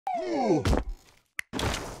Yeah,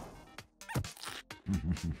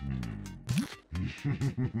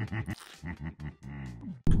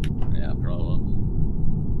 probably.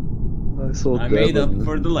 I made up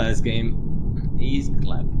for the last game. Easy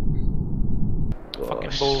clap.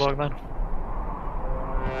 Fucking bulldog, man.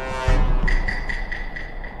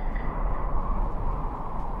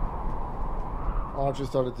 Archer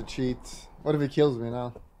started to cheat. What if he kills me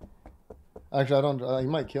now? Actually, I don't. He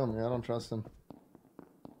might kill me. I don't trust him.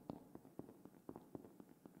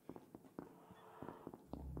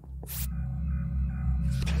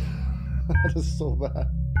 That is so bad.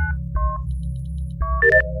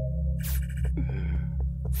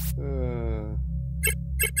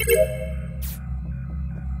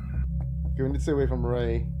 Okay, we need to stay away from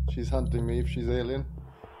Ray. She's hunting me if she's alien.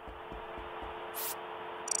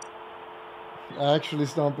 Actually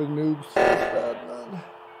stomping noobs. Bad, man.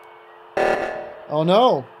 Oh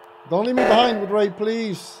no! Don't leave me behind with Ray,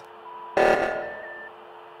 please.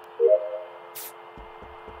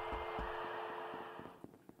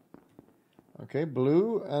 Okay,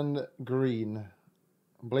 blue and green.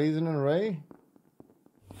 Blazing and Ray.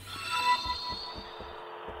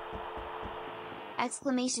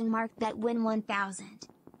 Exclamation mark bet win 1000.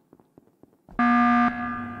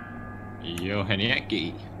 Yo,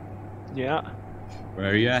 Heniaki. Yeah.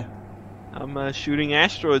 Where are you at? I'm shooting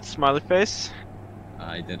asteroids, smiley face.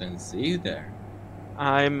 I didn't see you there.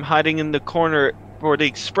 I'm hiding in the corner for the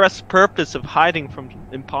express purpose of hiding from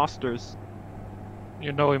imposters.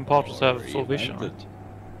 You know imposters have full vision, right?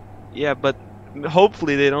 Yeah, but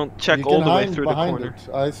hopefully they don't check all the way through the corner. It.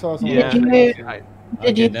 I saw something. Yeah.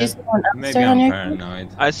 Did you just Maybe I'm paranoid.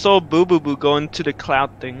 I saw BUBU go into the cloud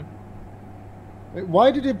thing. Wait, why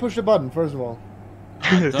did he push the button, first of all?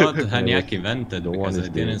 I thought Heniaki vented because I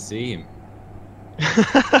didn't see him.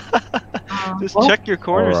 Just check your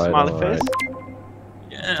corner, smiley face.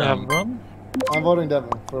 Yeah. I'm voting Devon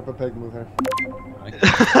for a peg move here.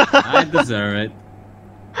 I deserve it.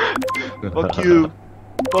 Fuck you.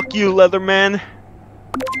 Fuck you, Leatherman.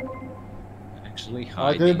 Actually,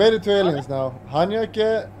 okay, we made it to aliens now.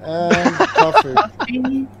 Hanyake and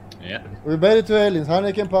Puffy. Yeah. We made it to aliens,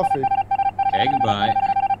 Hanyake and Puffy. Okay, goodbye.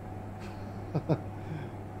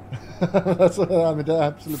 That's what I mean,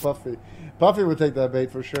 absolute Puffy. Puffy would take that bait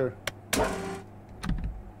for sure.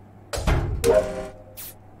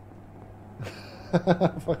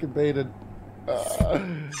 Fucking baited.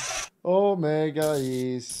 Omega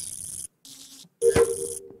East.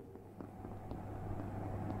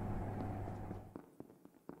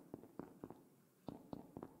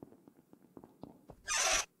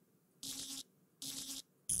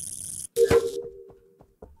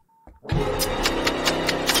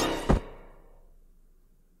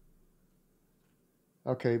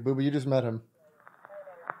 Okay, BUBU, you just met him.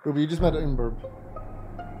 BUBU, you just met Imberb.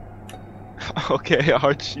 Okay,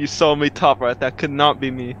 Arch, you saw me top right. That could not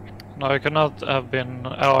be me. No, it could not have been.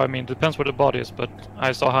 Oh, I mean, depends where the body is, but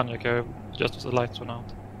I saw Hanyake just as the lights went out.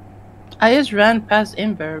 I just ran past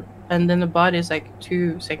Imberb, and then the body is like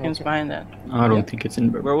 2 seconds behind that. I don't think it's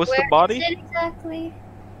Imberb. Where was the body? Where is it exactly?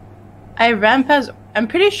 I ran past. I'm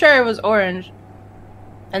pretty sure it was orange,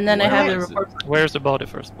 and then I have the report. Where's the body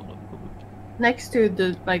first? Next to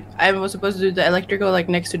the I was supposed to do the electrical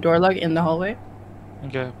next to door lock in the hallway.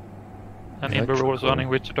 Okay. And Imberb was running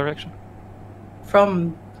which direction?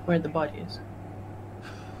 From where the body is.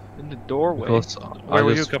 In the doorway. Where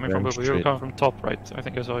were you coming from, BUBU? You were coming from top, right? I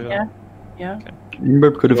think I saw you. Yeah. Okay.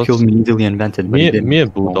 Imberb could have killed me easily and vented, but me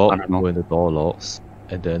and Bulldog were in the door locks,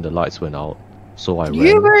 and then the lights went out, so I ran.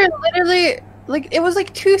 You were literally it was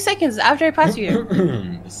 2 seconds after I passed you.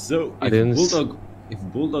 So if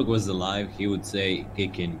Bulldog was alive, he would say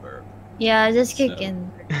kick Imberb. Yeah, just kick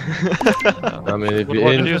in. I mean, if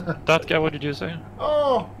that guy, what did you say?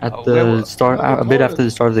 Oh! At the start, a bit after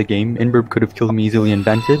the start of the game, Imberb could have killed me easily and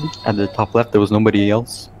vented. At the top left, there was nobody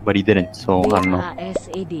else, but he didn't, so I don't know. It's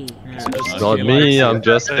not me, I'm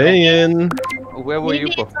just saying. Where were you,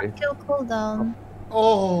 Puffy? Maybe kill cooldown.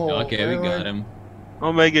 Oh! Okay, we got him.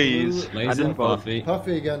 Omega E's. I didn't vote. Puffy.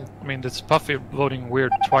 Puffy again. I mean, it's Puffy voting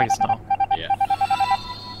weird twice now. Yeah.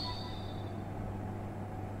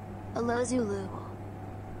 Hello, Zulu.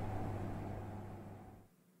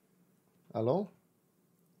 Hello?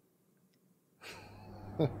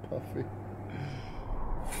 Puffy.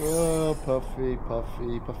 Oh, Puffy.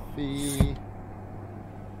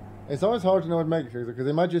 It's always hard to know what Mega Figures because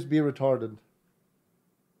they might just be retarded.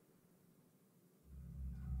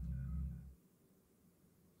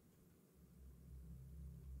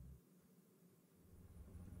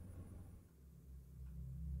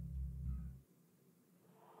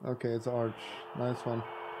 Okay, it's Arch. Nice one.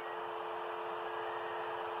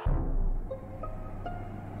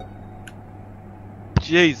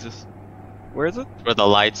 Jesus. Where is it? Where the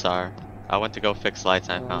lights are. I went to go fix lights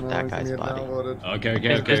and I found that he's guy's gonna get body. downloaded. Okay.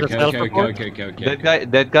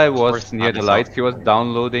 That guy was near on the his lights. own. He was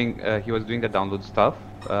downloading. He was doing the download stuff.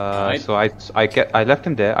 So I left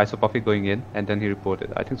him there. I saw Puffy going in, and then he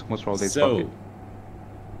reported. I think so most probably it's Puffy.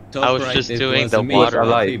 Top I was right, just it doing was the me, water Puffy,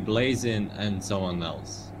 alive. Blazing, and someone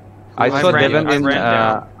else. I saw Devon in. ran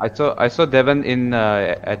down. I saw Devon in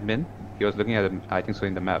admin. He was looking at I think so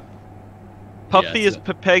in the map. Puffy Yeah, is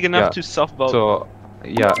so- peg enough Yeah. to self-vote. So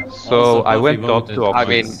yeah. So Also, I Puffy went talk voted. to I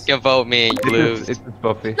mean, options. you vote me, you lose. It's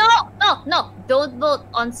Puffy. No. Don't vote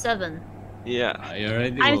on 7. Yeah. I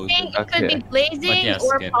already I'm voted. saying it could Okay. be Blazing yes,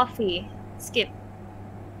 or skip. Puffy. Skip.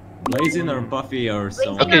 Blazing or Puffy or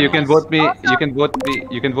someone. Okay, you can else. vote me. Also- You can vote me.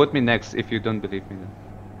 You can vote me next if you don't believe me. Then.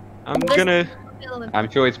 I'm gonna... I'm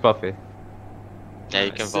sure it's Puffy. Yeah,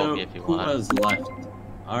 you can So, vote me if you who want. was left?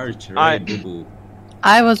 Arch, I- Ray, BUBU.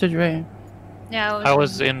 I was with Ray. Yeah, I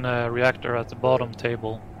was in reactor at the bottom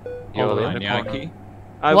table. You all the way were in the corner. Maniaki?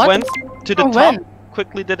 I What? went to the Oh, top, when?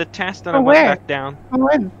 quickly did a test, and Oh, I went where? back down.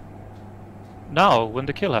 When? No, when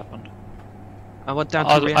the kill happened. I went down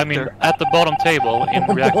to reactor. I mean, at the bottom table in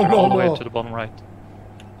No, reactor, no, all the way no. to the bottom right.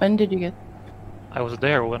 When did you get? I was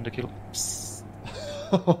there when the kill.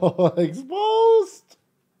 Exposed.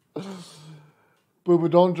 Boo,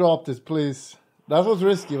 don't drop this, please. That was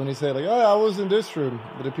risky when he said like, "Oh, I was in this room,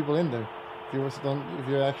 but the people in there." If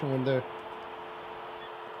your action went there.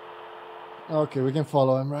 Okay, we can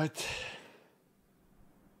follow him, right?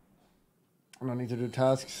 I don't need to do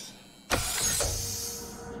tasks.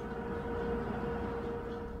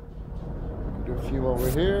 Do a few over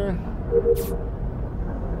here.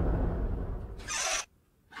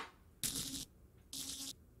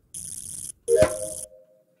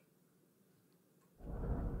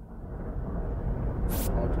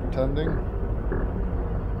 Not pretending.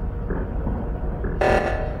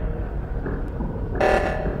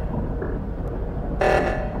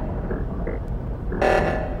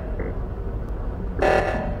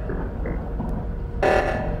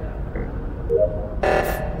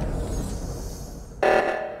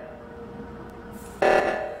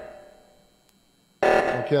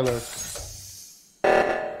 No killer.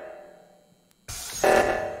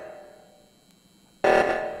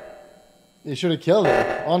 He should have killed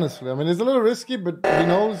her, honestly. I mean, it's a little risky, but he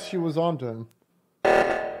knows she was onto him.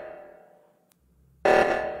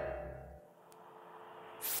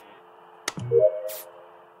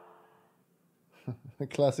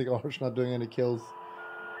 Classic Arch not doing any kills.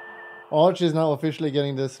 Arch is now officially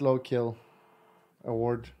getting the slow kill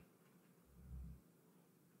award.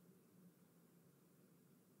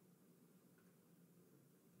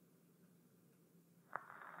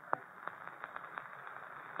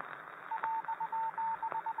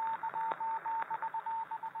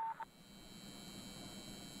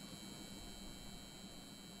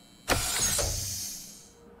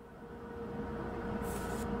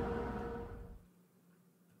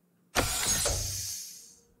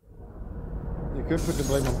 You could put the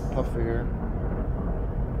blame on Topher here.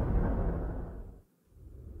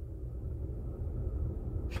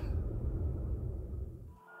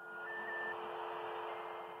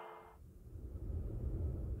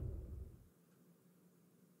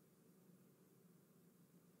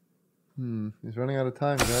 He's running out of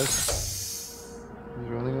time, guys. He's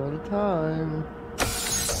running out of time.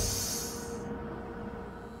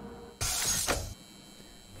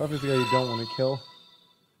 Topher's the guy you don't want to kill.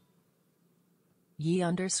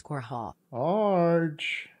 Ye_ha.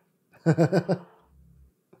 Arch.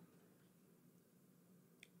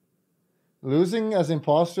 Losing as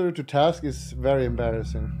imposter to task is very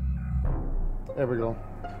embarrassing. There we go.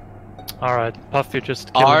 Alright, Puffy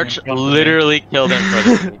just killed Arch him in front of me. literally killed him in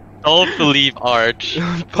front of me. Don't believe Arch.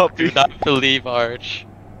 Puppy. Do not believe Arch.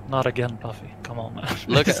 Not again, Puffy. Come on, man.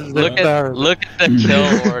 Look This at is look at embarrassing. look at the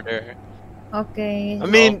kill order. Okay. I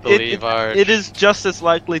mean, Don't believe Arch. it is just as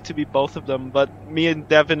likely to be both of them, but me and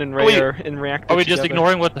Devin and Ray are in reactor Are we just together.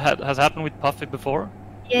 ignoring what has happened with Puffy before?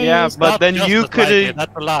 Yeah, Yes. but Not then just you as could likely,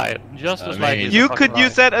 that's a lie. Just as likely. is a You fucking could lie.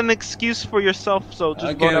 use that an excuse for yourself, so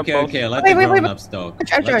just vote out both. Okay. Let Wait, the wait, wait, grown-ups talk.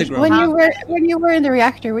 George, Let the George, when grown-ups- you were in the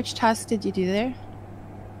reactor, which task did you do there?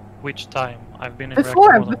 Which time? I've been in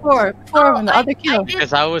Before reactor more than- when the other kill.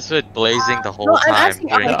 Because I was with Blazing the whole No, I'm time asking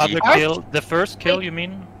during The other Arch. kill, the first kill, you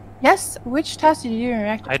mean? Yes, which task did you do in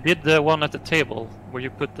reactor? I did the one at the table where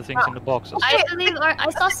you put the things in the boxes. I believe I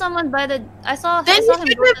saw someone by the. I saw Then him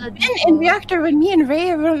you go should to have the been in depot. reactor when me and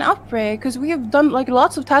Ray run up, Ray, because we have done like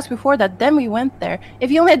lots of tasks before that. Then we went there.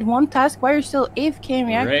 If you only had one task, why are you still AFK in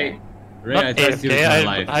reactor? Ray, Not I trust you with AFK,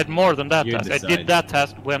 my I life. had more than that You task. I decide. did that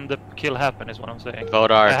task when the kill happened, is what I'm saying.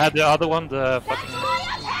 Vote I Arch. had the other one, the fucking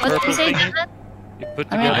What did you purple say? thingy. You put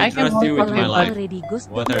I mean, together. I I can trust you vote with for my him. life.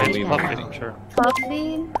 What are It's we Puffy, voting? sure.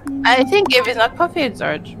 Puffy? I think if it's not Puffy, it's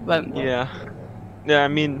Arch. But Yeah. Yeah, I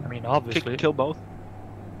mean, obviously. kill both.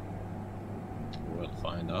 We'll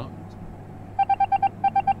find out.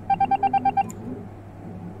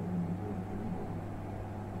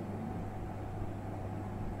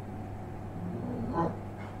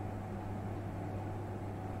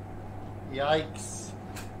 Yikes.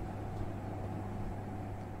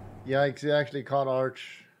 Yikes, he actually caught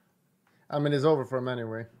Arch. I mean, it's over for him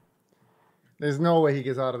anyway. There's no way he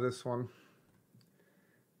gets out of this one.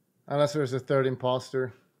 Unless there's a third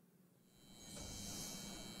imposter.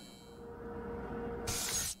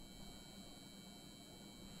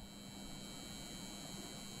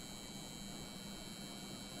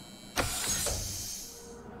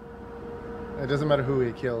 It doesn't matter who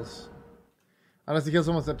he kills. Unless he kills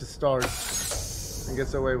someone at the start and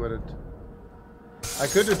gets away with it. I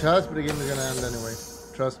could do tasks, but the game is gonna end anyway.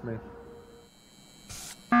 Trust me.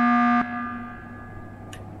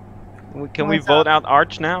 Can we vote out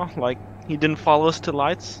Arch now? Like, he didn't follow us to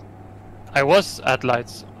lights? I was at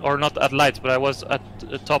lights, or not at lights, but I was at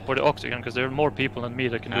the top of the oxygen because there are more people than me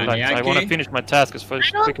that can do lights. I want to finish my task as quick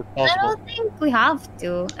as I possible. don't think we have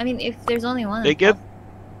to. I mean, if there's only one. They get.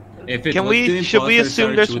 If it Can was two we? Should we imposters, assume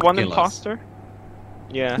Arch there's would one kill us. imposter?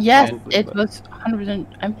 Yeah. yes, probably, it but- was 100%.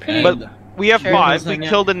 I'm pretty. But we have sure. 5. We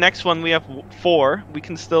kill the next one. We have 4. We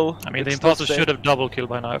can still. I mean, the it's still imposters safe. should have double killed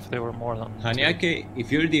by now if they were more than. Hanyake,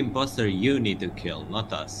 if you're the imposter, you need to kill,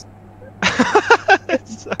 not us.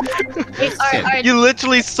 You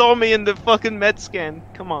literally saw me in the fucking med scan.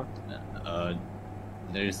 Come on.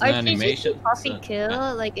 There's Are an animation. Puffy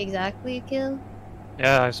kill? Like, exactly kill?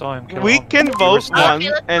 Yeah, I saw him kill We one. can You vote were one Okay,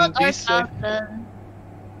 let's and vote be Arch safe. out then.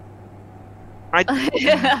 I,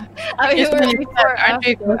 I mean, Just we're when you before said or Arch,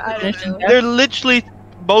 you after, could I finish don't it. know. they're literally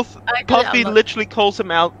both. I could Puffy unlock- literally calls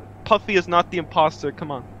him out. Puffy is not the imposter.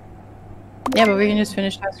 Come on. Yeah, but we can just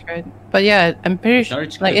finish task, right? But yeah, I'm pretty sure.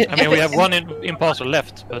 Like, I mean, we have one imposter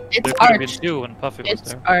left, but It's there could have been Arch. 2 and Puffy was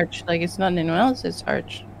It's there. Arch. Like, it's not anyone else. It's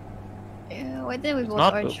Arch. Yeah, why didn't we vote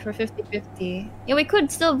not Arch Boo. for 50-50? Yeah, we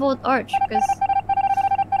could still vote Arch because.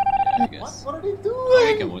 I guess. What are they Oh,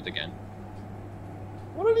 we can doing? vote again.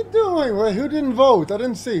 What are they doing? Wait, who didn't vote? I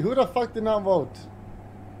didn't see. Who the fuck did not vote?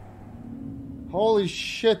 Holy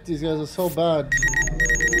shit, these guys are so bad.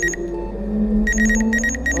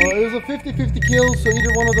 It was a 50-50 kill, so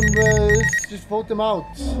either one of them just vote them out.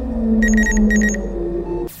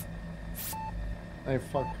 Hey,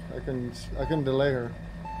 fuck! I can delay her.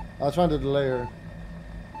 I was trying to delay her.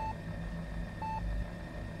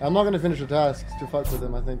 I'm not gonna finish the tasks to fuck with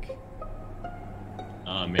them. I think.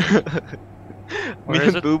 Man. Me Where and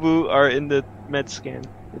is it? BUBU are in the med scan.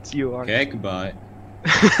 It's you, Arch. Okay, goodbye.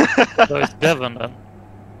 So it's Devon then.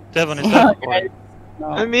 Devon is that Okay.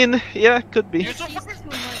 I mean, yeah, could be.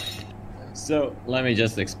 So let me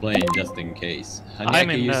just explain, just in case. I'm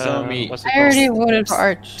Hanyake, in, you saw me. what's it I already called? voted for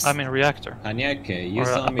Arch. I'm in reactor. Hanyake, you Or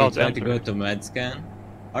saw me about to try to go enter. to med scan.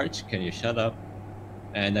 Arch, can you shut up?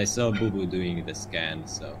 And I saw BUBU doing the scan,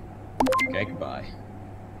 so okay, goodbye.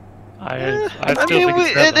 I I still mean, think it's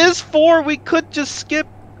it Devon. is 4. We could just skip.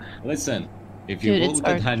 Listen, if you Dude, it's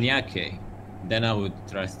voted Arch. Hanyake, then I would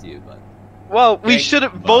trust you, but Well, we Okay, should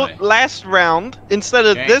have bye. vote last round instead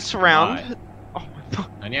of Okay, this round. bye. Oh my god.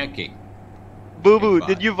 Hanyake. BUBU, Bye.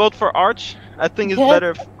 did you vote for Arch? I think it's Yes, better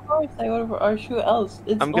if Of course, I voted for Arch. Who else?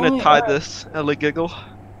 It's I'm gonna only tie Arch. this. Ella giggle.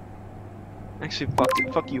 Actually, fuck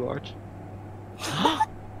it. Fuck you, Arch.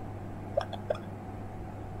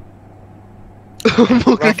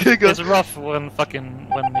 Mocha giggle. It's rough when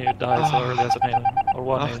you die or there's an alien or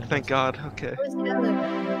one Oh, alien. thank God. Okay. Who's the other?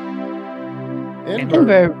 Inver.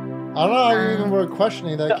 Inver. I don't know how you even were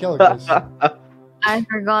questioning that kill, guys. I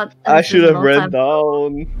forgot. I should have vote read time.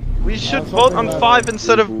 down. We should that's vote something on that- 5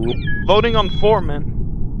 instead of voting on 4, man.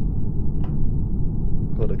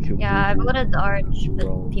 Gotta kill Yeah, I people. voted Arch, but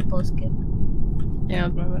Bro. people skip. Yeah,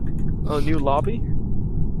 that's my vote. Oh, new lobby?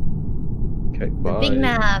 Okay, The bye. big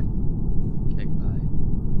map. Okay, bye.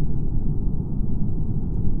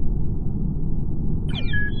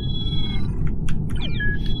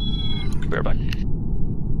 We're back.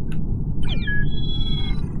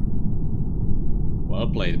 Well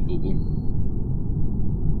played,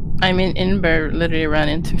 BUBU. I mean, Inver literally ran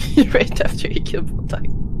into me right after he killed Bulldog.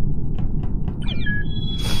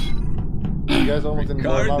 You guys almost didn't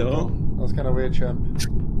vote him out, Ricardo. though. That was kind of weird, champ.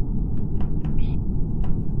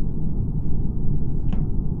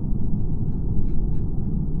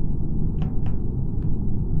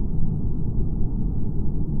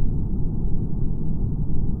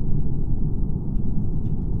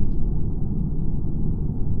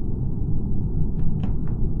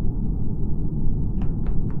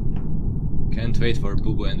 wait for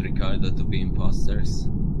BUBU and Ricardo to be imposters.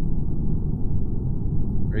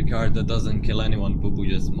 Ricardo doesn't kill anyone, BUBU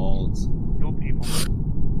just molds. Kill people.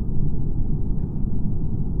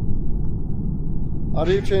 How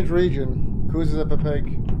do you change region? Who's up a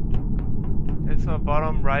peg? It's the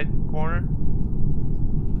bottom right corner.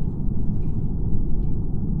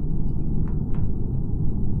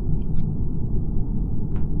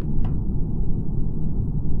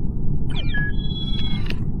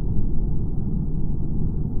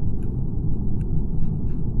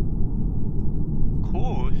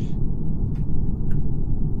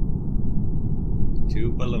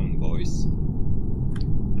 Two balloon boys.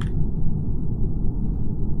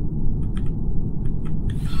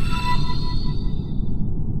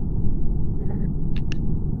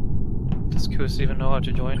 Does Kus even know how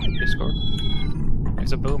to join Discord?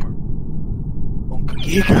 He's a boomer.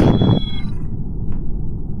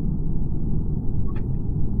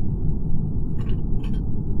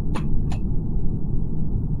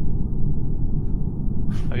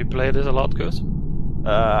 Have you played this a lot, Kus?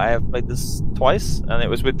 I have played this twice, and it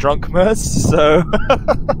was with drunk Mers, so...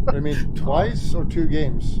 I mean, twice or 2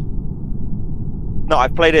 games? No,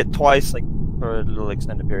 I've played it twice, like, for a little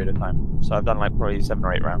extended period of time. So I've done, like, probably 7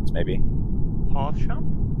 or 8 rounds, maybe. Half jump?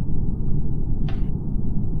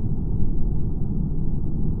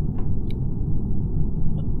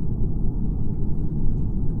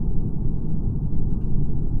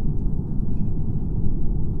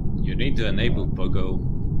 You need to enable Pogo.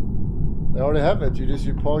 They already have it.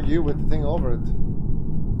 You pog you with the thing over it.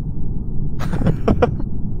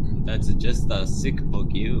 That's just a sick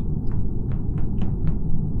Pogo.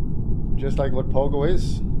 Just like what Pogo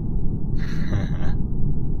is.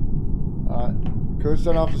 Alright. Kurt's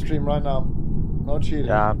turn off the stream right now. No cheating.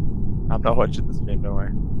 Yeah, I'm not watching the stream, don't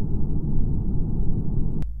worry.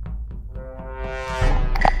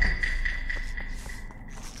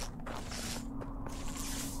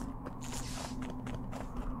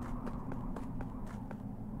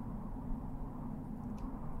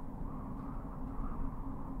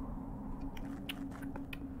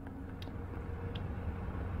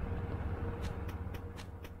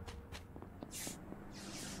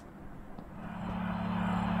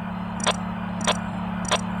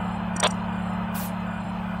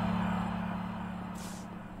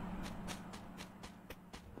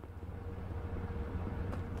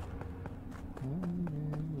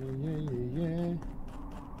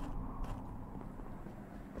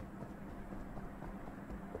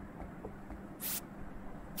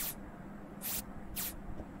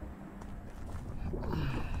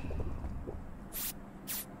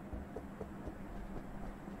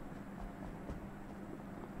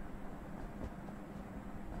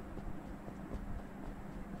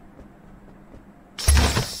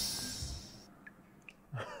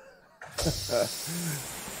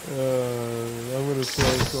 I'm gonna try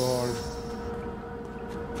so hard.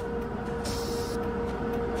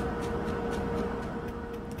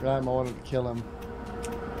 Damn, I wanted to kill him.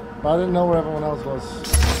 But I didn't know where everyone else was.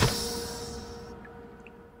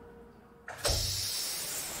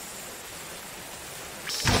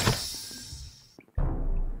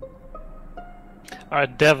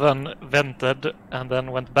 Alright, Devon vented and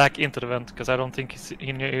then went back into the vent because I don't think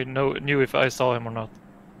he knew if I saw him or not.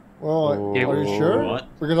 Well, are you sure? What?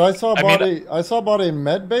 Because I saw body in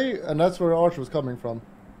medbay, and that's where Arch was coming from.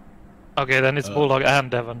 Okay, then it's Bulldog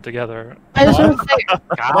and Devon together. I just want to say,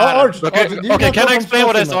 Arch, Okay, can I explain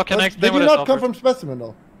what I saw? Can I explain what I saw? Did you not come from Specimen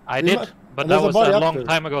though? I did, but that was a long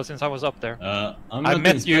time ago since I was up there. I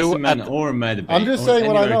met you at or medbay. I'm just saying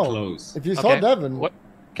what I know. Close. If you saw Devon, what?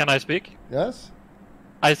 Can I speak? Yes.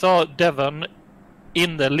 I saw Devon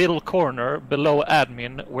in the little corner below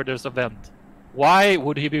admin where there's a vent. Why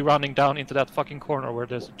would he be running down into that fucking corner where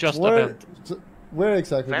there's just a vent? Where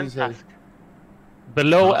exactly did you say?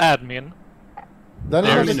 Below admin. Then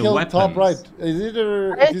he was killed top right. Is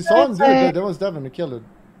either if you saw him do it, there was Devon who killed it.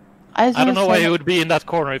 I don't know why he would be in that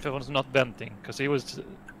corner if it was not venting, because he was.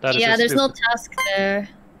 Yeah, there's no task there.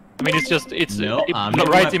 I mean, it's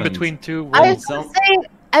right in between two walls. I was gonna say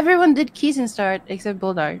everyone did keys and start except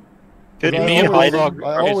Bulldog. Me and Bulldog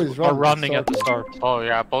are running at the start. Oh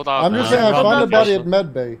yeah, Bulldog. I'm just saying I found a body at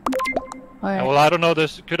medbay. Right. Well, I don't know. There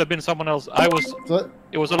could have been someone else. It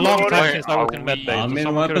was a long time since I was in medbay. I'm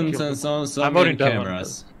in weapons and some in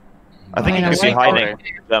cameras. I think he could be hiding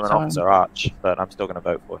German officer Arch, but I'm still going to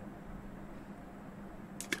vote for him.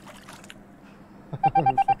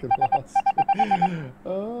 I'm fucking lost.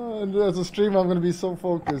 And as a stream, I'm going to be so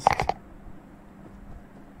focused.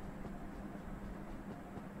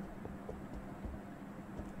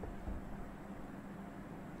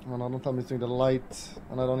 Well, don't tell me he's doing the light,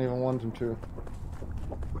 and I don't even want him to.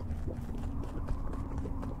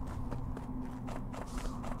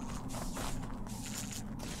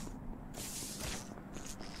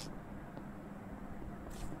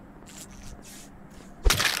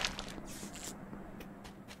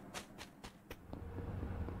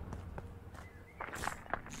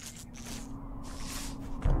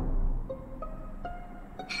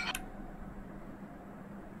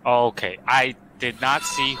 Okay, I did not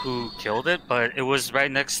see who killed it, but it was right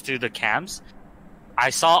next to the cams. I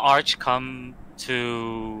saw Arch come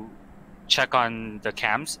to check on the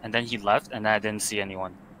cams, and then he left, and I didn't see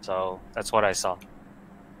anyone. So that's what I saw.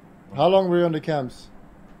 How long were you on the cams?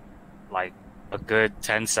 Like a good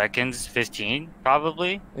 10 seconds, 15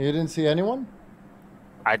 probably. And you didn't see anyone?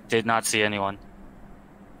 I did not see anyone.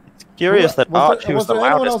 It's curious that Arch, who was was the there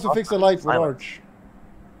anyone loudest, else who fixed the light with Arch?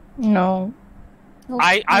 No.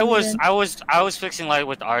 I was fixing light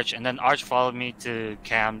with Arch, and then Arch followed me to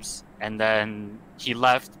cams, and then he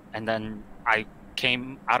left, and then I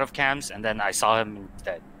came out of cams, and then I saw him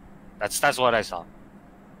dead. That's what I saw.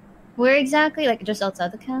 Where exactly? Like just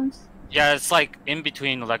outside the cams? Yeah, it's like in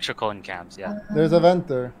between electrical and cams. Yeah. There's a vent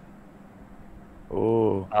there.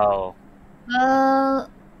 Oh. Oh.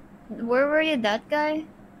 Where were you, that guy?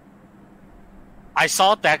 I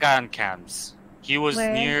saw that guy on cams. He was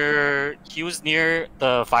Where? near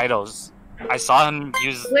the Fidos. I saw him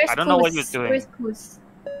use. Where's I don't know what he Koos? was doing. Where's Koos?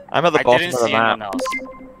 I'm at the I bottom didn't of the see anyone map. else.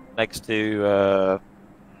 Next to,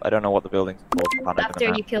 I don't know what the building's called. After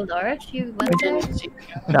you killed Arch, you went there?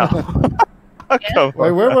 No. Yeah?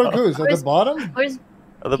 Wait, where were Goose? At the bottom? Where's...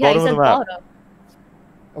 At the yeah, bottom he of said the map. bottom.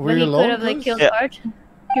 Were Then you he alone? could have like Goose? killed Yeah. Arch.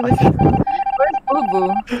 He was... Where's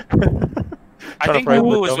BUBU? I Trying think to find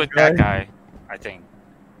BUBU the was dumb with guy. that guy. I think.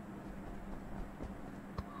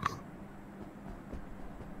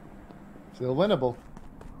 Still winnable.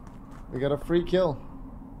 We got a free kill.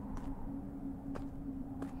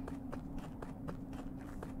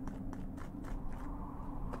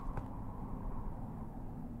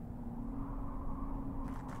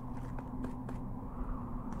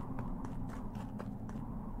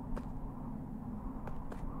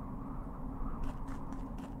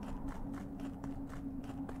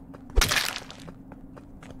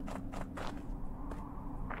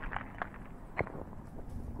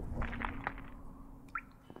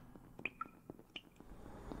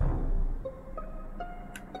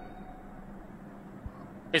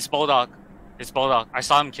 It's Bulldog. It's Bulldog. I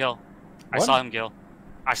saw him kill. I What? saw him kill.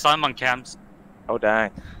 I saw him on cams. Oh,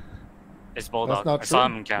 dang. It's That's Bulldog. not I true. saw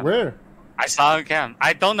him on cam. Where? I saw him on cam.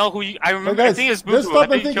 I don't know who you. I Oh, remember. I guys, think it's just BUBU. stop I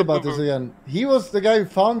and think you think killed about this BUBU. again. He was the guy who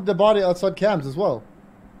found the body outside cams as well.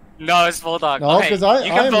 No, it's Bulldog. No, Okay, because you I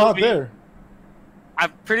can am vote not me. there.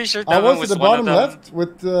 I'm pretty sure I Devin was at the one of bottom them. left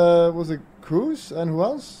with, was it Cruz and who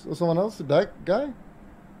else? Or someone else? That guy?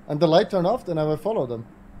 And the light turned off, then I followed them.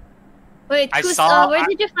 Wait, I Koos, saw- where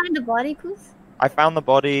did you find the body, Koos? I found the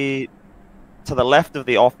body to the left of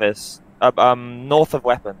the office, north of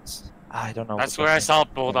weapons. I don't know. That's what where I the- saw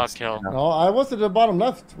Bulldog kill. No, I was at the bottom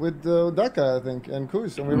left with that guy, I think, and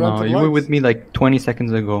Cruz, and we ran No, to the you were lights. with me like 20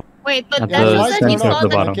 seconds ago. Wait, but At then the you said you center saw of the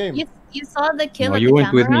the, bottom. you saw the kill No, at you the weren't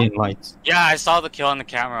camera? with me in lights. Yeah, I saw the kill on the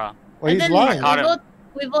camera. Well, And he's then lying.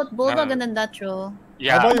 we vote Bulldog and then that troll.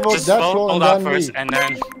 Yeah, How about you vote just that vote troll and Bulldog then first,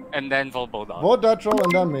 me? and then vote Bulldog. Vote that troll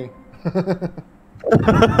and then me.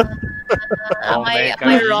 Am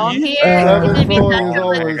I wrong here? Devin Is it Troll better is to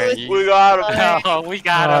always- let We got him. Oh, we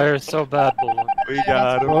got Oh, him. you're so bad, Bulldog. We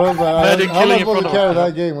got him. Whatever, I'm Medic not killing in supposed to front carry of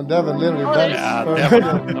that game when Devin literally bent Yeah, first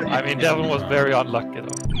Devin. kill. I mean, Devin was very unlucky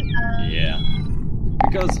though. Yeah.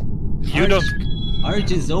 Because You don't.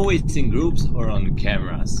 Arch is always in groups or on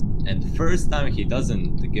cameras. And first time he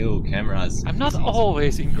doesn't go cameras. I'm not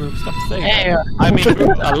always in groups. Stop saying Yeah. that. I'm in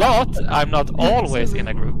groups a lot. I'm not always in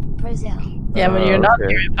a group. Yeah, when you're not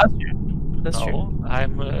okay. there, that's true. That's no, true. I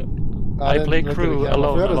play didn't look at crew the camera.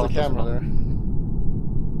 alone I a forgot lot. there's a as camera well.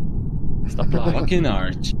 there. Stop lying. Fucking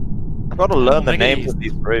Arch. I've got to learn the Maybe- names of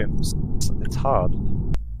these rooms. It's hard.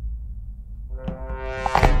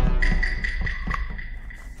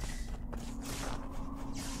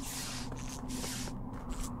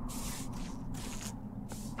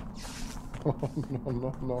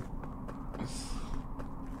 Oh, no.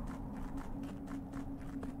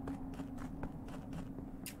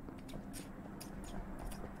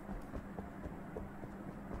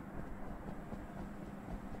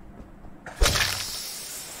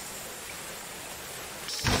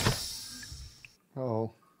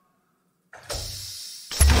 Oh.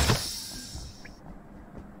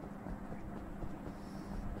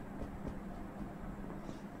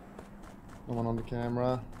 Someone on the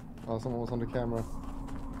camera. Oh, someone was on the camera.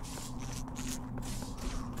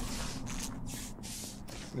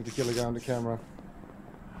 Need to kill a guy on the camera.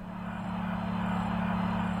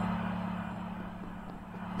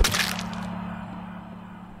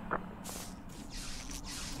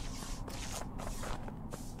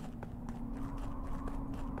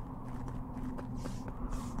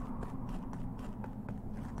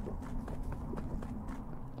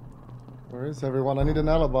 Where is everyone? I need an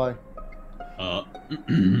alibi.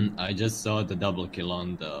 I just saw the double kill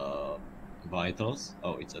on the vitals.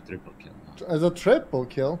 Oh, it's a triple kill now. As a triple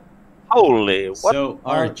kill? Holy, what? So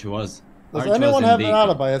Arch was. Does Arch anyone was have in an the-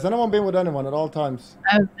 alibi? Has anyone been with anyone at all times?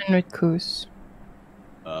 I've been with Koos.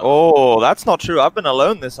 Oh, that's not true. I've been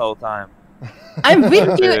alone this whole time. I'm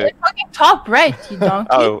with you at fucking top right, you donkey.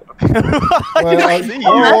 Oh.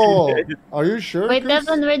 Are you sure? Wait, Chris?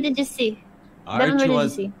 Devon, where did you see? Devon, where did you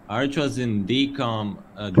see? Arch was in decom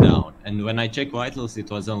down, and when I checked vitals, it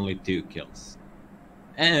was only 2 kills.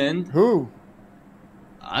 And who?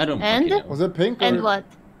 I don't And? fucking know. Was it Pink? And or... what?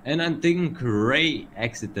 And I think Ray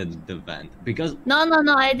exited the vent because No,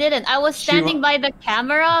 I didn't. I was She standing by the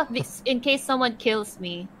camera in case someone kills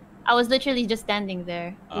me. I was literally just standing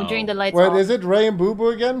there during the lights Wait, off. is it Ray and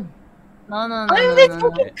BUBU again? No. I'm with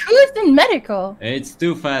fucking Koos in medical. it's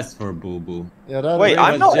too fast for BUBU. Yeah, that Wait, Ray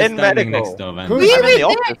I'm was not just in standing medical. next to a vent. Who- I'm in the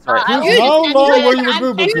were office right now. You How just- long were you with I'm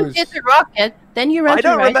BUBU, you Koos? did the rocket, then you ran I to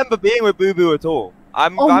don't right. remember being with BUBU at all.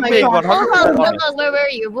 I'm Oh my being God. 100% honest. Bulldog, where were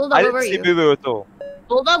you? Bulldog, I where didn't were see you? BUBU at all.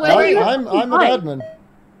 Bulldog, where were you? I'm an admin.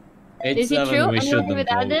 Is he 8-7, true? we And you were shouldn't with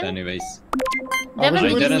vote Admin? anyways. Devon, I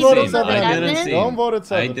did you didn't see see Bulldog him. with I didn't Admin? see Don't him. vote at I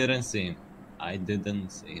 7. didn't see him. I didn't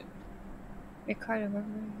see him. Ricardo, where were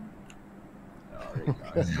you?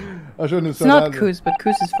 I shouldn't have It's said not admin. Koos, but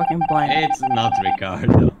Koos is fucking blind. It's not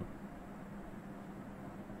Ricardo.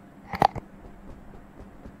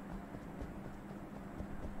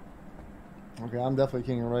 Okay, I'm definitely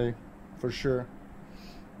King and Ray, for sure.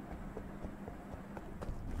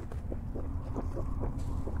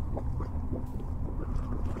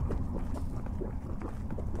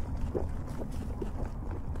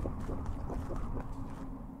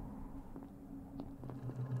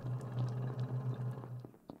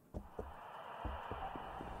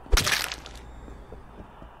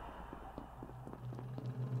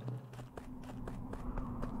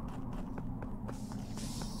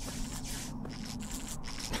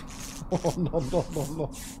 Oh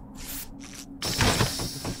no.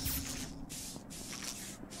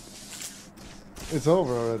 It's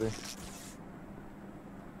over already.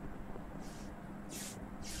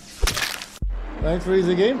 Thanks for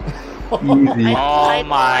easy game. Easy. Oh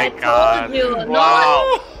my god. Told you.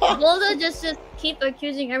 Wow. No one, Bulldog just keep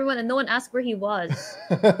accusing everyone and no one asked where he was.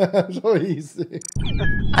 So easy.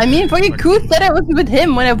 I mean, fucking Koos said I was with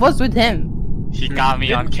him when I was with him. He got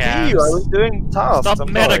me on Didn't see cams. you. I was doing tasks. Stop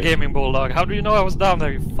I'm sorry. metagaming, Bulldog. How do you know I was down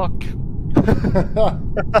there, you fuck?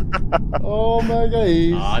 Oh my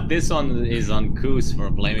god. This one is on Koos for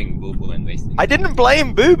blaming BUBU and wasting. I didn't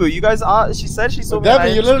blame BUBU. You guys are. She said she saw me. and I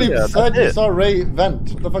Devin, you didn't see literally her. said That's you it. saw Ray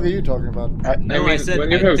vent. What the fuck are you talking about? No, I said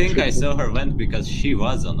I think I saw her vent because she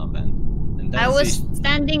was on a vent. And then I was she-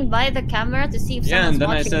 standing by the camera to see if Yeah, someone's and then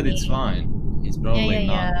I watching said me. it's fine. It's probably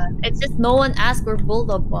not. Yeah. It's just no one asked where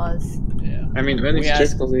Bulldog was. Yeah. I mean, when We it's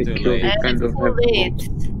asked checked, we too kill, late. we And kind it's of too have late.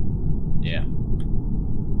 Yeah.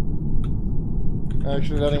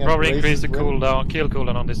 Actually, letting Probably us increase the racist win. cooldown, kill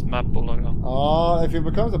cooldown on this map, Bulldog. Now. Oh, if it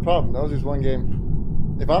becomes a problem, that was just one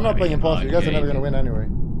game. If I'm not playing imposter, you guys are never gonna win anyway.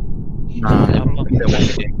 I'm not-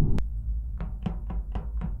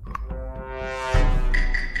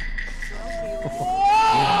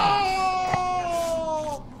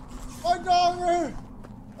 My dog!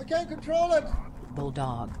 I can't control it!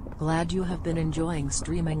 Bulldog, glad you have been enjoying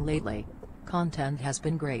streaming lately. Content has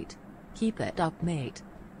been great. Keep it up, mate.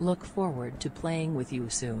 Look forward to playing with you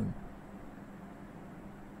soon.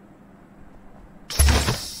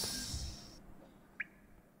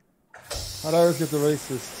 How'd I always get the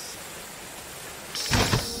racists?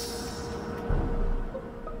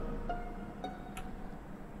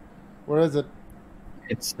 Where is it?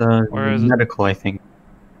 It's Where is it? medical, I think.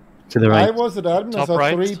 To the right. I was at admin, I Top saw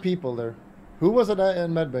right. 3 people there. Who was it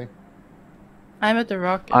in medbay? I'm at the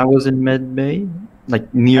rocket. I was in med bay,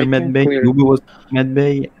 like near I med can bay. clear- Bubu was med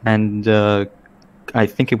bay, and I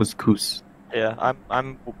think it was Koos. Yeah,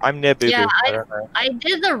 I'm near BUBU. Yeah, I don't know. I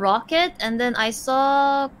did the rocket and then I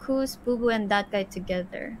saw Koos, BUBU, and that guy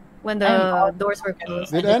together when the I'm- doors were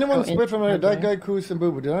closed. Did just anyone go in split from there? That medbay. guy, Koos, and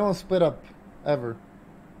Boo Did anyone split up? Ever?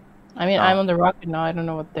 I mean, I'm on the rocket now. I don't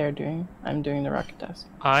know what they're doing. I'm doing the rocket test.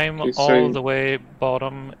 I'm Okay, all so- the way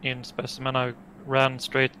bottom in specimen. I ran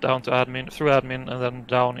straight down to admin, through admin, and then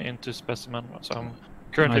down into specimen. So I'm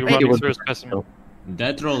currently I think it running was through specimen.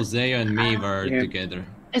 That Rosea and me were Yeah. together.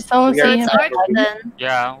 Is someone So saying it's Arch then.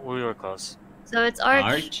 Yeah, we were close. So it's Arch.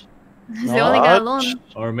 Arch? He's the only guy alone.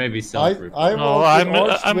 Or maybe self-report. No,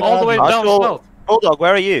 I'm all the way down south. Bulldog,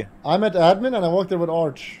 where are you? I'm at admin and I walked there with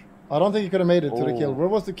Arch. I don't think he could have made it to the kill. Where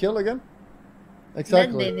was the kill again?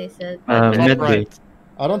 Exactly. Midday, they said. Midday.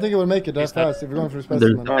 I don't think it will make it that fast if you're going for a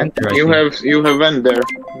specimen. You have went there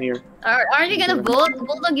near. Aren't you gonna vote?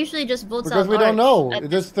 Bulldog usually just votes Because out we don't Arch. know.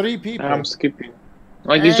 There's 3 people. I'm skipping.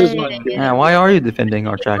 Like it's just one. Yeah, why are you defending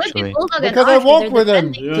Arch actually? Because I walked with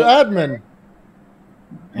him to admin.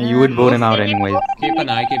 And you would vote him out anyway. Keep an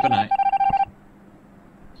eye, keep an eye.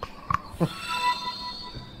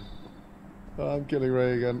 I'm killing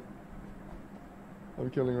Ray again. I'm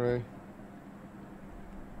killing Ray.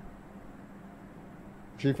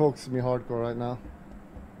 She focuses me hardcore right now.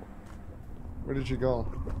 Where did she go?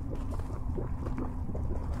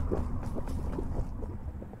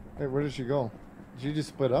 Hey, where did she go? Did she just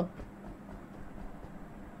split up?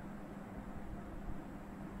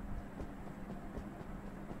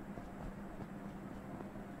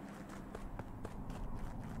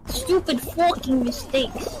 Stupid fucking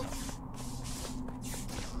mistakes.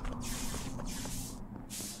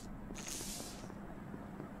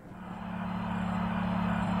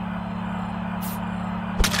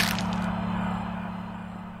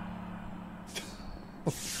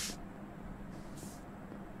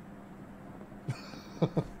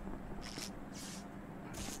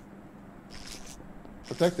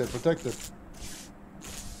 Protect it, protect it.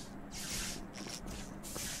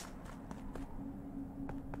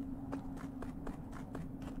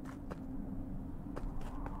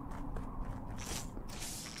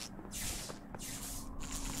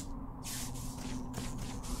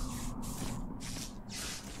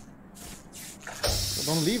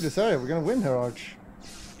 Don't leave this area, we're gonna win here, Arch.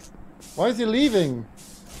 Why is he leaving?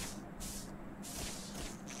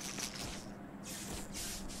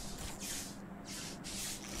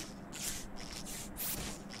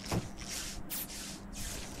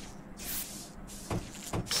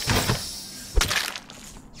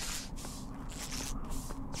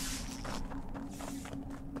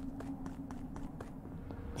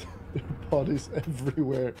 Bodies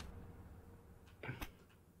everywhere.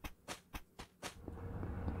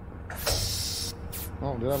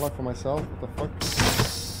 Oh, did I lock for myself? What the fuck?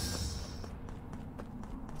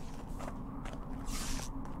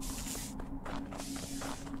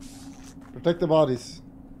 Protect the bodies.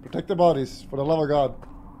 Protect the bodies, for the love of God.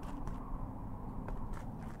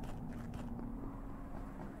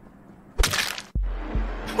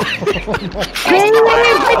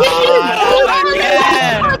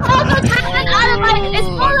 It's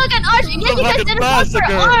Bulldog and Arch. Yeah, you guys didn't vote for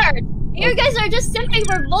Arch. You guys are just simping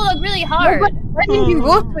for Bulldog really hard. No, but why didn't you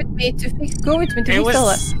vote with me to go with me to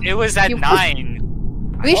It was at 9.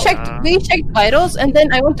 We checked vitals, and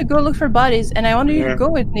then I went to go look for bodies, and I wanted you to go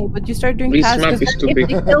with me, but you started doing This tasks. map is too big. If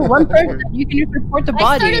you kill one person, you can just report the I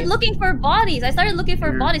body. started looking for bodies.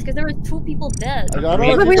 because there were 2 people dead. Yeah,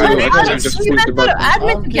 but we went out of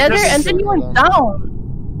admin together, and then you went down.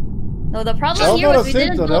 No, the problem here was we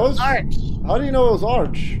didn't vote Arch. How do you know it was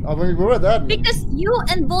Arch? I mean, we were at admin. Because you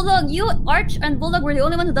and Bulldog, Arch and Bulldog were the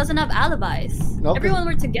only one who doesn't have alibis. No, Everyone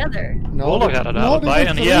were together. No, Bulldog had an alibi,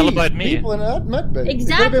 and he alibied me. People in medbay.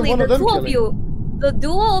 Exactly, the 2 of you. The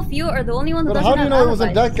duo of you are the only one who But doesn't how do you have know it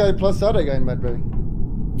wasn't alibis. that guy plus the other guy in medbay?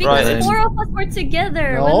 Because 4 of us were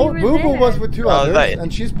together No, when we were BUBU there. was with 2 others,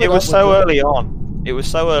 and she's It was so early on. It was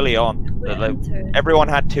so early on that everyone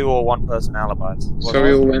had 2 or 1 person alibis. So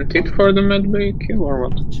you went it for the medbay kill or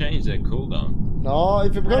what? Change the cooldown. No,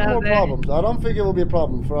 if it becomes more problems, I don't think it will be a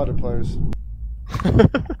problem for other players.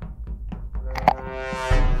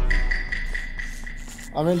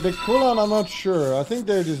 I mean, the cooldown, I'm not sure. I think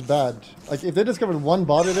they're just bad. Like, if they discovered 1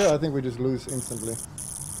 body there, I think we just lose instantly.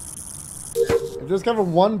 If they discover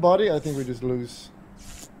 1 body, I think we just lose.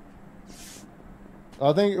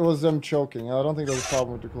 I think it was them choking. I don't think there was a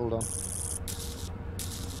problem with the cooldown.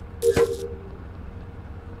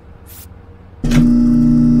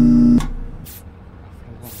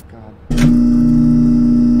 Oh, God.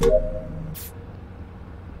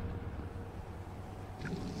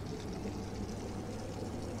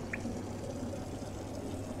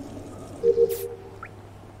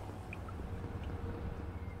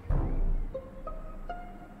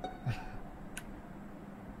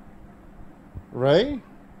 Ray?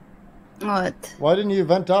 What? Why didn't you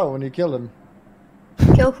vent out when you killed him?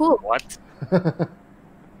 Kill who? What?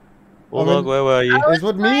 Bulldog, where were you? It's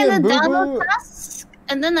with me and BUBU. Task,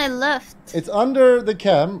 and then I left. It's under the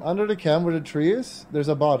cam where the tree is. There's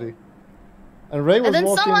a body. And Ray was And then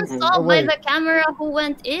walking someone saw away. by the camera who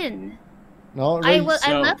went in. No, I Ray,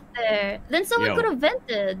 I left there. Then someone Yo. could have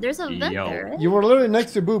vented. There's a vent there. Right? you were literally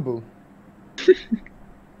next to BUBU.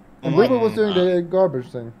 And BUBU was doing the garbage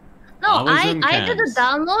thing. No, I was I in did the cams.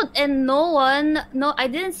 download and no, I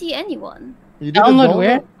didn't see anyone. You did Download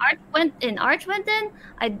where? Arch went in. I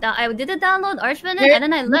did the download. Arch went in, and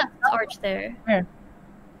then I left Arch there. Where?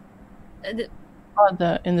 The-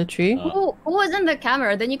 Oh, in the tree. who was in the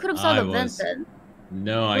camera? Then you could have saw I the vent was. then.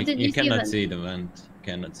 No, What did you you see cannot then? see the vent.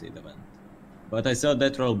 Cannot see the vent. But I saw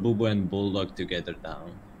AdmiralBulldog and Bulldog together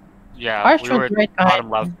down. Yeah, Arch we were was right bottom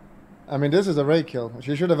behind. left. I mean, this is a Ray kill.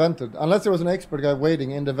 She should have vented. Unless there was an expert guy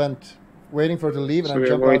waiting in the vent, waiting for her to leave, and So I we're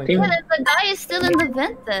jumped out and waiting? killed Yeah, him. the guy is still in the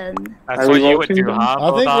vent then. That's Are what we you would voting do, then? huh? I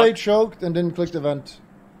think Bulldog? Ray choked and didn't click the vent.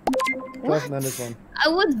 What? That's this one. I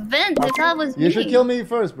would vent if that was me. You should kill me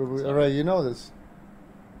first, but Ray, you know this.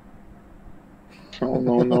 Oh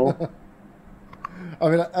no. I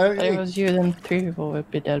mean, If it was you, then 3 people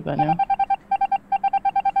would be dead by now.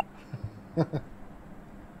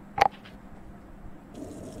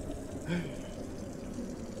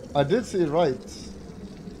 I did see it right.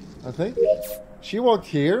 I think she walked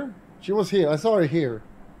here. She was here. I saw her here,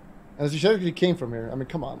 and she came from here. I mean,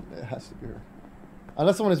 come on, it has to be her.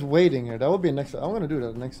 Unless someone is waiting here, that would be next. I'm gonna do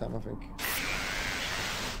that next time. I think.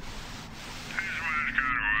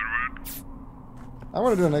 I'm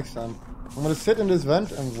gonna do it next time. I'm gonna sit in this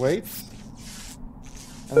vent and wait.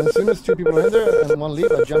 And as soon as 2 people are in there and 1 leave,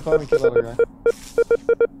 I jump out and kill the other guy.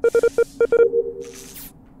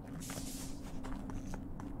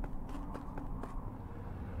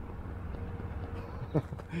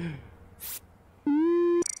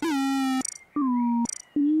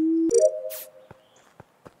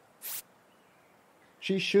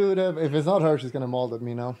 She should have. If it's not her, she's gonna mold at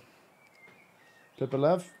me now. Flip it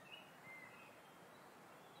left.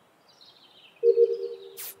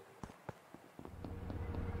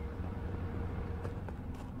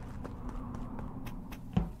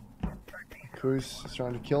 Cruz is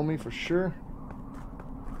trying to kill me for sure.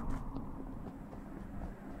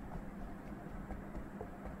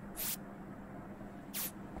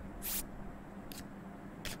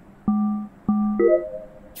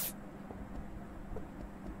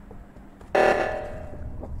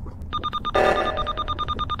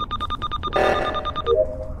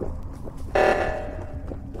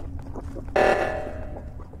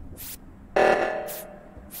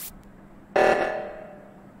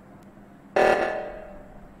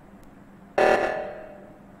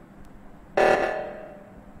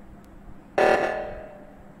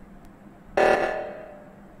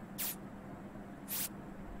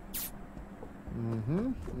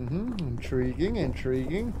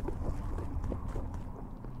 Intriguing.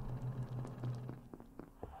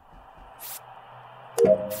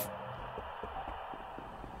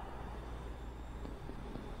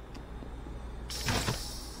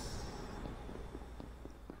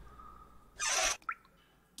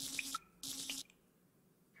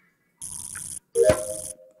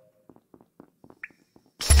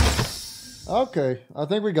 Okay, I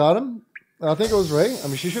think we got him. I think it was Ray. I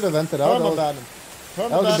mean, she should have vented out. That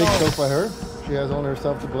was a big choke by her. She has only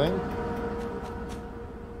herself to blame.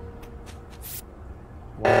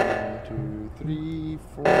 1, 2, 3,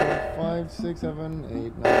 4, 5, 6, 7,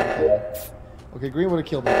 8, 9, 10. Okay, Green would have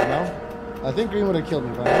killed me by now. I think Green would have killed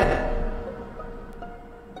me by now.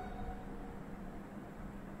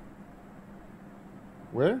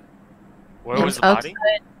 Where? Where was the body?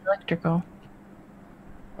 Electrical.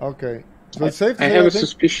 Okay. So it's safe to I say, have a think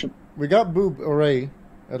suspicion. We got Boob or Ray,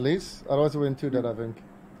 at least. Otherwise we win 2 dead, I think.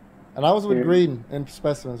 And I was with Yeah. Green in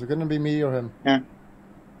specimens. It couldn't be me or him. Yeah.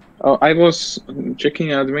 Oh, I was checking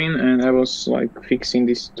admin and I was like fixing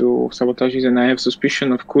these 2 sabotages, and I have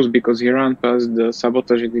suspicion of Kuz because he ran past the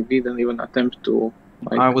sabotage and he didn't even attempt to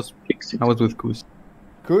like I was fix it. with Kuz.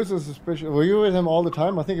 Kuz was suspicious. Were you with him all the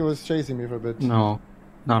time? I think he was chasing me for a bit. No,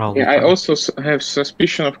 not all Yeah, the I time. also have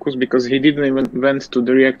suspicion of Kuz because he didn't even went to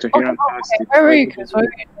the reactor. He ran past it. Where were you, Chris? Where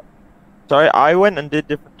were you? Sorry, I went and did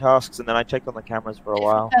different tasks, and then I checked on the cameras for a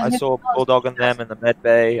while. I saw Bulldog and them in the med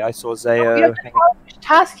bay. I saw Zayo. Which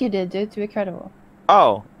task you did, dude, to be credible.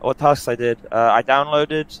 Oh, what tasks I did? I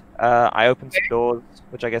downloaded. I opened some doors,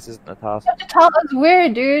 which I guess isn't a task. You have to tell us where,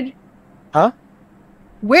 dude. Huh?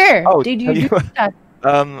 Where Oh, did you do that?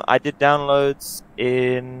 I did downloads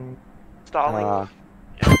in. I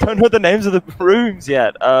don't know the names of the rooms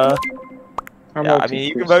yet. Yeah, I mean,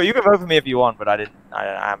 you can vote. You can vote for me if you want, but I didn't.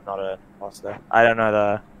 I'm not a imposter. I don't know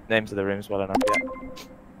the names of the rooms well enough yet.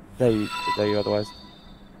 There you otherwise.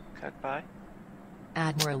 Goodbye.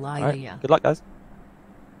 AdmiralBulldog. Good luck, guys.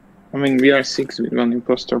 I mean, we are 6 with 1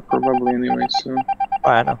 imposter probably anyway, so.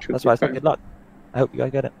 I know. Should That's be why I said fine. good luck. I hope you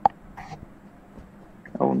guys get it.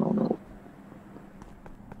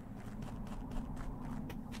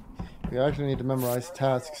 You actually need to memorize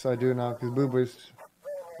tasks. I do now, because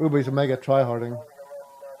BUBU is a mega tryharding.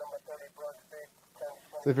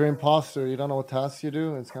 So if you're an imposter, you don't know what tasks you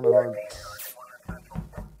do, it's kind of hard.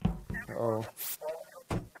 Uh-oh.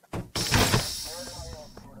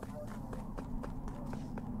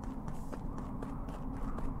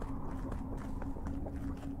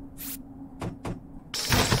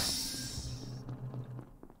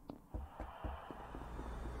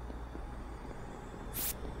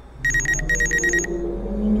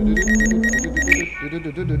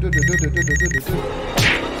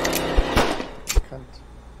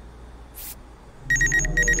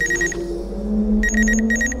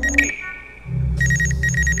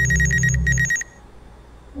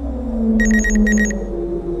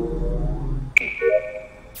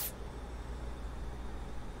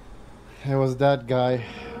 It was that guy.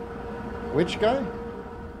 Which guy?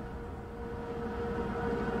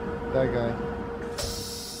 That guy.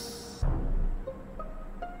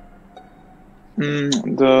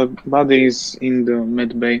 The body is in the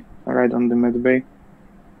med bay, right on the med bay.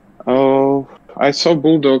 Oh, I saw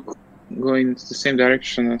Bulldog going the same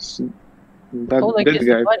direction as that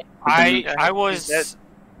guy. I was...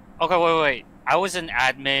 Okay, wait. I was an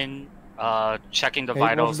admin checking the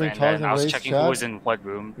vitals, and then I was checking who was in what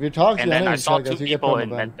room. And then I saw two people in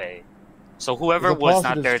medbay. So whoever was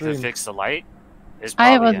not there to fix the light is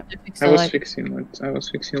probably him. I was fixing light. And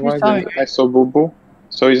I saw BUBU,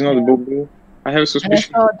 so he's not BUBU. I have a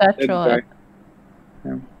suspicion. And I saw that guy.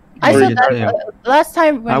 Yeah. I saw that last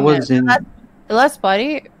time when I was in the last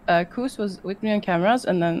body. Koos was with me on cameras,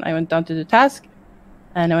 and then I went down to the task,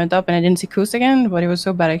 and I went up and I didn't see Koos again, but he was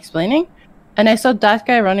so bad at explaining. And I saw that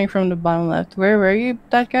guy running from the bottom left. Where were you,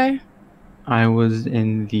 that guy? I was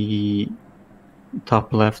in the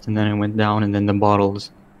top left, and then I went down, and then the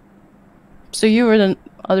bottles. So you were the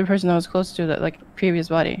other person that was close to that, like, previous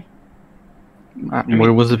body?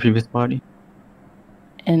 Where was the previous body?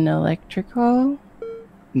 In electrical?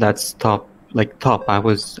 That's top, like top. I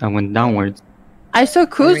went downwards. I saw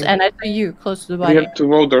Koos and I saw you close to the body. We have to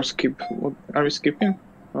vote or skip. What, are we skipping?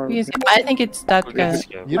 I think it's that guy.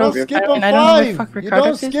 You don't skip on 5! You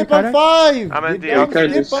don't skip on 5! You don't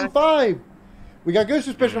skip on 5! We got good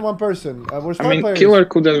suspicion of one person. We're smart players. Killer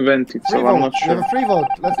couldn't vent it, so I'm not sure. We have a free vote.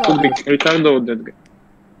 Let's not could be Ricardo or that guy.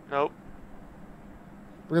 Nope.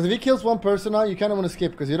 Because if he kills one person now, you kind of want to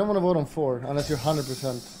skip, because you don't want to vote on 4, unless you're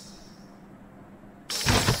 100%.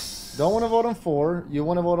 Don't want to vote on 4, you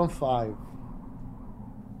want to vote on 5.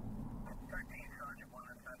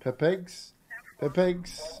 Pepegs.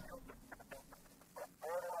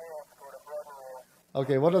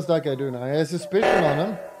 Okay, what does that guy do now? He has suspicion on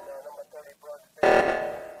him.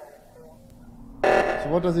 So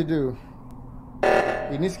what does he do?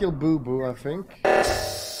 He needs to kill BUBU, I think.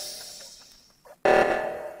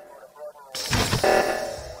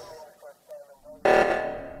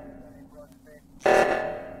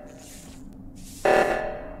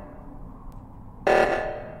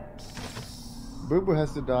 BUBU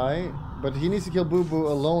has to die, but he needs to kill BUBU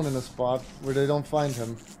alone in a spot where they don't find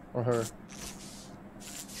him or her.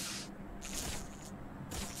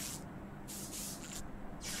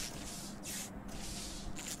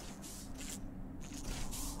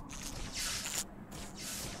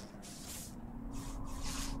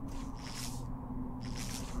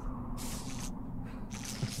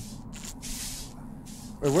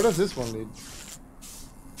 Wait, where does this one lead?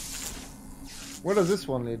 Where does this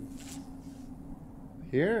one lead?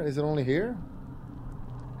 Here? Is it only here?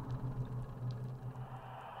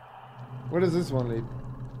 Where does this one lead?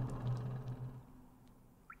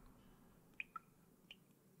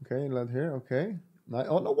 Okay, led here, okay.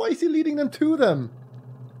 Oh no, why is he leading them to them?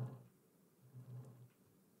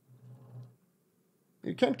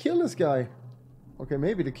 You can't kill this guy. Okay,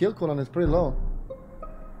 maybe the kill cooldown is pretty low.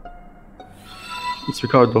 It's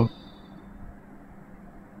Ricardo.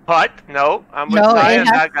 What? No, I'm with Ty and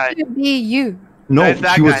that guy. No, it has to be you. No, it's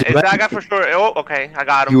that he was guy. It's that guy for sure. Oh, okay, I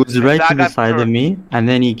got him. He was right to the for side sure. of me, and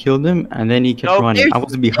then he killed him, and then he kept running. I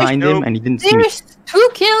was behind him, and he didn't see me. There's 2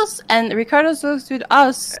 kills, and Ricardo's close with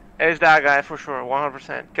us. It's that guy for sure,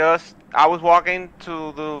 100%. Cause I was walking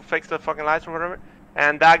to fix the fucking lights or whatever,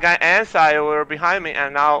 and that guy and Sai were behind me,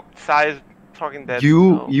 and now Sai is fucking dead.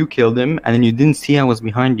 You killed him, and then you didn't see I was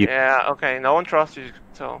behind you. Yeah, okay. No one trusts you,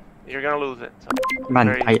 so you're gonna lose it. So. Man,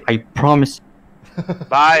 I promise.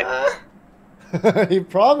 Bye. He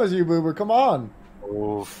promised you, BUBU. Come on.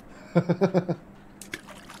 Oof. You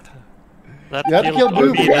have to kill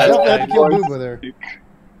BUBU. You have to kill BUBU there.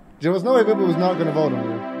 There was no way BUBU was not going to vote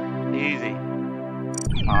on you. Easy.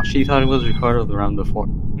 She thought it was Ricardo around before.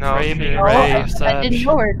 No, Ray, I didn't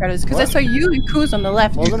know where Ricardo is because I saw you and Kuz on the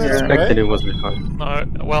left. I suspected it was Ricardo. No,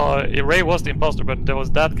 well, Ray was the imposter, but there was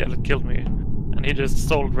that guy that killed me, and he just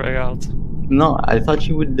sold Ray out. No, I thought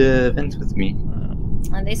you would vent with me.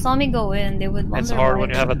 And they saw me go in. They would. It's wonder hard why when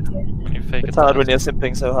you have it. When you fake It's it. hard when you're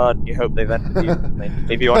simping so hard and you hope they vented you.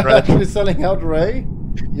 Maybe you on Reddit. Actually selling out Ray?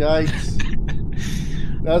 Yikes.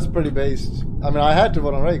 That's pretty based. I mean, I had to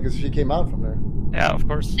vote on Ray because she came out from there. Yeah, of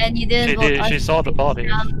course. And you didn't vote. She saw the body.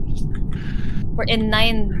 We're in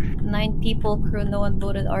nine people crew. No one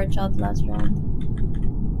voted Arch out last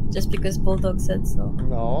round. Just because Bulldog said so.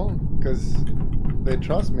 No, because they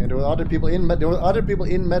trust me. There were other people in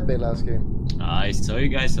Medbay last game. I saw you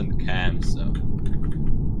guys on cam, so.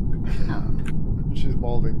 She's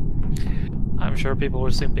balding. I'm sure people were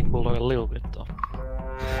simping Bulldog a little bit, though.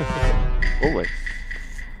 Always.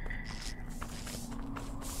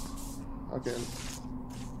 Okay.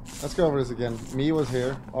 Let's go over this again. Me was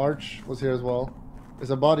here. Arch was here as well.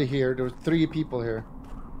 There's a body here. There were 3 people here.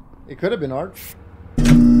 It could have been Arch.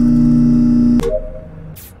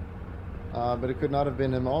 But it could not have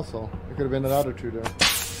been him also. It could have been the other 2 there.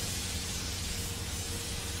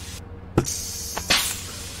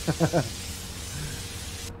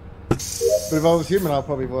 But if I was human, I'd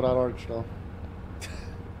probably vote out Arch though.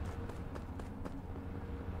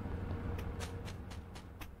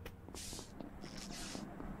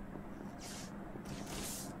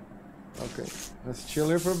 Okay, let's chill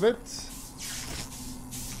here for a bit.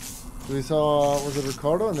 So we saw, was it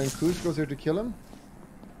Ricardo, and then Kuz goes here to kill him?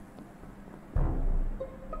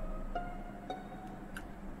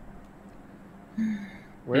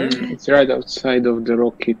 Where? It's right outside of the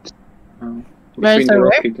rocket. Where Between is the the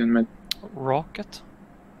rocket and med. Rocket?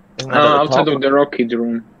 Outside of the rocket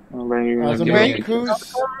room. Where you So me,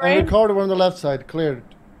 Kuz, and Ricardo were on the left side, cleared.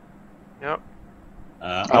 Yep.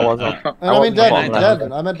 I wasn't. I mean Devin,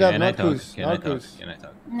 Devin. I meant Devin, not Kuz. Can I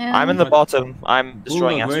talk? I'm in the bottom. I'm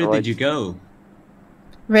destroying Where asteroids. did you go?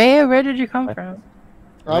 Ray, where did you come from?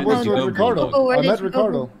 I was did you with go, Ricardo. Bulldog? Where I did met you go?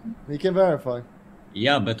 Ricardo. He can verify.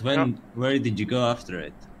 Yeah, but where did you go after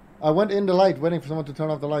it? I went in the light, waiting for someone to turn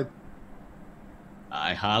off the light.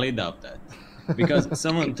 I highly doubt that. Because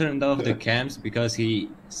someone turned off the cams because he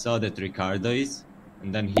saw that Ricardo is,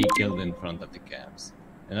 and then he killed in front of the cams.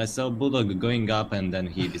 And I saw Bulldog going up and then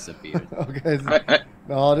he disappeared. Okay.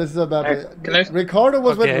 No, this is about can I- Ricardo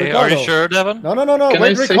was with Okay, Ricardo. are you sure, Devin? No. Can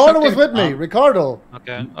Wait, I say Ricardo was something? with me. Ricardo.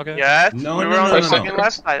 Okay, okay. Yes, No, we no, were on no, the no, fucking no.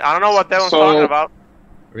 left side. I don't know what Devon's So- talking about.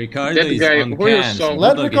 Ricardo That is guy, on who you cams. saw? and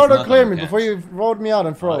Let Bulldog is Ricardo not clear on me cams. before you vote me out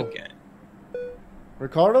and throw. Okay.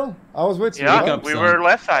 Ricardo? I was with you. Yeah, right? up, we son. were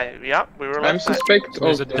left side. Yeah, we were I'm left side. suspect So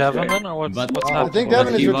is of it that Devin guy. then, or what's But, what's I happening? think but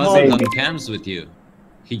Devin is he with wasn't Harvey. on cams with you.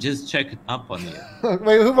 He just checked up on you.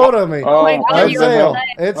 Wait, who voted on me? Oh, my God, It's you Sale. were right.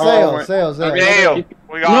 It's Oh, Sale. my- Sale. Dale,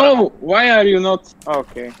 we got him. No, why are you not?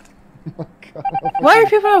 Okay. Why are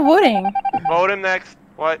people not voting? Vote him next.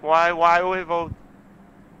 Why would we vote?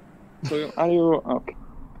 So are you okay?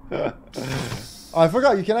 I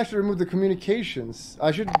forgot you can actually remove the communications.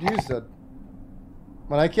 I should use that.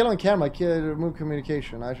 When I kill on camera, I can remove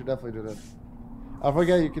communication. I should definitely do that. I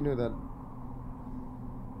forget you can do that.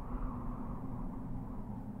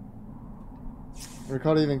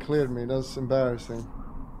 Ricardo even cleared me. That's embarrassing.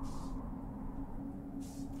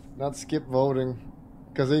 Not skip voting.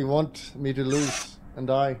 Because they want me to lose and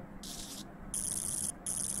die.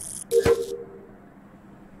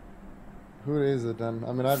 Who is it then?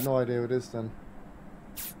 I mean, I have no idea who it is then.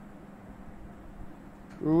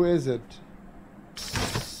 Who is it?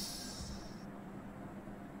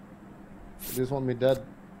 They just want me dead.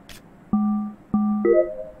 I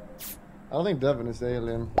don't think Devin is the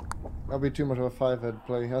alien. That'll be too much of a 5-head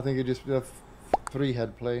play. I think you just do a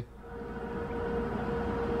 3-head play.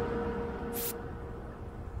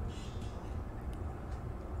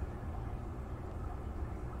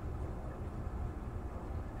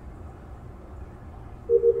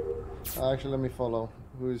 Actually, let me follow.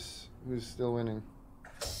 Who's still winning?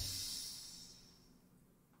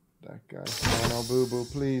 That guy. Oh no,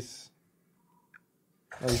 BUBU, please.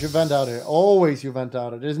 No, you should vent out here. Always you vent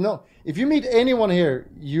out here. There's no. If you meet anyone here,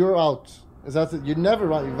 you're out. Is that it? You never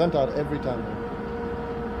run. You vent out every time.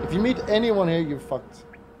 If you meet anyone here, you're fucked.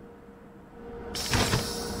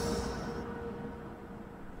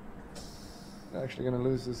 They're actually gonna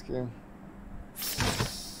lose this game.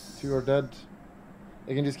 2 are dead.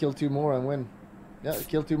 They can just kill 2 more and win. Yeah,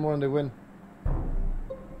 kill 2 more and they win.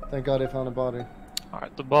 Thank God they found a body.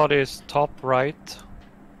 Alright, the body is top right.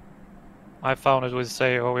 I found it with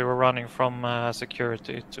Sayo. We were running from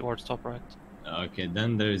security towards top right. Okay,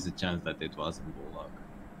 then there is a chance that it wasn't Bulldog.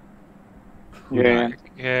 Yeah.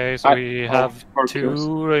 Okay, so we have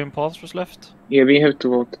two imposters left. Yeah, we have to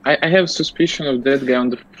vote. I have suspicion of that guy on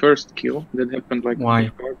the first kill that happened like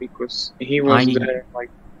before because he was there like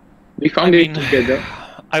we found it together.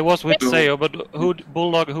 I was with Sayo, but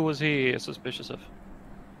Bulldog, who was he suspicious of?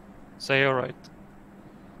 Sayo, right?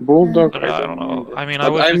 Bulldog, but I don't know. I mean, but I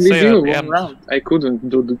was I'm with with Sayo you at the one end. round. I couldn't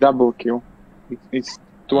do the double kill. It's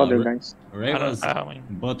two other guys. Ray was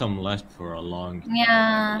bottom left for a long time.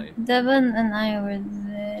 Yeah, Devon and I were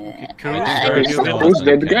there. Who's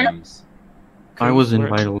that guy? I was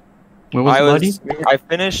invited. Where was the body? I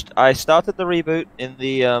finished. I started the reboot in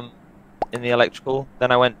the electrical. Then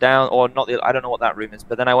I went down, or not the. I don't know what that room is.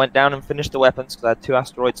 But then I went down and finished the weapons because I had 2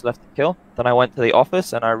 asteroids left to kill. Then I went to the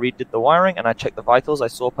office and I redid the wiring and I checked the vitals. I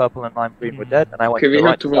saw purple and lime green were dead, and I went to the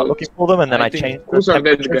right to start looking for them. And then I changed. Who's our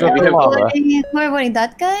dead guy? We're voting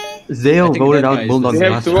that guy? Zeo voted out Bulldog We the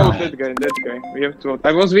have last to vote round. that guy. We have to vote.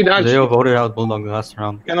 I was with Archie. Zeo voted out Bulldog the last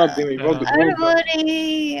round. Cannot be me. Vote.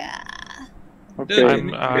 Everybody. Okay,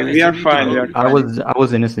 we are fine. I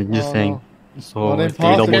was innocent, just saying. So Well, the if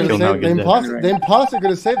they double kill now, you're dead. the imposter could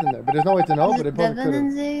have saved him there, but there's no way to know. But they probably Devon could and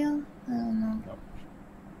have. Zale? I don't know.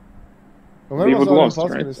 Whoever We was would on lost,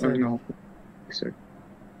 imposter right? could have Or saved him. no? Sorry.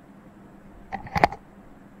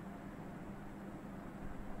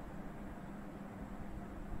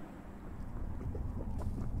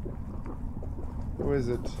 Who is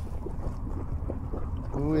it?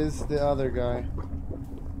 Who is the other guy?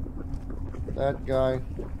 That guy.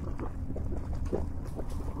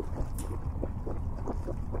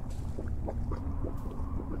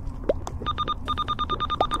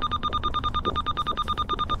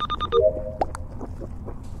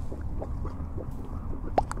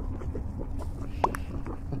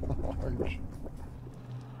 Arch.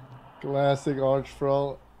 Classic Arch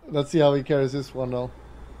Fro. Let's see how he carries this one though.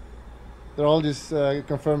 They're all just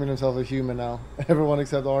confirming themselves a human now. Everyone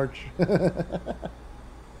except Arch.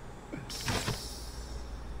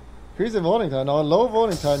 Increase the voting time. Now, a low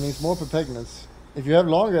voting time means more preparedness. If you have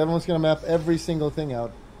longer, everyone's going to map every single thing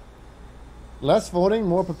out. Less voting,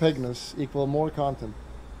 more preparedness equal more content.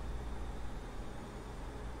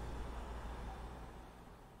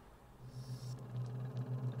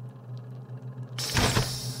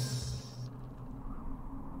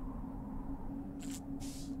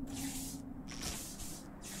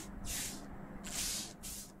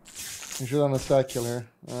 You should have done a stack kill here.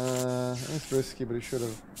 It's risky, but he should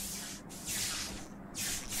have.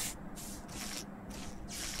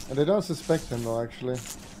 And they don't suspect him though, actually.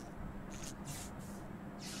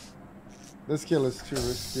 This kill is too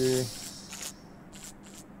risky.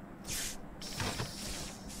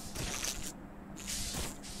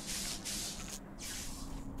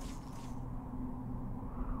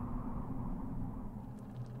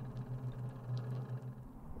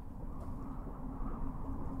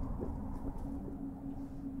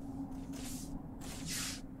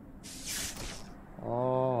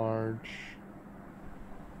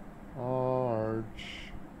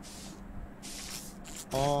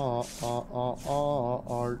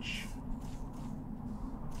 Arch.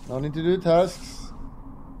 No need to do tasks.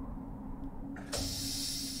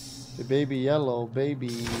 The baby yellow,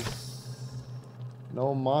 baby.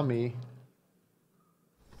 No mommy.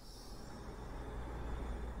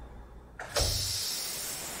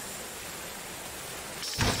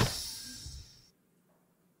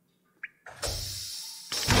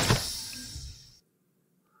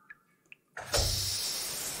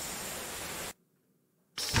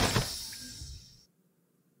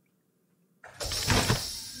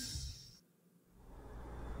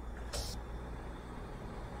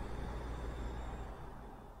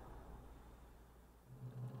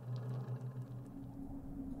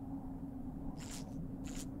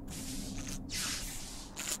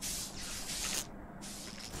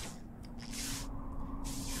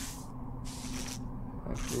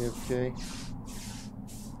 AFK.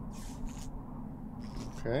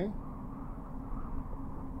 Okay.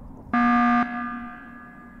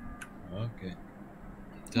 Okay.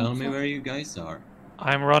 Tell me where you guys are.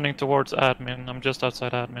 I'm running towards admin. I'm just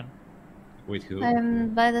outside admin. With who? I'm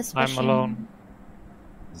by the I'm alone.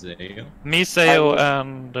 Zayo? Me, Sayo,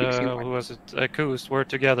 and who was it? Koos were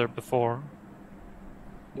together before.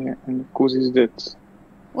 Yeah, and Koos is dead.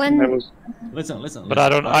 When? Listen. But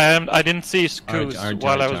I didn't see Koos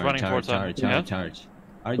while I was running towards him.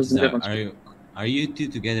 Are you two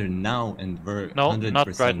together now and Verrk? No, 100%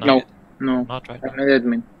 not right now. No, not right I'm now. an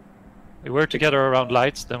admin. We were together around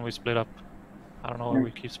lights, then we split up. I don't know why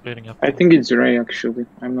we keep splitting up. I think it's Ray actually.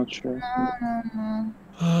 I'm not sure. No.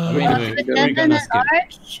 I mean, Devon and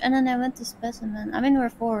Arch, and then I went to Specimen. I mean, we're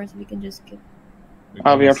fours. We can just skip.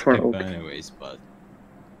 We we are skip for oak. anyways, but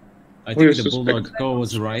I think the Bulldog call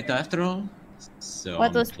was right after all. So What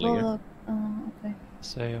I'm was clear. Bulldog? Oh, okay.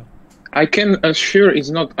 So I can assure it's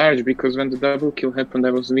not Arch because when the double kill happened,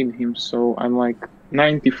 I was with him, so I'm like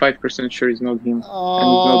 95% sure it's not him, and it's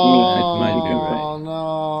not me. It might be right. Oh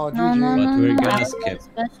no, No, no, But no, we're no. gonna I skip.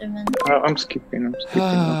 specimen. I'm skipping.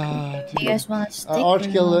 Okay. You guys want to stick?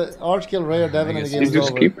 Arch kill Ray or Devin and the game Did is you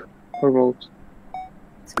over. skip or vote?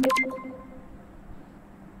 Skip.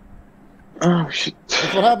 Oh shit.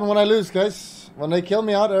 That's what happened when I lose, guys. When they kill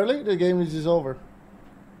me out early, the game is just over.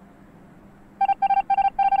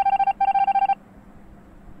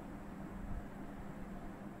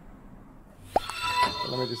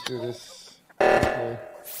 Let me just do this. Okay.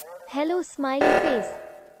 Hello, smiley face.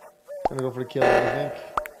 Gonna go for the kill, I think.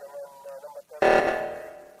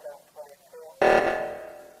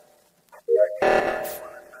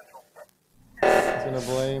 He's gonna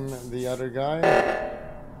blame the other guy.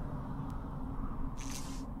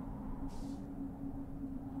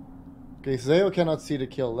 Okay, Zayo cannot see the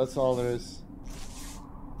kill. That's all there is.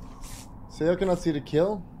 Zayo cannot see the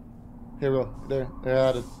kill. Here we go. There, they're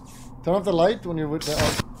at it. Turn off the light when you're with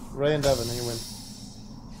the, Ray and Devin, and you win.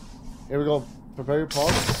 Here we go. Prepare your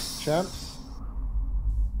pause, champs.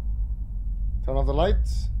 Turn off the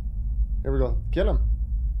lights. Here we go. Kill him.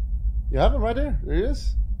 You have him right there. There he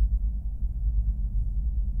is.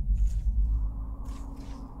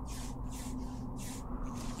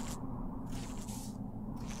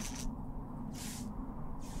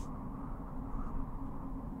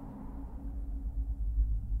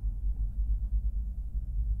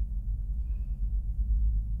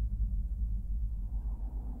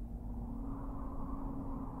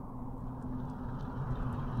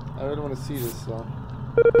 I really want to see this though.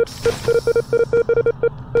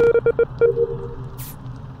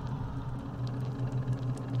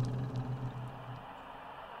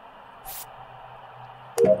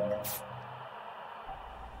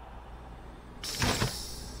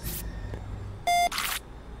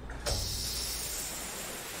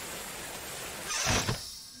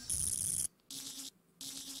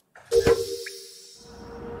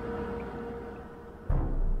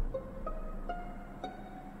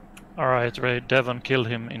 Alright, Ray, Devon killed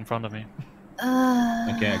him in front of me.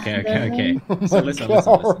 Okay. Oh So my listen.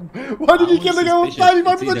 Why did you kill the guy with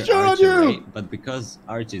 95% sure on you? Right, but because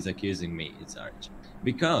Arch is accusing me, it's Arch.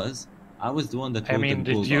 Because I was the one that I voted mean,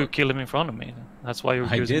 did Bulldog. you kill him in front of me? That's why you're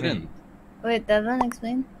I accusing didn't. me. Wait, Devin,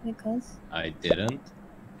 explain. Because? I didn't.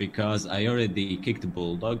 Because I already kicked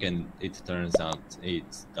Bulldog and it turns out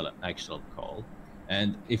it's the actual call.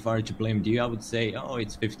 And if Arch blamed you, I would say, oh,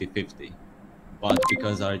 it's 50-50. But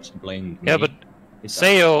because Arch blamed me... Yeah, but it's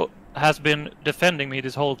Sayo has been defending me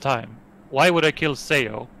this whole time. Why would I kill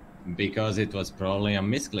Sayo? Because it was probably a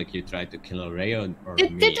misclick. You tried to kill a Ray or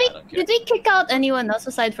Did me. we kick out anyone else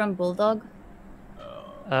aside from Bulldog?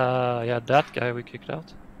 Yeah, that guy we kicked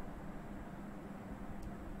out.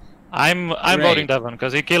 I'm Ray. voting Devon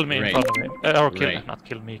because he killed me Ray. in front of me. Or killed, not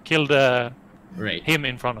killed me. Killed Ray. him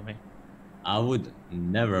in front of me. I would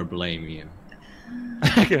never blame you.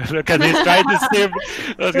 Look at he's trying to stim.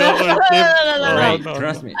 Let's go for a stim. Ray, no.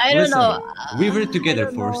 trust me. I don't Listen, know. We were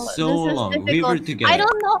together for so This is long. We difficult. were together. I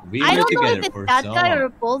don't know. We I were don't know together if it's for that so guy long. or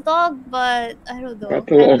Bulldog, but I don't know.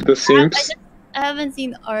 Battle of the Sims. I haven't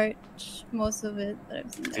seen Arch most of it, but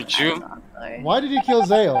I've seen. Did you? Why did you kill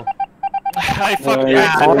Zayo? I fucking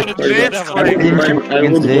I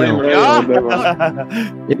would blame Ray or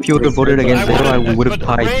Devon. If you would have voted against Zayo, I would have But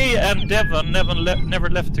tied. Ray and Devon never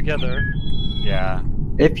left together. Yeah.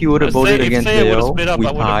 If you would have voted against Zayo, split up, we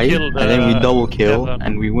I would've tie, killed, and then we double kill, Devon.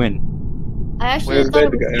 and we win. I actually Where's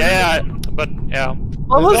thought. that guy? Yeah, but yeah.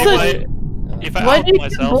 What was it? If I Why out did you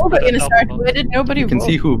myself, vote then against I'll Arch? vote. Why did nobody You can vote?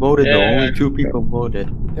 see who voted though. Yeah. Only 2 people voted.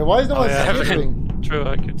 Yeah, why is no one yeah. skipping? True,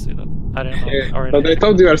 I could see that. I didn't know. Yeah, already. but I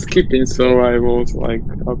thought you were skipping, so I was like,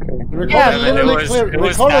 okay. Ricardo it literally was- cleared. it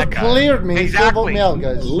was Ricardo that guy. cleared me. He still vote Exactly. me out,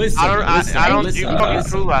 guys. Listen, I don't you fucking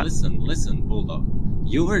true that. listen, Bulldog.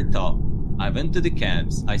 You were top. I went to the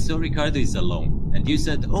camps. I saw Ricardo is alone, and you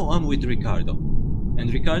said, "Oh, I'm with Ricardo."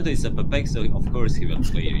 And Ricardo is a Pepek, so of course he will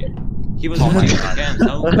clear you. He was watching the camps.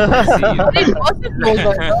 How could I see It wasn't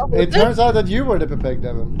Bulldog, though. It turns out that you were the Pepek,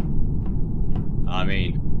 Devin. you? I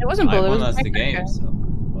mean, It wasn't I Bulldog. won It was us the Mike game, Becker. so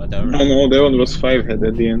whatever. No, that one was 5-head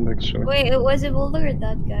at the end, actually. Wait, was it Bulldog or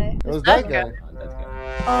that guy? It was that guy.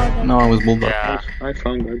 Oh, that No, it was Bulldog. Yeah. I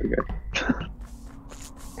found that guy.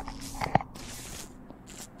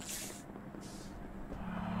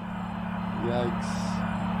 Yikes.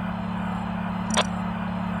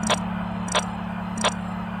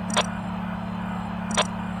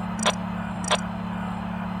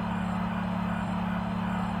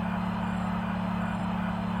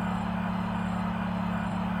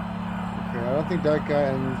 think that guy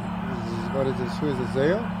and what is this? Who is it?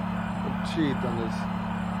 Zayo? Would cheat on this.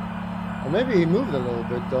 Or maybe he moved a little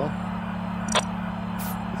bit though.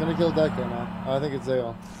 He's gonna kill that guy now. I think it's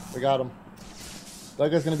Zayo. We got him.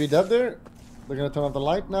 That guy's gonna be dead there. They're gonna turn off the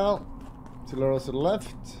light now. Tileros to the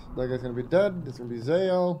left. That guy's gonna be dead. It's gonna be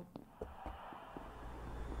Zayo.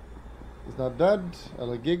 He's not dead.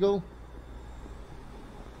 I'll giggle.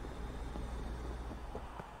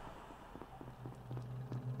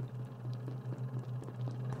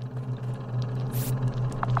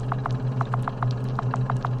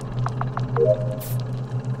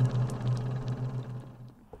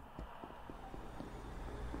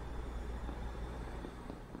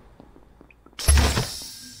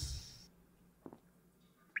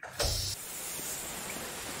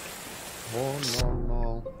 Oh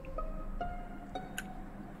no.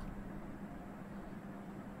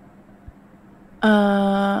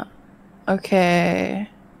 Okay.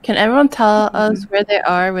 Can everyone tell us where they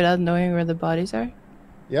are without knowing where the bodies are?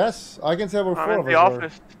 Yes, I can say where four of the us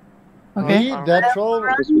office. were. Okay. Me, that troll,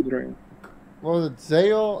 what was it,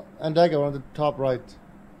 Zayo and Dagger were on the top right.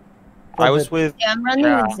 I was with. Yeah, I'm running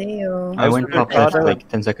with Zayo. I went top left like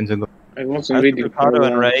 10 seconds ago. I wasn't reading. Ricardo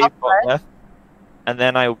and Ray got left, and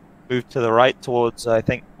then I moved to the right towards I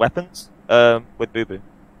think weapons. With BUBU.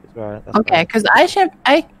 Okay, because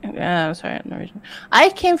sorry, Norwegian. I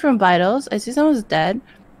came from vitals. I see someone's dead.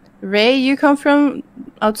 Ray, you come from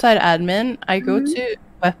outside admin. I go to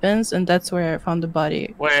weapons, and that's where I found the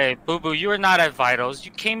body. Wait, BUBU, you were not at vitals.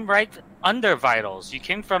 You came right under vitals. You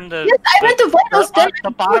came from the. Yes, I went to vitals.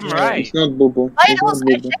 The bottom right. It's not BUBU. Vitals.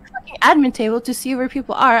 I checked fucking admin table to see where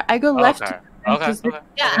people are. I go left. Okay.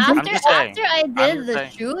 Yeah, after I did the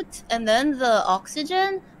shoot and then the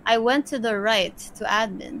oxygen, I went to the right to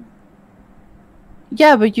admin.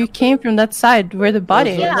 Yeah, but you came from that side where the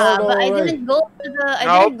body is. Yeah, but I didn't go to the.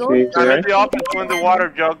 I didn't go to I'm at the office doing the water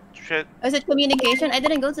jug shit. Is it communication? I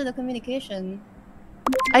didn't go to the communication.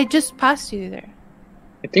 I just passed you there.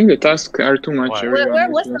 I think the tasks are too much. Where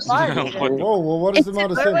was the body? Whoa, what is the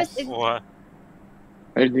amount of sense? What?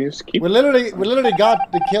 Where do you skip? We literally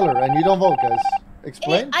got the killer, and you don't vote, guys.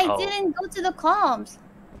 Explain. I didn't go to the comms.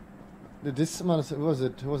 This amount of sense.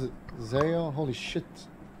 Who was it? Zayo? Holy shit!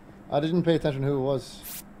 I didn't pay attention who it was.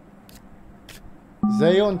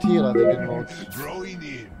 Zayo and Tila, they didn't vote.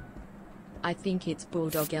 I think it's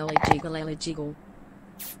Bulldog Elaitoh.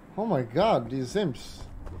 Oh my god, these simps.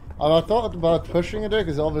 I thought about pushing it there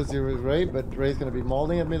because obviously it was Ray, but Ray's gonna be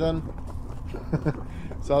mauling at me then.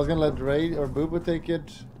 So I was gonna let Ray or BUBU take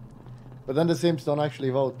it, but then the simps don't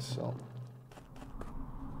actually vote, so.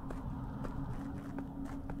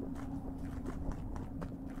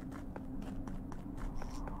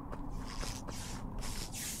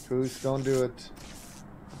 Cruz, don't do it.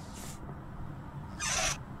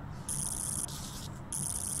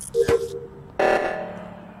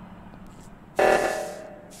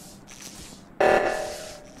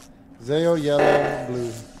 Zayo yellow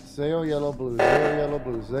blue. Zayo yellow blue. Zayo yellow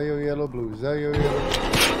blue. Zayo yellow blue. Zayo yellow.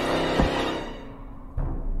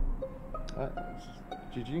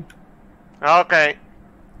 GG. Okay.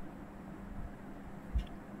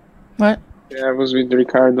 What? Yeah, I was with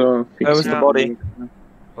Ricardo. Where was the body?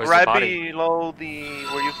 Right below the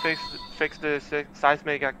where you fix the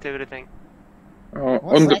seismic activity thing.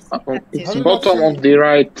 On the it's bottom of the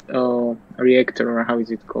right reactor, or how is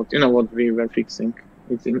it called? You know what we were fixing.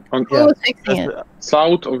 It's in on Who was fixing it?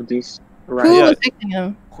 South of this. Right. Who was fixing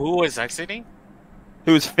him? Who was exiting?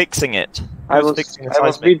 Who was fixing it? I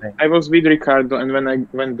was with Ricardo, and when I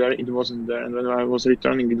went there, it wasn't there, and when I was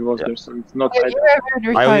returning, it was there. So it's not.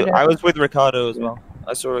 I was with Ricardo as well.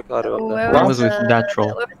 I saw Ricardo up there. I was with that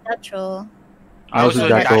troll. Where was that troll? I was with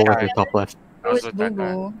that troll at the top left. Where was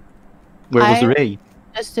BUBU? Where was Ray?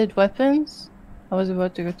 Just did weapons. I was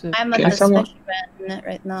about to go to. I'm at the special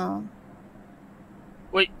right now.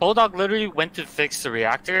 Wait, Bulldog literally went to fix the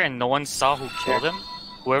reactor and no one saw who killed him?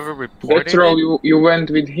 Whoever reported That's all. You went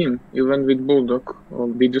with him. You went with Bulldog. Or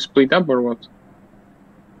did you split up or what?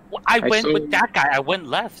 Well, I went with that guy. I went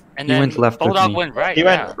left, and You then went left with Bulldog me. went right. He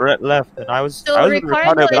went left, and I was. So I was with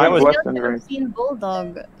Ricardo, but I was. left and right. Seen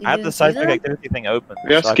Bulldog. I had the seismic activity thing open.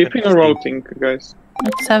 We are so I skipping couldn't or see. voting, guys?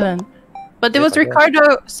 At 7. But there was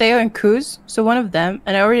Ricardo, Sayo, and Kuz, so one of them,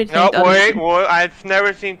 and I already think. No, wait, I've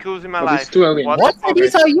never seen Kuz in my life. It's too early. What? I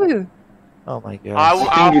just saw you. Oh my god. I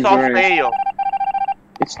saw Sayo.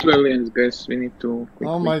 It's 2 aliens, guys. We need to.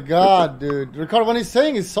 Oh my god, dude. Ricardo, when he's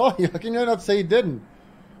saying he saw you, how can you not say he didn't?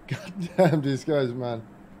 God damn these guys, man.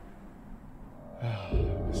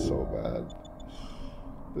 It's so bad.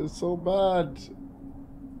 It's so bad.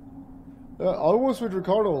 I was with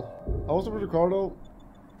Ricardo.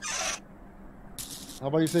 How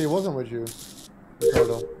about you say it wasn't with you,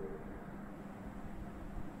 Ricardo?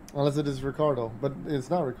 Unless it is Ricardo, but it's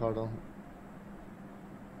not Ricardo.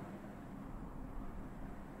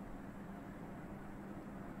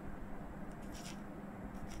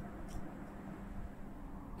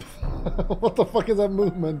 What the fuck is that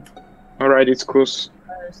movement? Alright, it's Cruz.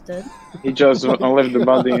 Understood. He just left the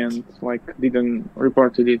body and like didn't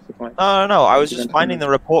report it. Like, No. I was just finding the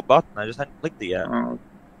report button. I just hadn't clicked it yet. Okay.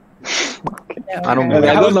 I don't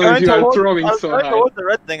I don't know if you are throwing I was so going high. towards the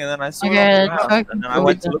red thing, and then I saw it on the ground, and then I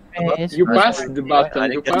went to look at the button. You passed the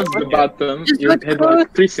button. You passed the button. You had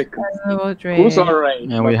like 3 seconds. Vote Who's Ray. alright?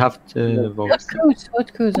 And we have to vote.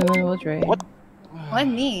 Vote Coos and then vote Ray. What? Why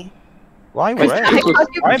me? Why Because Ray? Cruz was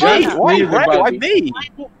Why just me? Why near the Ray? Why body. me?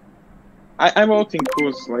 I'm voting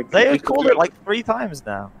Cruz. Like They have called it like 3 times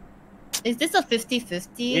now. Is this a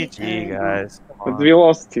 50-50? GG, guys. Come But on. we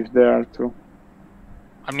lost if there are 2.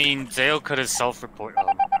 I mean, Zeo could have self-reported.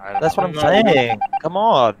 That's what I'm saying. Come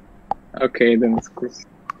on. Okay, then it's Cruz.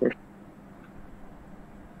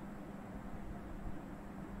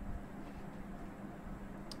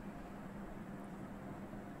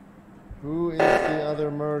 Who is the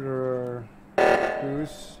other murderer?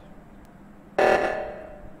 Who's?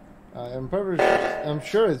 I'm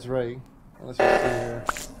sure it's Ray. Let's just see here.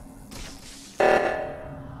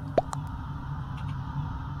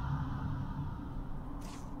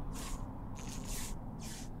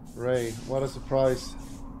 Ray, what a surprise.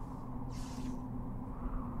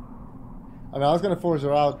 I mean, I was gonna force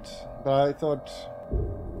her out, but I thought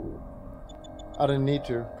I didn't need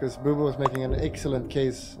to, because BUBU was making an excellent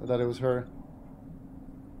case that it was her.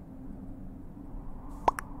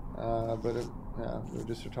 But yeah, we were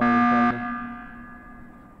just retarded.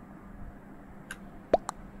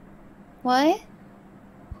 Why?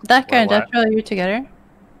 That guy and What? Deathrow, you together?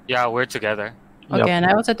 Yeah, we're together. Okay, Yep. and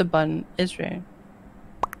I was at the button. Is Ray.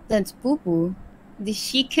 That's BUBU.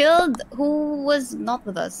 She killed who was not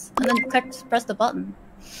with us, and then press the button.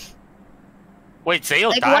 Wait, Zeo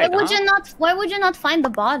Like, died, why would huh? you not? Why would you not find the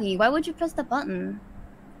body? Why would you press the button?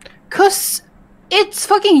 Cause it's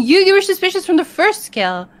fucking you. You were suspicious from the first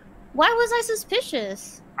kill. Why was I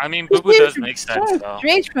suspicious? I mean, BUBU does make sense, though.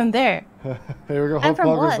 Straight from there. Here we go. And Hot from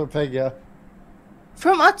progress what? for Peg, yeah.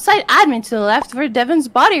 From outside admin to the left where Devon's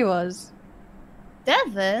body was.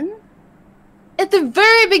 Devon? At the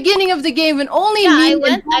very beginning of the game when only Yeah, me I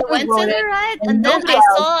went and to wrote the it, right, and then nobody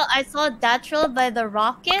else. I saw Datril by the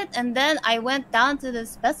rocket, and then I went down to the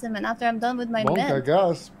specimen after I'm done with my Monk, I med.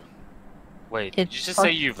 gasp. Wait, did you just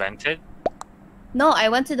say you vented? No, I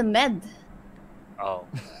went to the med. Oh.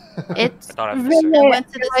 It's I thought I I misheard.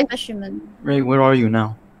 went to the specimen. Ray, where are you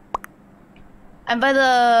now? I'm by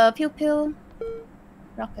the pew pew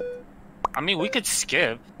rocket. I mean, we could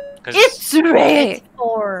skip. 'Cause It's Ray. It's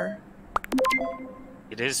 4.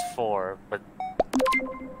 It is 4, but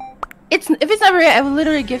It's if it's not Ray, I will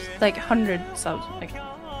literally give like 100 subs. Like,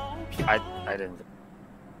 I didn't.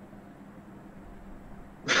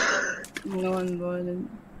 No one voted.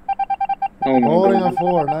 Oh my Holding god. on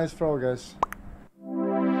 4. Nice throw, guys.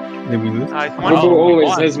 Did we lose? BUBU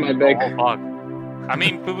always has my back. Oh, fuck. I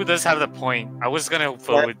mean, BUBU does have the point. I was gonna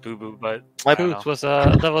vote with BUBU, but I don't know.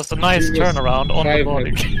 That was a nice turnaround on the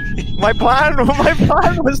body. My plan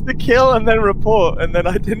was to kill and then report, and then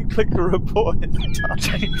I didn't click the report in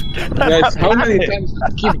time. Guys, how many times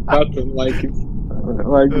did skip button like it's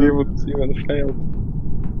like we would even fail?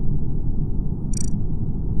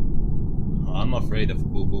 I'm afraid of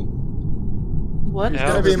BUBU. what? It's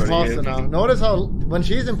gonna be imposter now. Notice how when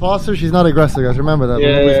she's imposter, she's not aggressive, guys. Remember that. Yeah,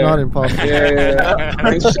 It's yeah. not imposter.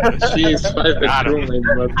 Yeah. She is 5 at crewmate,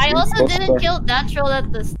 but I also imposter. didn't kill Datril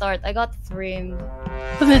at the start. I got framed.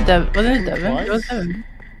 Wasn't it Devon? What? It was Devon.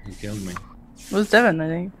 You killed me. It was Devon, I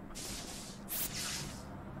think.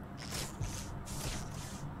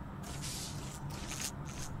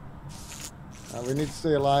 We need to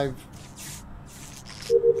stay alive.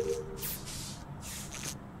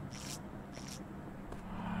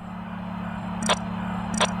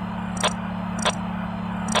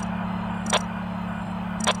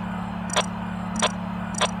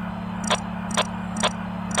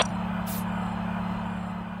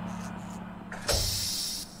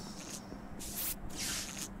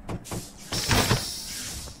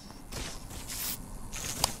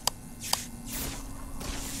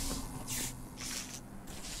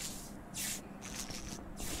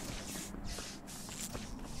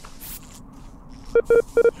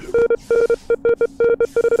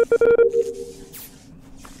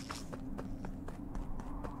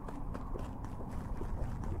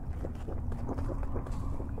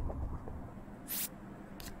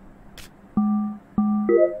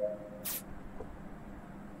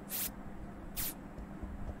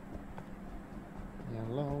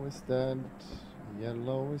 dead.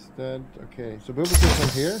 Yellow is dead. Okay, so BUBU is from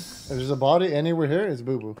here. If there's a body anywhere here, it's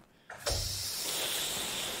BUBU.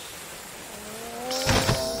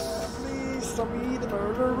 Please don't be the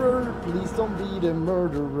murderer. Please don't be the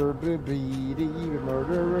murderer. Be the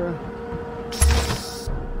murderer.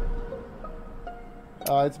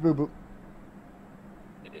 It's BUBU.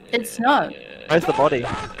 It's not. Where's the body?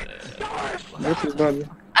 Where's his body?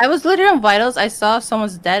 I was literally on vitals. I saw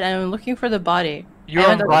someone's dead, and I'm looking for the body. You're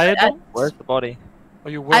on vitals? Where's the body? Oh,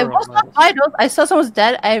 you were I on was on vitals. I saw someone's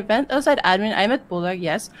dead. I went outside admin. I met Bulldog.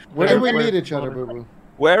 Yes. Where did we meet each other, BUBU?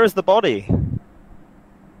 Where is the body?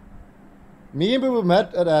 Me and BUBU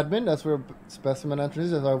met at admin. That's where specimen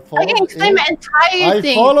entrance is. I can explain my entire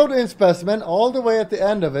thing. I followed in specimen all the way at the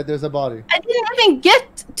end of it. There's a body. I didn't even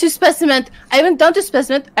get to specimen. I went down to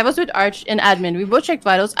specimen. I was with Arch in admin. We both checked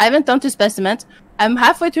vitals. I went down to specimen. I'm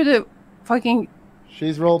halfway through the fucking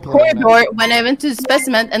corridor when I went to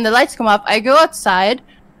specimen, and the lights come up. I go outside.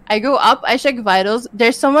 I go up. I check vitals.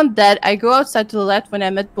 There's someone dead. I go outside to the left when I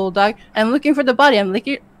met Bulldog. I'm looking for the body. I'm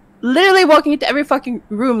literally walking into every fucking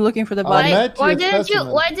room looking for the body. Why didn't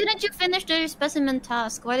you finish the specimen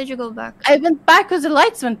task? Why did you go back? I went back because the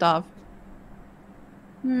lights went off.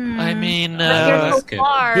 I mean, you're so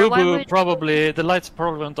far. BUBU probably the lights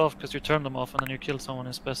probably went off because you turned them off and then you killed someone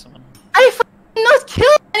in specimen. I fucking not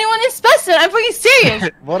killed anyone in specimen. I'm fucking serious.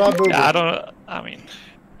 What up, BUBU? Yeah, I don't. I mean,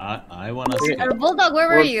 I wanna skip. Bulldog, where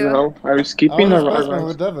were you? Are you skipping or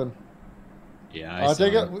with Devin? Yeah, I'll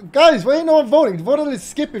take it. Guys, why ain't no one voting? Vote on this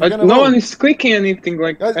skip if you're gonna no vote. one is clicking anything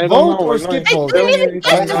like Guys, I vote don't know. or skip vote. Stay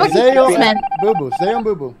on BUBU. Stay on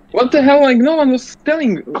BUBU. What the hell? Like no one was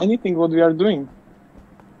telling anything what we are doing.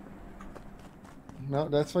 No,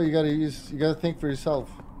 that's why you gotta use. You gotta think for yourself.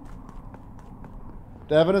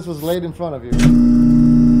 The evidence was laid in front of you.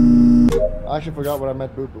 I actually forgot what I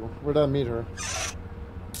met BUBU. Where did I meet her?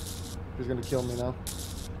 She's gonna kill me now.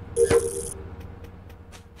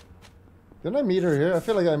 Didn't I meet her here? I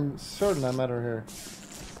feel like I'm certain I met her here.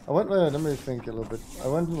 I went. Let me think a little bit. I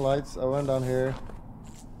went in lights. I went down here.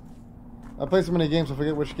 I play so many games I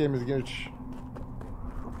forget which game is which.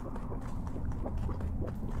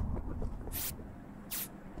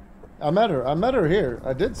 I met her. I met her here.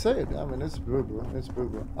 I did say it. I mean, it's BUBU. It's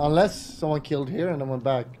BUBU. Unless someone killed here and then went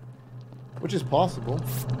back, which is possible,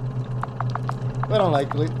 but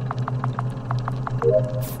unlikely.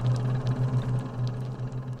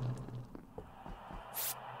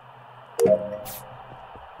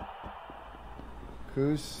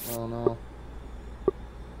 Goose? Oh no.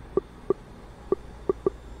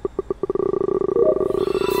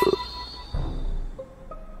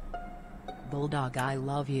 Bulldog, I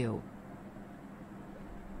love you.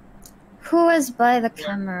 Who is by the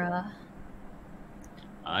camera?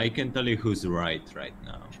 I can tell you who's right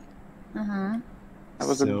now.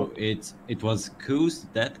 So it was Koos,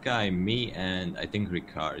 that guy, me, and I think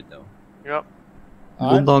Ricardo. Yep.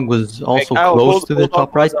 Bulldog was also close to the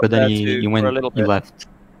top right, but then he left.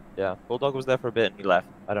 Yeah, Bulldog was there for a bit and he left.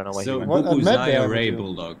 I don't know why he went. So BUBU's IRA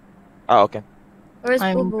Bulldog. Oh, okay. Where's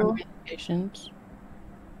I'm in BUBU? communications.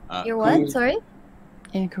 You're what? Sorry?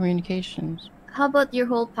 In communications. How about your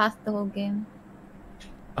whole path the whole game?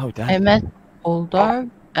 Oh, damn. I met Bulldog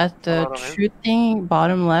at the shooting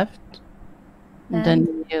bottom left.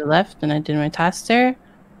 Then he left and I did my task there.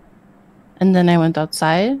 And then I went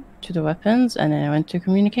outside to the weapons and then I went to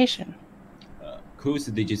communication. Koos,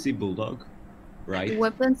 did you see Bulldog? Right.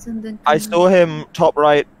 Weapons and then. I saw him top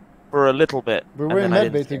right for a little bit. We were in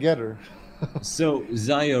medbay together. So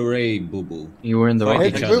Ray, BUBU. You were in the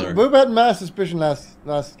fight each other. BUBU had mass suspicion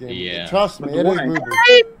last game. Yeah. Trust me, it is BUBU.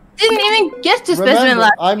 I didn't even get to specimen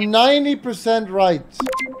last. I'm 90% right.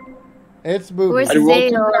 It's BUBU. Where's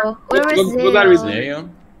Zayo? Where was Zayo?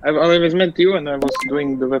 I always met you and I was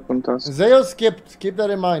doing the weapon task. Zayo skipped. Keep that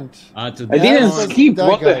in mind. I didn't skip.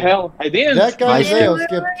 What the hell? I didn't. That guy Zayo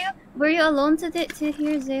skipped. Were you alone to hear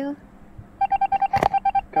Zayo?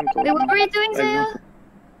 Wait, what were you doing, Zayo?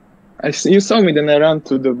 You saw me, then I ran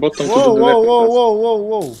to the bottom to do the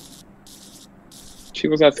Whoa. She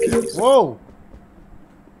was asking me. Whoa.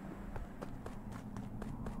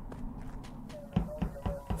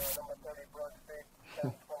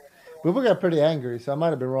 BUBU got pretty angry, so I might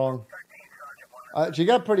have been wrong. She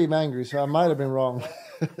got pretty angry, so I might have been wrong.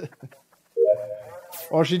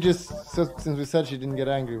 Or she just, since we said she didn't get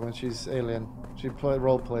angry when she's alien, she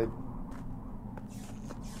role played.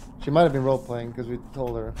 She might have been role playing because we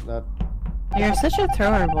told her that. You're such a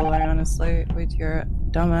thrower, Bowler, honestly, with your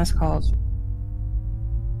dumbass calls.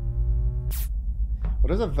 Well,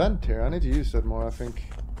 there's a vent here. I need to use that more, I think.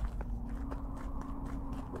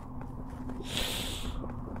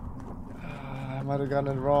 I I might have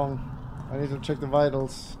gotten it wrong. I need to check the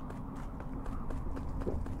vitals.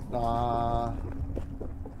 Nah.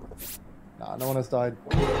 Nah, no one has died.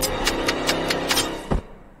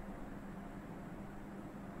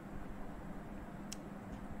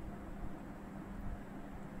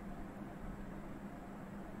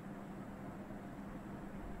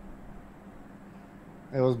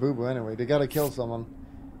 It was BUBU anyway. They gotta kill someone.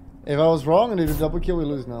 If I was wrong and they did a double kill, we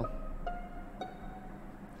lose now.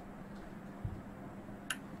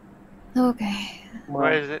 Okay.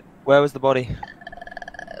 Where is it? Where was the body?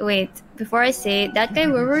 Wait, before I say it, that guy,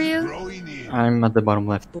 where were you? I'm at the bottom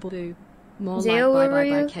left. Zeo, where were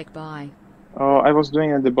you? Oh, I was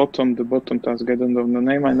doing at the bottom task. I don't know the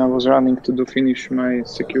name, and I was running to finish my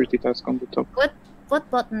security task on the top.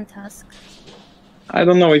 What button task? I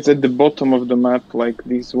don't know. It's at the bottom of the map, like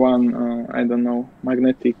this one. I don't know,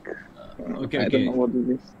 magnetic. Okay, I don't know what it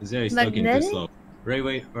is. Zero is talking too slow. Ray,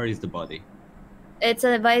 where is the body? It's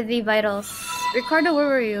by the vitals. Ricardo, where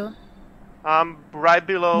were you? Right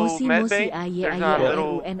below medbay. There's a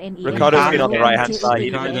little... Ricardo's been on the right hand side.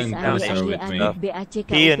 Ricardo and Cruz are with me.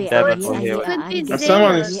 He and Devon were here. It could be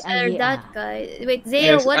Someone Zeo, or that guy. Wait, Zeo,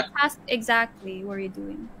 Yes, what task exactly were you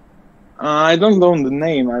doing? I don't know the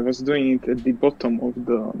name. I was doing it at the bottom of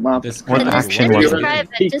the map. What action was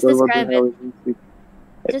it? Just describe it.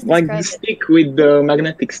 Just like describe the stick with the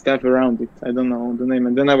magnetic stuff around it. I don't know the name.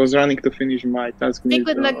 And then I was running to finish my task Stick with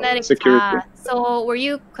with magnetic security. So were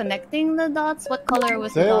you connecting the dots? What color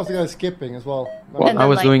was the Zeo dot? was the guy skipping as well. Well, I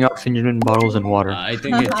was doing oxygen in bottles and water. I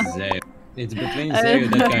think it's Zeo. It's between Zeo,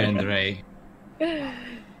 that guy, and Ray.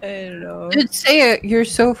 I don't know. Dude, Zeo, you're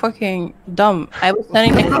so fucking dumb. I was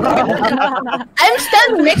standing next to I'm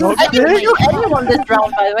standing next to I didn't kill anyone this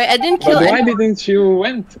round, by the way. I didn't kill But why anyone. didn't you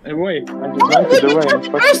went away? I just Why went would you away. kill the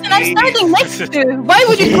person I'm standing next to? Why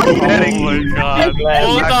would you kill Oh my god.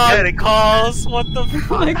 Bulldog calls. What the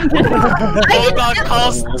fuck? Bulldog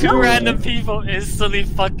calls two random people instantly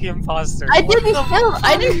fucking imposters. I didn't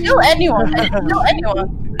kill anyone. I didn't kill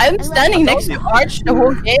anyone. I'm standing next to Arch the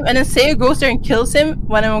whole game, and then Zeo goes there and kills him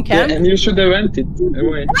when I'm on cam. Yeah, and you should have went it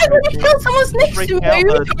away. Why would you kill someone's next to me? Are you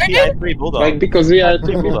retarded? Like, because we are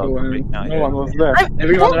two people and no one was there.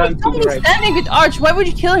 Everyone ran to the right. Standing with Arch, why would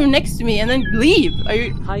you kill him next to me and then leave? Are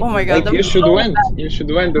you? Oh my god! Like, you should went. You should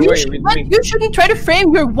went away with me. You shouldn't try to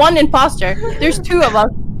frame your one imposter. There's two of us,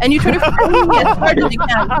 and you try to frame me as hard as you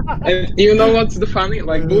can. And you know what's the funny?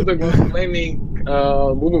 Like, Bulldog was blaming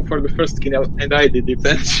BUBU for the first kill, and I did it,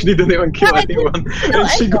 and she didn't even kill anyone, and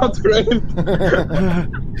she got framed.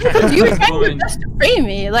 Because you were trying your best to frame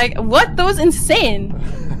me. Like, what? That was insane.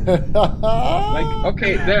 Like,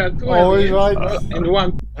 okay, there are two Always aliens right. and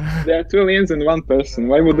one. There are two aliens and one person.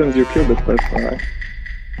 Why wouldn't you kill that person, right?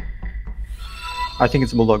 I think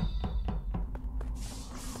it's Bulldog.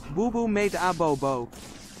 BUBU made a bobo.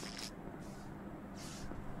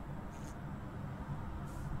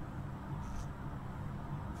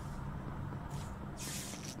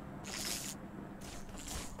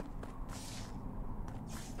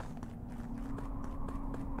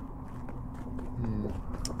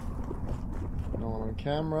 No one on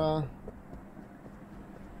camera.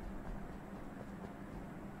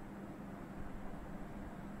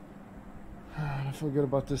 I feel good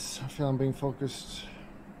about this. I feel I'm being focused.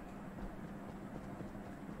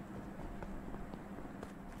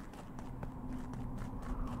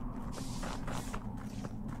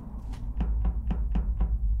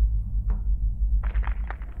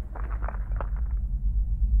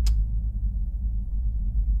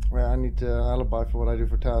 Well, I need to alibi for what I do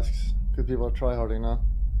for tasks. Good people are tryharding now.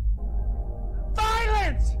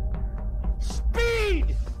 Violence!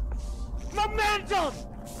 Speed! Momentum!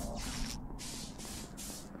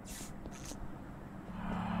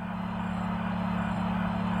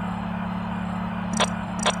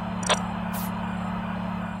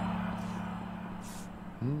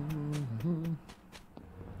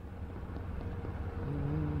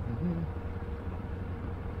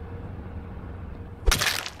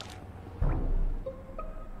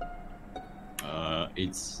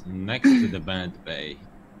 It's next to the band bay,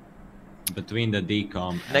 between the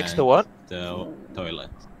decom Next and to what? the toilet.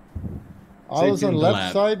 I was on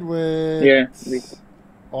left side with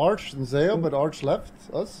Arch and Zeo, but Arch left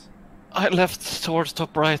us. I left towards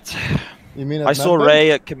top right. You mean at I saw medbay?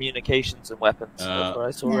 Ray at communications and weapons. That's where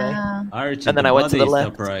I saw Ray. Arch And then I went to the body is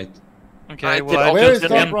left. top right. Okay, Where I is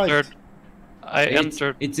just top right? entered. I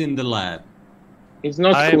entered. It's in the lab. It's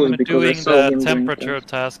not I'm cool because I doing saw the him doing temperature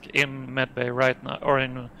things. task in medbay right now, or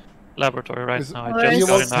in laboratory right now. I Where just is-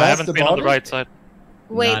 got in. I haven't the been on the body? right side.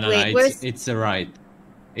 Wait, no, wait, where's... it's a right.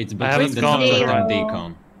 It's I haven't between the gone to toilet the and right.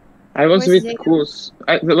 decom. I was Where's with Zayo? Kuz.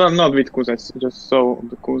 Well, not with Kuz. I just saw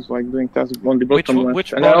the Kuz like doing tasks on the bottom left.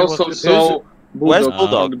 which And I body also was it? saw Where's Bulldog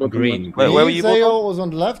Bulldog? on the bottom Green. left. Where were you, Zayo Bulldog? was on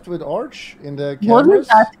the left with Arch in the Wasn't cameras.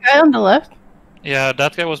 that guy on the left? Yeah,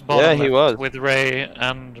 that guy was bottom Yeah, he left was. with Ray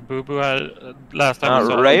and BUBU last time. I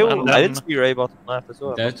saw Ray, him, and I then didn't see Ray bottom left as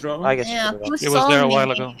well. Death row? I guess Yeah, who he was saw there a me? while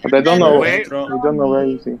ago. But I don't know. Where- We don't know where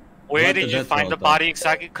is he. Where What did the you death find the roll, body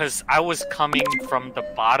exactly? Because I was coming from the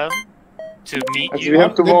bottom to meet As you. we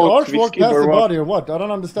have to Did vote. Arch We walk skip past or the what? body or what? I don't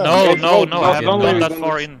understand. No, Let's no, vote. no, I Vote. haven't Don't gone worry, that don't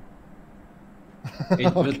far worry. in.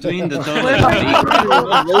 Between the toilet Where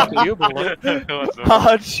and the You, Bulldog.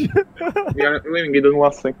 Arch. We are leaving it in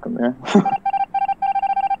 1 second, yeah.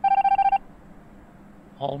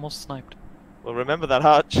 Almost sniped. Well, remember that,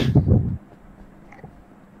 Arch.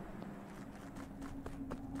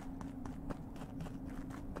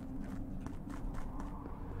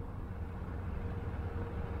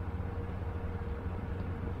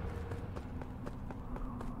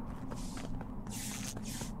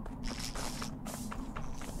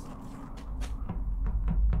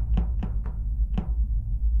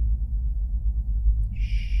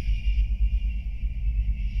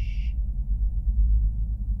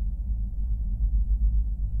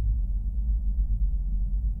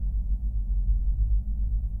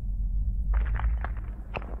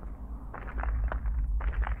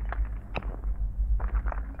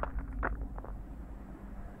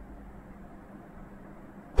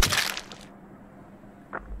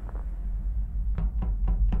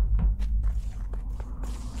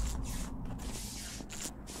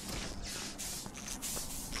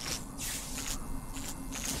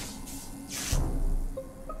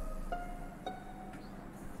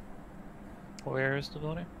 Where is the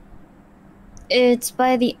body? It's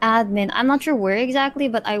by the admin. I'm not sure where exactly,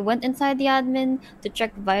 but I went inside the admin to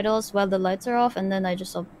check vitals while the lights are off, and then I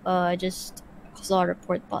just saw a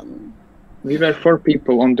report button. We were 4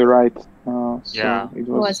 people on the right. So Yeah. it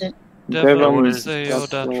Who was was it? Devon, was Zayo,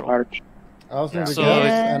 Castro, Datro. Arch. I was doing the So gas,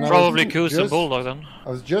 it's and I probably was Kuz and just- Bulldog then. I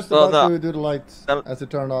was just Well, about no. to do the lights No. as it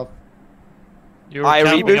turned off. You were I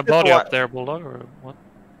camping a rebooted the body wi- up there, Bulldog, or what?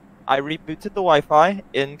 I rebooted the Wi-Fi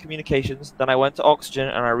in communications, then I went to oxygen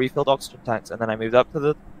and I refilled oxygen tanks, and then I moved up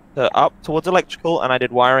to up towards electrical, and I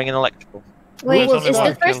did wiring in electrical. Wait, was is the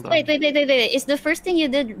that? first wait, is the first thing you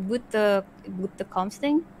did with the comms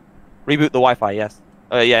thing? Reboot the Wi-Fi, yes.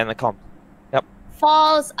 Yeah, in the comp. Yep.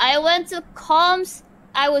 False. I went to comms.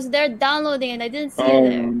 I was there downloading and I didn't see you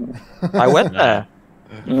there. I went there.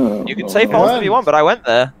 You can say false if you want, but I went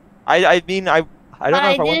there. I mean, I don't know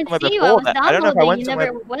if I went somewhere see you. I before was that. downloading. I don't know if I went you somewhere.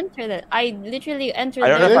 never went to that. I literally entered. I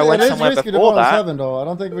don't know there. if I went It is somewhere risky to before vote on that. 7 though. I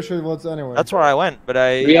don't think we should vote anyway. That's where I went, but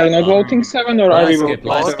I. We are not voting 7 or are we voting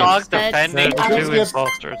Bulldog 7? defending I Two was skip.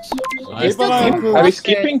 imposters. It's still Are two we Are we imposters.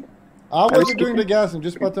 skipping? I we wasn't doing skipping? the gas and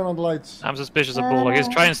just about turn on the lights. I'm suspicious of Bulldog. He's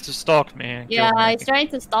trying to stalk me. And kill Yeah, me. he's trying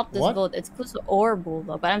to stop this What? vote. It's Kuz or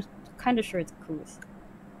Bulldog, but I'm kind of sure it's Kuz.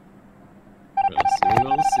 We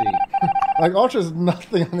will see. Like Arch has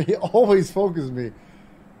nothing on me. He always focuses me.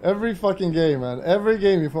 Every fucking game, man. Every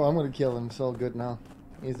game before I'm gonna kill him. So good now.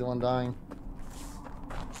 He's the one dying.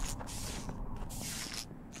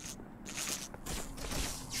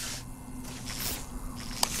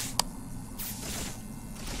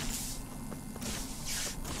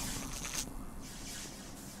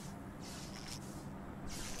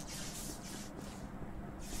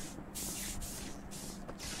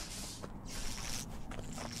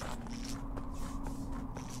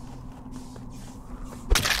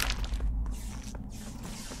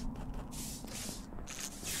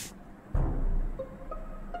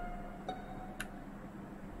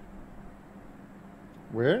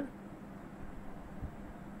 Where?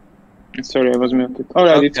 Sorry, I was muted.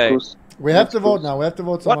 Alright, it's Okay. close. We have to vote now. We have to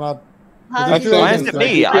vote someone out. How Did did you you say Why against is it that?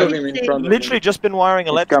 me? You I killed him in front of literally me. just been wiring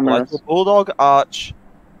electrical. I cameras. saw Bulldog, Arch,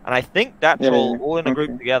 and I think that Yeah, troll yeah, all in a group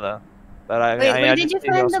okay. together. But I, Wait, I, where I did you didn't see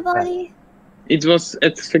who find else the was there. body? It was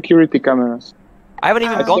at security cameras. I haven't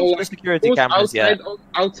even I gone saw to the security He was cameras yet.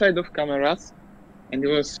 outside of cameras, and he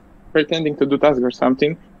was pretending to do task or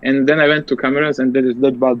something. And then I went to cameras, and there is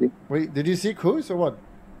dead body. Wait, did you see Kuz or what?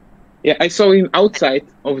 Yeah, I saw him outside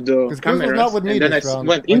of the Because Kuz was cameras, not with me and then I this round.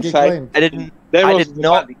 went like he inside. claimed. I didn't. There I was did the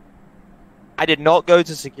not. body. I did not go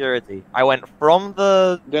to security. I went from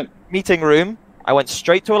the Then meeting room. I went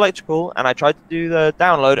straight to electrical, and I tried to do the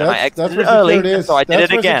download, and I That's exited where early, security and is. so I did That's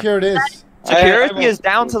it where again. security is. Security I is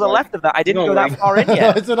down to the left of that. I didn't No go that way. far in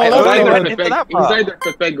yet. It's an I It's only electrical. went either into Pepeg, that it's part. either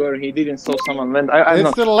Pepeg or he didn't saw someone land. I'm It's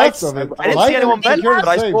not to the left of it. I didn't Light see anyone and bend, security but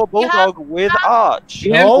I same. saw Bulldog with Arch.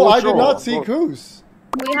 Yeah, No, for I did sure. not see Kuz.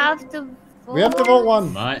 We have to We have to vote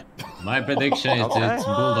one. My prediction is it's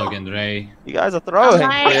Bulldog and Ray. You guys are throwing. Am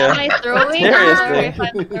I throwing? Seriously. Sorry if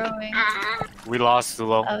I'm throwing. We lost too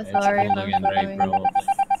low. I'm sorry if Bulldog I'm and Ray, throwing. probably.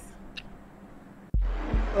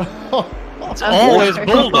 It's always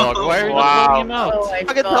Bulldog. Why are you not voting him out? Oh my I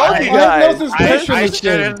told god. you I have no guys. suspicion I this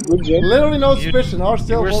game. Literally no suspicion. Our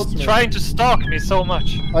still You votes were me. trying to stalk me so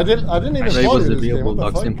much. I didn't even Ray follow was you the this real game. What the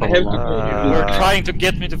Bulldog's fuck? imposter. You were trying to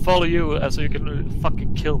get me to follow you so you can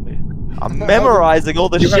fucking kill me. I'm memorizing all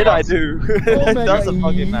the shit I do. That's a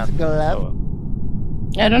fucking man.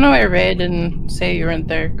 I don't know why Ray didn't say you weren't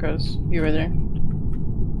there, because you were there.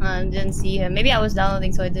 I didn't see him. Maybe I was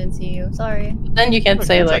downloading, so I didn't see you. Sorry. But then you can't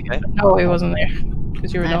say, like, no, he wasn't there,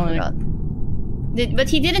 because you were I downloading. forgot. But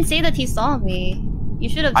he didn't say that he saw me. You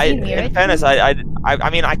should have seen me, right? In fairness, I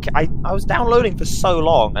mean, I was downloading for so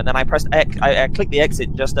long, and then I pressed X. I clicked the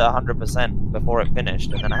exit just at 100% before it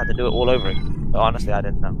finished, and then I had to do it all over again. But honestly, I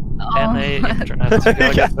didn't know. NA internet. You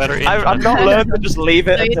gotta get better internet. I've not learned to just leave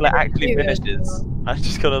it So you until it didn't actually do it. finishes. I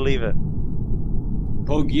just gotta leave it.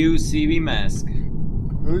 Pogue you, CV mask.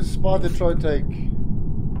 Whose spot did Troy take?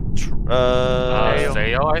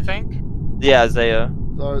 Zayo, I think. Yeah, Zayo.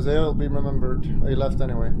 Sorry, Zay will be remembered. Oh, he left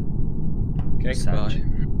anyway. Okay, bye.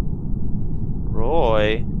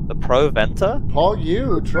 Roy, the pro venter. Paul,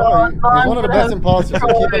 you, Troy. He's one of the best imposters, so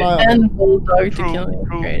keep an eye on him. And Bulldog to kill me.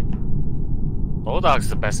 Great. Bulldog's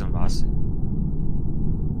the best imposter.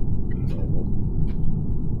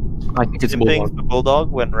 I think it's Same thing Bulldog. for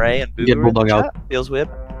Bulldog when Ray and BUBU Get were in the Bulldog chat. Feels weird.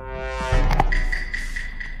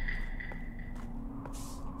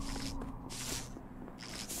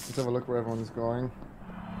 Let's have a look where everyone's going.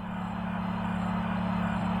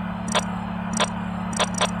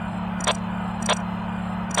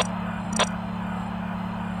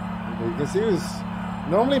 Okay, you can see who's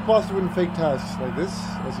normally imposter wouldn't fake tasks like this.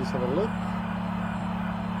 Let's just have a look.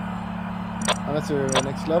 And that's the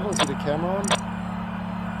next level. See the camera on.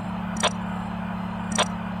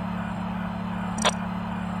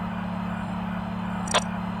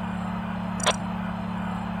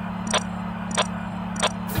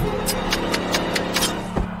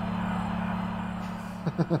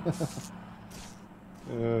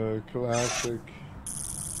 Classic.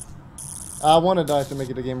 I want to die to make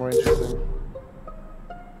it a game more interesting.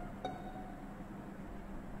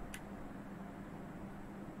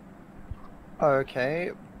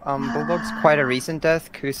 Okay. Bulldog's quite a recent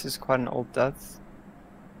death. Koos is quite an old death.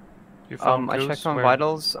 You found I Koos? checked on Where?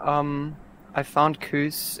 vitals. I found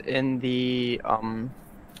Koos in the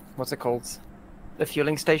what's it called? The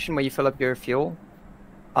fueling station where you fill up your fuel.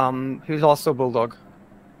 Who's also Bulldog?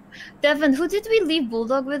 Devin, who did we leave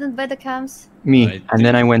Bulldog with by the cams? Me, and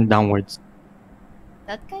then I went downwards.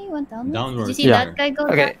 That guy went down? Downwards. Did you see that guy go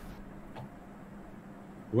down?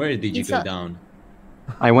 Where did you go down?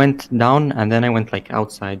 I went down and then I went like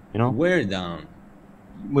outside, you know? Where down?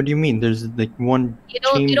 What do you mean? There's like one You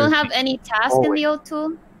don't chamber. have any task in the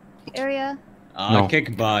O2 area? I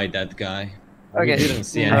kicked by that guy. Okay. We didn't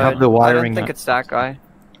see I anything. have the I wiring. don't think it's that guy.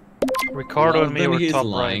 Ricardo and me then were he's top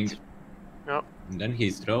lying. right. Yep. And then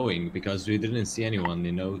he's throwing because we didn't see anyone,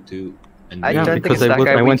 you know, to. And I Yeah, don't think because it's I that was-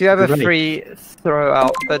 guy. I We went do have to a the right. free throw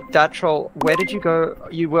out, but Datrol, where did you go?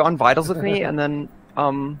 You were on vitals with me, and then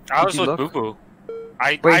I did was you with look? BUBU.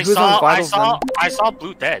 Wait, I who's on vitals I saw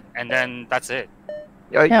Blue dead, and then that's it.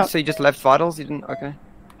 Oh, so you just left vitals? You didn't? Okay.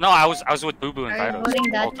 No, I was with BUBU and Are you Vitals.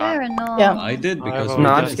 voting the whole that guy time. or no? Yeah. I did because No,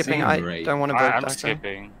 I'm didn't skipping. see I him, Ray. don't want to vote I'm that guy.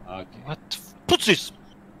 skipping. Okay. What? Pussies!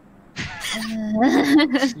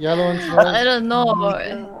 Yellow and I don't know.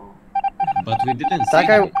 But we didn't see That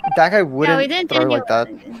guy. him. That guy Yeah, we wouldn't didn't throw get like that.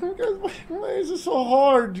 Why is this so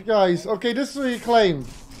hard, guys? Okay, this is what he claimed.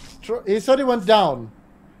 He said he went down.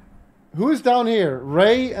 Who's down here?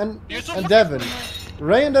 Ray and Devin.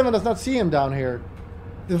 Ray and Devin does not see him down here.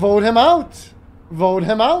 Vote him out. Vote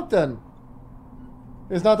him out then.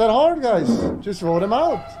 It's not that hard, guys. Just vote him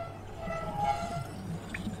out.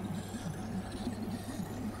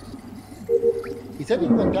 He said he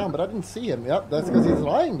went down, but I didn't see him. Yep, that's because he's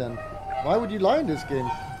lying then. Why would you lie in this game?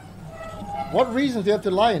 What reasons do you have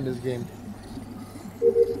to lie in this game?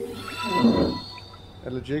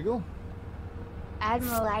 Elaitoh?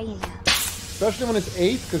 Admiral Aina. Especially when it's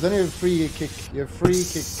 8, because then you have free kick. You have free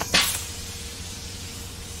kick.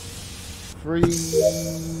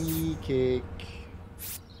 Free kick.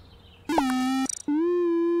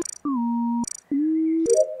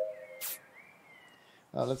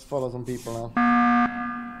 Let's follow some people now.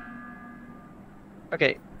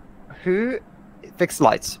 Okay, who fixed the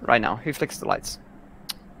lights right now? Who fixed the lights?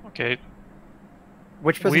 Okay.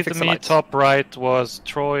 Which person With fixed the me, lights? top right was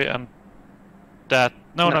Troy and that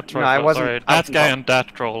No, not Troy. No, I wasn't. Sorry. I That wasn't guy top. and that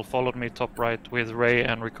troll followed me top right with Ray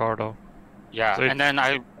and Ricardo. Yeah, So and then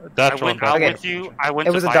I troll went and out that with guy. you. I went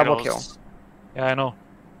It to was a double vitals. kill. Yeah, I know.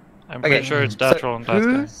 I'm Okay, pretty sure it's that so troll and that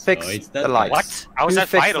who guy. fixed the lights? What? I was Who at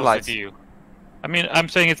fixed the vitals lights? with you. I mean, I'm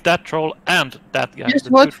saying it's that troll and that guy. Just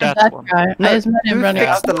the vote two for Dats that one. guy. No, I just met him who running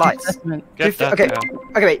fixed out. the lights? Assessment. Get that Okay, guy.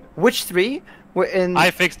 okay, wait. Which three were in?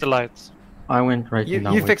 I fixed the lights. I went right in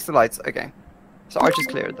that You way. fixed the lights. Okay, so Arch is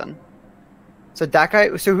cleared then. So that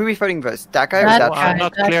guy. So who are we voting first? That guy or That that guy. I'm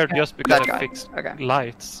not that cleared guy. just because That I guy. fixed Okay.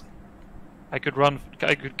 lights. I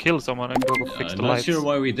could kill someone and go fix the Not lights. sure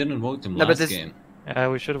why we didn't vote him No, but last this- game. Yeah,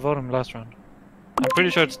 we should have voted him last round. I'm pretty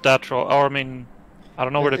sure it's that troll. Or I mean, I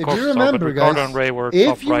don't know where the If you corpses are, but remember, Ricardo guys, and Ray were if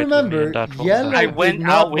top you right with me remember, and that troll. Yellow I did went not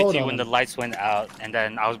out with vote you on when him. the lights went out, and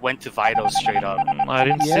then I went to vitals straight up. I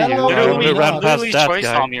didn't see you. Yellow I did only not. ran past Literally, that Troy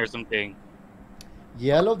guy. saw me or something.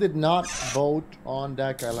 Yellow did not vote on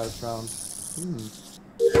that guy last round.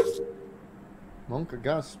 Monka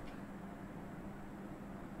gasp.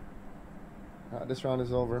 This round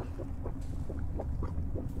is over.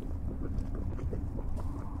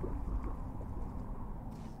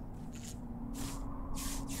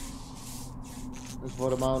 Let's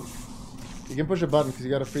vote him out. You can push a button because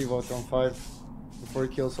you got a free vote on 5 before you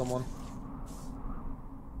kill someone.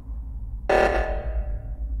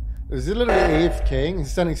 Is he literally AFKing?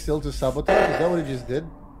 He's standing still to sabotage? Is that what he just did?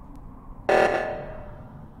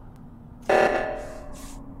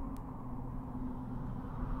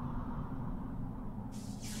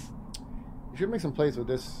 You should make some plays with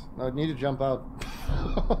this. No, I need to jump out.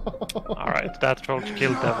 Alright, that troll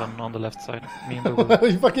killed Devon on the left side. Me and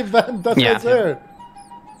BUBU. You fucking banned that Yeah. guy's there.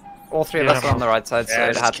 All three of us are on the right side, so Yeah,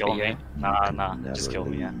 it just had to kill be me. you. Nah, just kill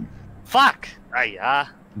me. Yeah. Fuck! Yeah.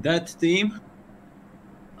 That team?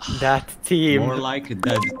 That team. More like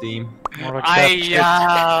that team. More like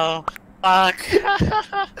that Fuck.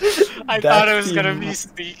 I That thought it was gonna team. be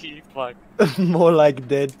sneaky. Fuck. More like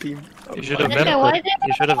dead team. You should have Yeah, why vented. did-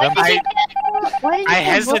 You should have why did vented. you- why did you I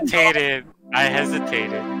say vote? hesitated.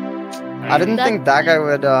 I didn't think that guy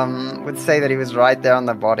would say that he was right there on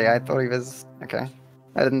the body. I thought he was okay.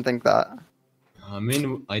 I didn't think that. I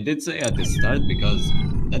mean, I did say at the start because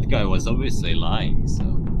that guy was obviously lying, so...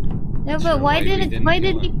 Yeah, Sure, but why we did didn't why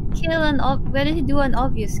kill did he kill why did he do an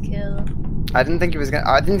obvious kill? I didn't think he was gonna.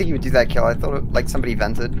 I didn't think he would do that kill. I thought like somebody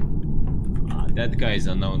vented. That guy is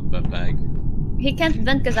a known bag. He can't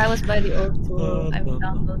vent because I was by the O2. I'm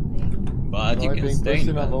downloading. But you Am I can being stay pushy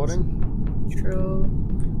in not vents. voting?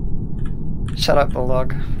 True. Shut up,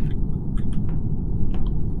 Bulldog.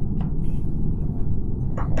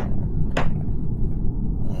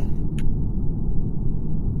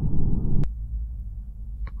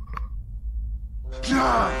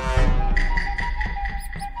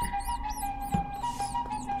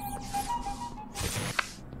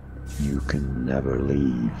 You can never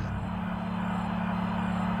leave.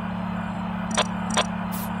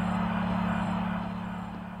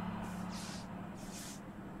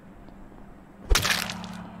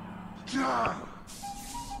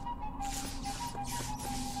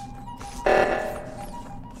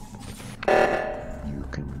 You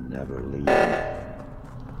can never leave.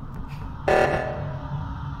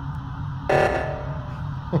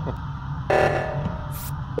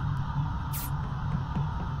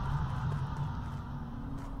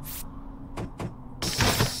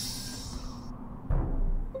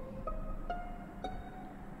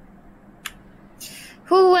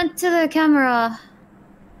 Who went to the camera?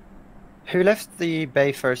 Who left the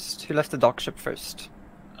bay first? Who left the dock ship first?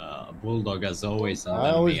 Bulldog as always. And I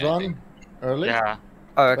then always me, I run think. early. Yeah.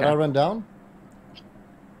 Oh, okay. But I ran down.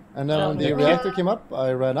 And then when the reactor came up,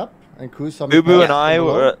 I ran up and Cruz saw me. BUBU pass and I from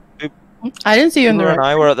below. were at, I didn't see you in the BUBU and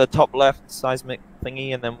right. I were at the top left seismic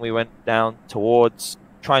thingy, and then we went down towards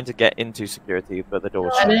trying to get into security, but the door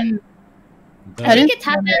was I shut. didn't. I think it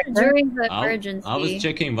happened during the I emergency. was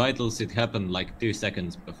checking vitals. It happened like 2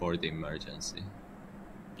 seconds before the emergency.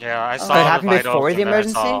 Yeah, I saw it the happened vitals, before the and then I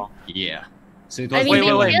emergency? saw- Yeah. So it I was mean, like they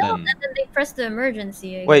kill killed and and then... then they pressed the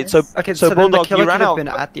emergency. I Wait, so guess. Okay, so so then the Bulldog, killer you ran could have out. been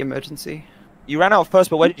at the emergency. You ran out first,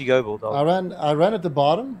 but where did you go, Bulldog? I ran at the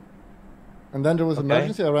bottom, and then there was Okay.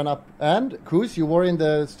 emergency. I ran up, and Cruz, you were in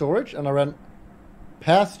the storage, and I ran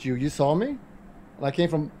past you. You saw me, and I came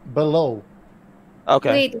from below. Okay.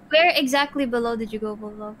 Wait, where exactly below did you go,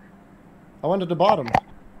 Bulldog? I went at the bottom,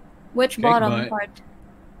 Which Okay, bottom but- part?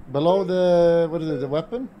 below the what is it? The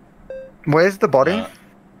weapon? Where's the body?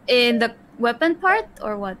 In the weapon part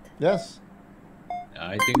or what? Yes.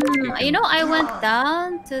 I think we can- You know, I went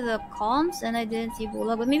down to the comms and I didn't see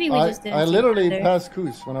Bulldog, but maybe we just didn't. I see literally each other. passed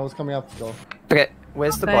Cruz when I was coming up though. Okay,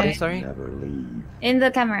 where's the body? Okay. Sorry. Never leave. In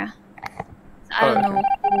the camera. I don't know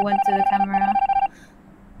who went to the camera.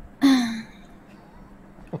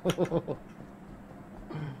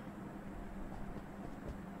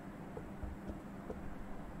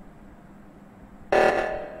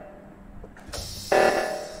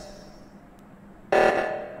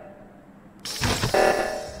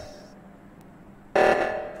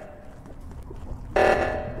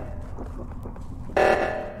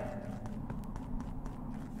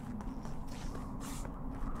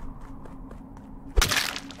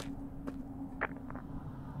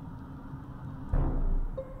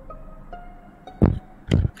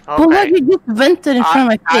 Well, look, you just vented in front of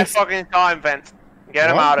my I face. fucking saw him vent. Get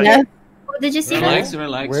him What? out of Yeah. here. Oh, did you see Relax, that?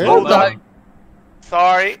 relax. Where? slow down.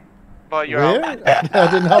 Sorry, but you're Where? out.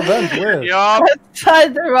 I didn't have vent. Where? Yup.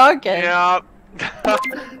 Outside the rocket. Yup.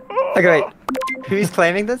 Okay, wait. Who's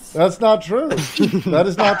claiming this? That's not true. That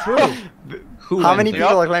is not true. Who How went many there?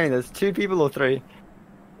 people are claiming this? 2 people or 3?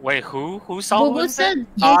 Wait, who saw Bubu who said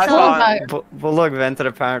I saw him. Bulldog vented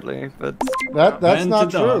apparently, but That's Vent not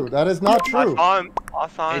to true. dog. That is not I true. saw him. I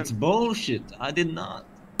saw him. It's bullshit. I did not.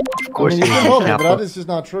 Of I course mean, you you can did, hold it, but Kappa. that is just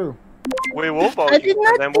not true. We will vote I you, did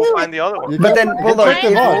not then we'll do find the other one. You But can, then, you Bulldog, can check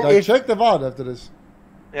the VOD. I if- checked the VOD after this.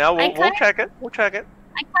 Yeah, we'll kinda- check it. We'll check it.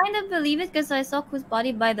 I kind of believe it because I saw Ku's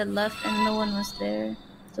body by the left and no one was there.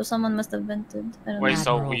 So someone must have vented. I don't Wait, know.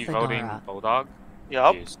 so Admiral we voting Fedora. Bulldog?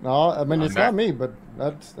 Yup. Jeez. No, I mean it's Okay. not me, but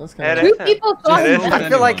that's kind It of. is. Two people saw It him. is.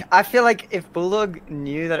 Vote I feel like if Bulldog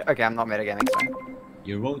knew that. Okay, I'm not metagaming. So.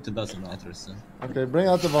 Your vote doesn't matter, so. Okay, bring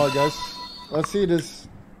out the VOD, guys. Let's see this.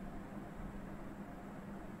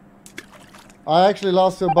 I actually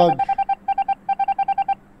lost to a bug.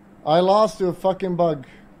 I lost to a fucking bug.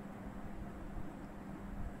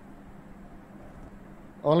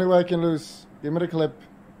 Only way I can lose. Give me the clip.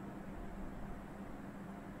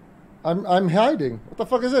 I'm hiding. What the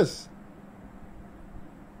fuck is this?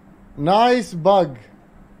 Nice bug.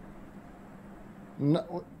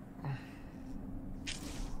 No.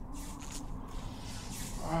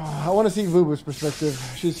 I want to see Vubu's perspective.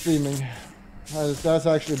 She's streaming. That's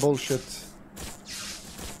actually bullshit.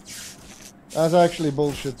 That's actually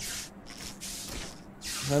bullshit.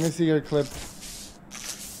 Let me see her clip.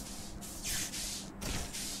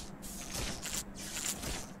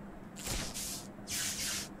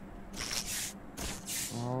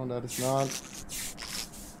 Oh, that is not.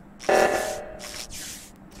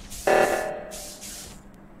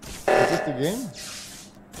 Is this the game?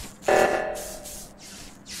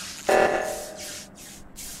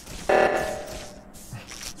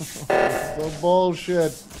 So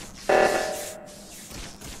bullshit.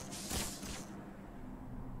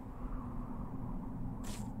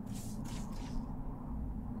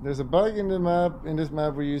 There's a bug in the map, in this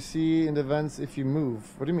map, where you see in the vents if you move.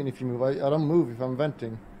 What do you mean if you move? I don't move if I'm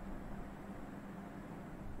venting.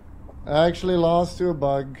 I actually lost to a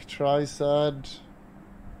bug. Try sad.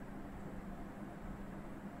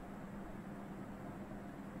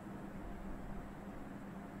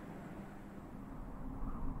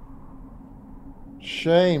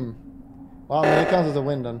 Shame. Wow, I mean, it counts as a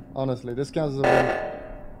win then. Honestly, this counts as a win.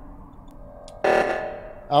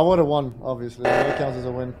 I would have won, obviously. That counts as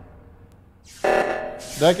a win.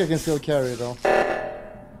 Decker can still carry though.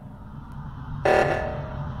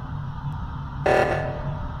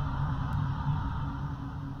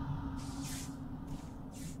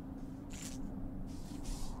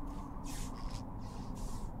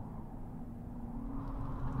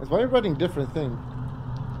 That's why you're writing different thing.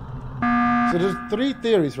 So there's 3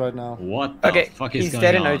 theories right now. What the Okay, fuck is he's going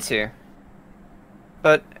dead in on? O2.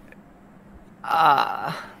 But,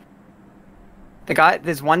 the guy,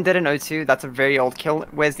 there's one dead in O2, that's a very old kill.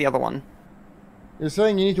 Where's the other one? You're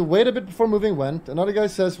saying you need to wait a bit before moving vent. Another guy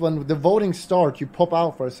says when the voting starts, you pop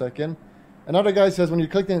out for a second. Another guy says when you're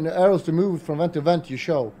clicking the arrows to move from vent to vent, you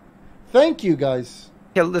show. Thank you, guys.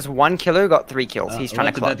 There's one killer who got 3 kills. He's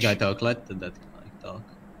trying to Let clutch. that guy talk. Let that guy talk.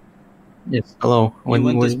 Yes, hello. You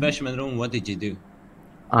went to specimen room. What did you do?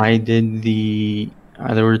 I did the...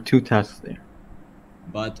 there were 2 tasks there.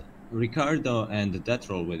 But Ricardo and Death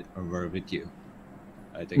Roll were with you,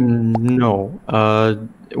 I think. No.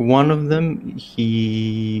 One of them,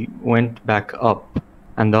 he went back up,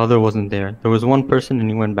 and the other wasn't there. There was one person and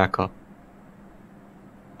he went back up.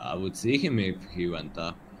 I would see him if he went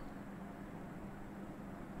up.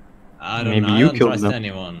 I don't Maybe know. I you don't killed trust them.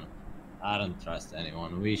 anyone. I don't trust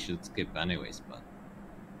anyone. We should skip anyways, but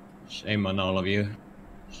shame on all of you.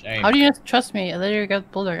 Shame. How do you not trust me? I literally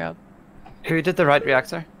got Bulldog out. Who did the right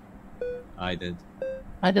reactor? I did.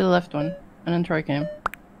 I did the left one, and then Troy came.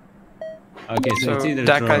 Okay, so it's either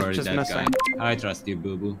that Troy guy's or just that missing. guy. I trust you,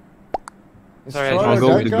 BUBU. Sorry, Troy I'll or go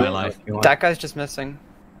that with guy? my life. life. that guy's just missing.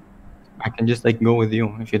 I can just like go with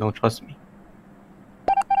you if you don't trust me.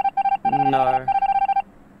 No.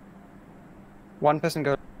 One person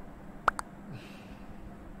go.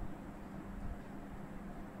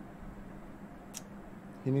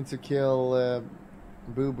 He needs to kill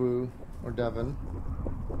BUBU or Devon.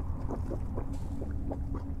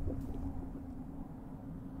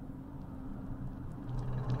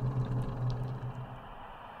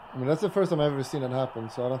 I mean, that's the first time I've ever seen it happen,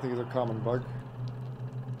 so I don't think it's a common bug.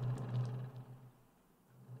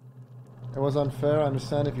 It was unfair. I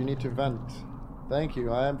understand if you need to vent. Thank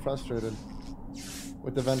you. I am frustrated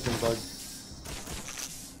with the venting bug.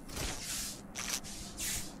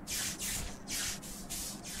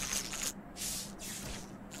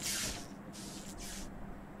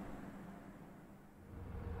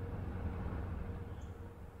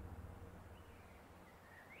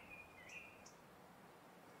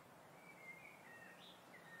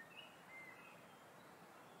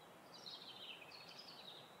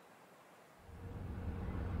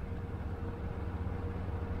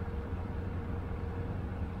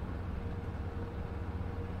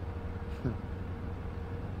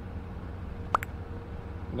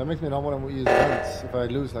 That makes me not want to use vents if I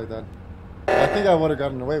lose like that. I think I would have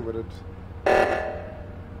gotten away with it.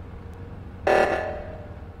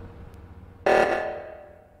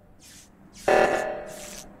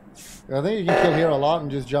 Yeah, I think you can kill here a lot and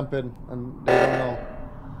just jump in and they don't know.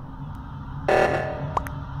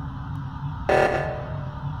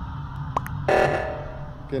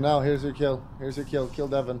 Okay, now here's your kill. Here's your kill. Kill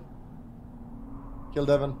Devon. Kill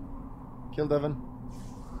Devon. Kill Devon.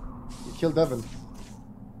 You kill Devon.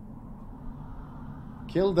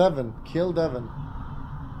 Kill Devon. Kill Devon.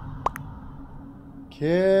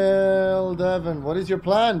 Kill Devon. What is your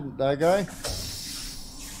plan, that guy?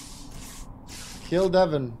 Kill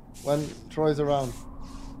Devon when Troy's around.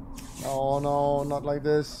 Oh no, not like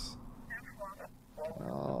this.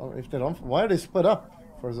 If they don't, why are they split up?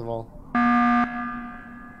 First of all.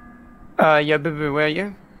 Yeah, BUBU, where are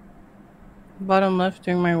you? Bottom left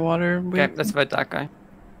doing my water. Okay, let's vote that guy.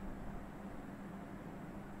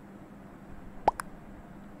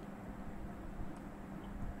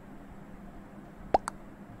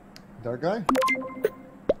 That guy?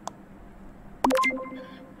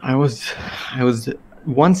 I was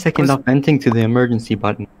 1 second off venting to the emergency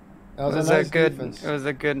button. That was, It was a nice a good. defense. It was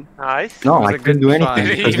a good. Nice. No, It was I a couldn't good do anything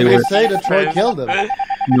fight. because You they were. did say that Troy killed him.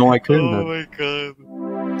 No, I couldn't. Oh my god.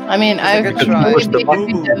 I mean, I've good try. pushed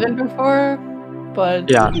Devon before, but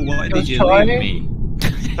Yeah. Why it did was you Troy. leave me?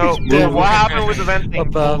 So, what happened with the venting?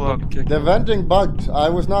 The venting bugged. I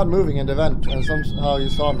was not moving in the vent, and somehow you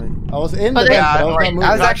saw me. I was in the But vent, yeah, but I was not moving.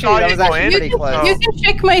 I was actually pretty close. You can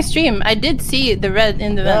check my stream. I did see the red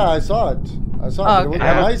in the vent. Yeah, I saw it. I saw Oh, it. But okay.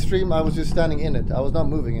 on my stream, I was just standing in it. I was not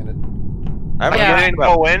moving in it. You didn't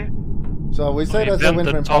go in? So we say that's a win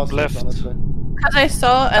for imposters, left. honestly. Because I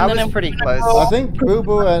saw, and That then was I'm pretty close. I think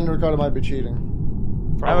BUBU and Ricardo might be cheating.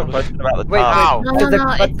 I have a question about the Wait, time. No, did the, no,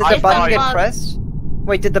 but it's did the button a get bug. pressed?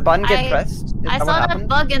 Wait, did the button get pressed? Is I that saw what that happened?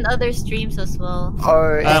 bug in other streams as well.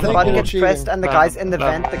 Oh, if the think button you're gets pressed cheating. and the guy's in the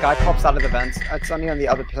vent, the guy pops out of the vent. It's only on the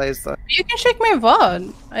other players though. You can check my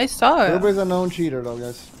VOD. I saw it. BUBU is a known cheater, though,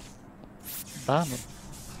 guys. Damn it.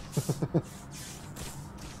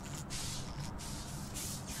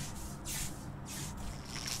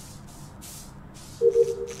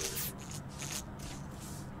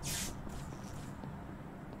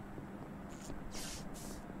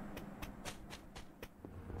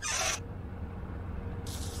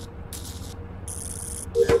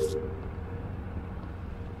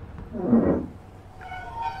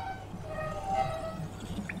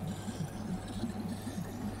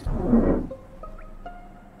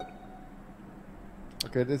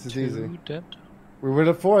 Okay, this is easy. Dead. We were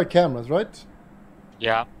the 4 cameras, right?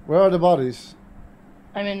 Yeah. Where are the bodies?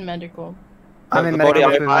 I'm in medical. I'm in The body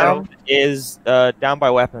medical I now. found is down by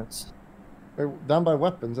weapons. Down by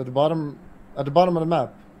weapons at the bottom of the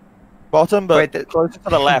map. Bottom, but Wait, closer to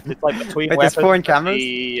the left. It's like between Wait, there's weapons 4 and cameras?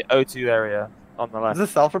 the O2 area on the Is left.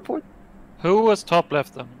 this self-report? Who was top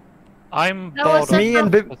left then? I'm That was bottom. Me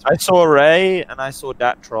and BUBU. I saw Ray and I saw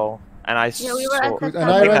Dat Troll and I Yeah, we were saw. at the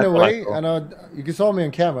And I ran that's what I away, saw. and you saw me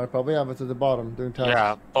on camera, probably. I was at the bottom doing tasks.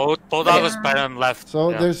 Yeah. Bulldog was bottom left. So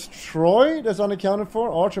yeah. there's Troy that's unaccounted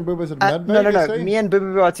for. Arch and BUBU is at medbay. No. you say? Me and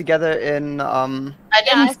BUBU are together in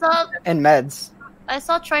I saw meds. I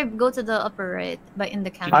saw Troy go to the upper right, but in the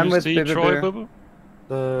camera. I'm with see BUBU. Troy, BUBU?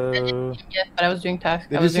 Yes, but I was doing tasks.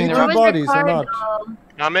 Did I you was see doing two the bodies or Ricardo. not?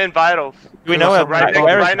 I'm in vitals. Do we know So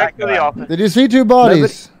where right next to the office. Did you see 2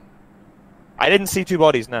 bodies? I didn't see 2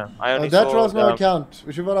 bodies. No, I only That saw. troll's no account.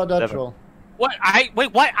 We should vote out that Devon. troll. What?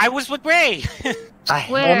 Wait, what? I was with Ray!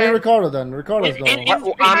 I mean Ricardo then. Ricardo's no.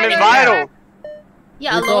 I'm in vital.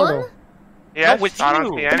 Yeah, Ricardo. alone? Yes, with I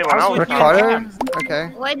don't you. see anyone else. Ricardo?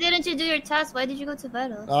 Okay. Why didn't you do your task? Why did you go to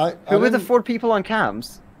vitals? Who were the 4 people on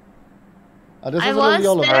cams? I was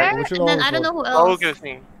there, and then I don't know who else.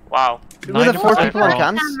 Focusing. Wow. Who were the 4 people on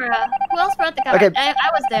cams? Camera. Who else brought the camera? Okay.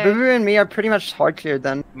 I was there. BUBU and me are pretty much hard cleared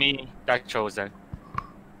then. Me, that chose then.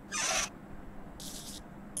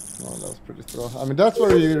 Oh, that was pretty thorough. I mean, that's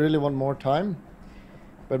where you really want more time.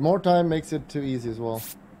 But more time makes it too easy as well.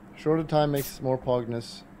 Shorter time makes more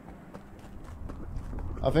pogness.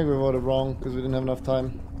 I think we voted wrong because we didn't have enough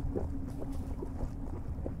time.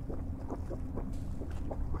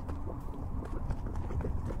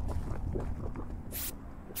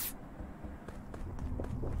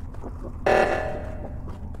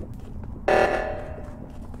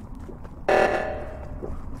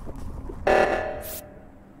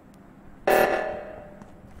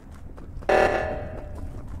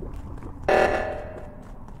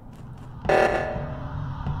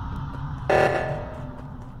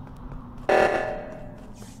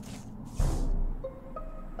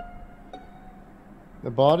 The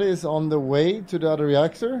body is on the way to the other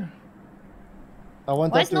reactor. I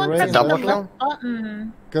went up to Ray. Double kill?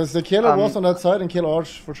 Because the killer was on that side and killed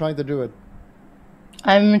Arch for trying to do it.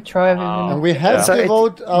 I'm Troy. And we have to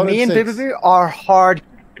vote out Me of and 6. BUBU are hard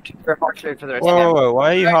cleared for the rest of them. Whoa,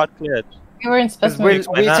 why are you hard cleared? You were in specimen.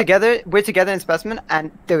 We're together in specimen,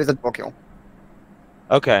 and there was a double kill.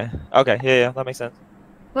 Okay, yeah, that makes sense.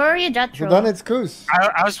 Where are you, Jetro? So then it's Koos.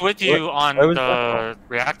 I was with you on the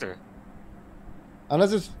reactor.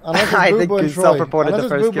 Unless it's I think BUBU and Koos Troy. self-reported Unless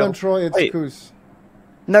the it's first BUBU kill. and Troy, it's Koos.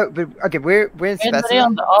 No, but okay, we're in Everybody specimen.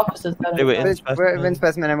 on the opposite side. They were in We're in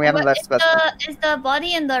specimen, and we haven't left specimen. Is the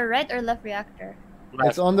body in the right or left reactor?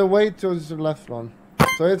 It's on the way to the left one.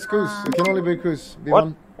 So it's Koos. It can only be Koos.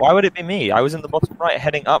 What? Why would it be me? I was in the bottom right,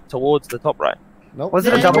 heading up towards the top right. Nope. Was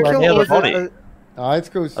it a double kill? Near Or the was body. it It's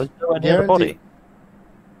Koos. I was nowhere near the body.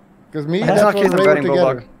 Because me If and it's not Jetro Koos, and I'm Ray were voting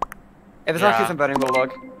together. Bulldog. If it's not Koos, I'm voting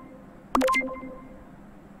Bulldog.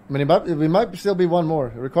 I mean, we might still be one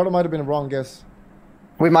more. Ricardo might have been a wrong guess.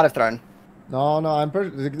 We might have thrown. No, it's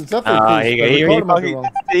definitely Koos. But Ricardo might be wrong.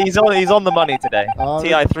 He's on the money today. Oh,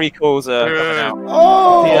 TI 3 calls are coming out.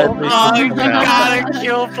 Oh! You gotta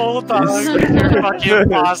kill Bulldog. You're fucking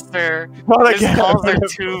imposter. His calls are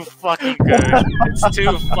too fucking good. It's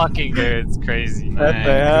too fucking good. It's crazy.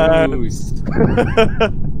 Man, Koos.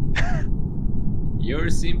 You're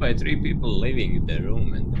seen by 3 people leaving the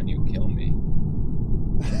room and then you kill me.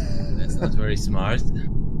 That's not very smart.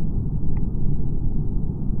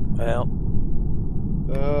 Well.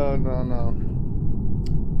 No.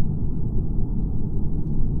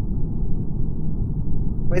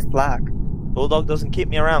 Where's Black? Bulldog doesn't keep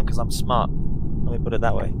me around because I'm smart. Let me put it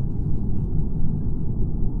that way.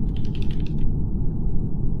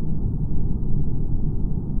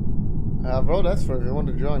 Bro, that's for if you want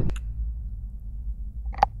to join.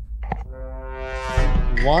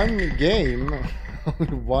 One game?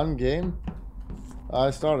 Only one game?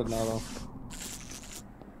 I started now though.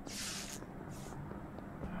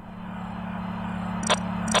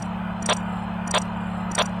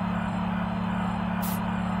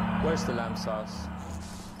 Where's the lamb sauce?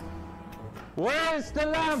 Where's the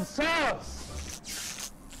lamb sauce?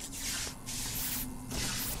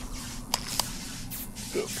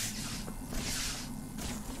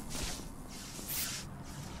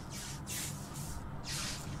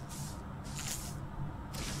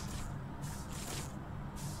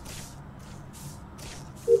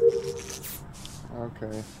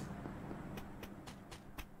 Okay.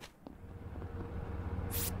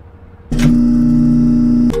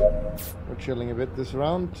 We're chilling a bit this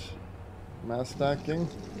round. Mass stacking.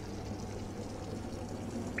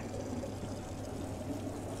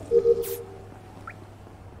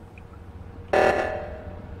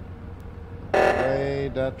 Ray,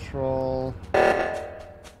 that troll.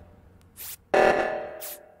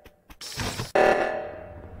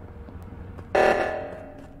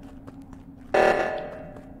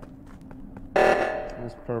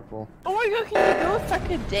 It's purple. Oh my god, can you go suck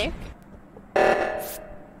a dick?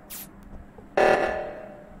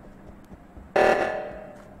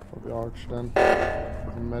 Probably Arch then.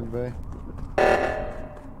 In medbay.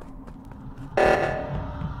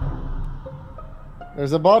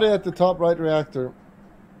 There's a body at the top right reactor.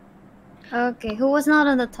 Okay, who was not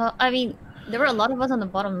on the top? I mean, there were a lot of us on the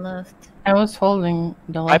bottom left. I was holding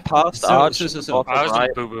the I passed Arch I was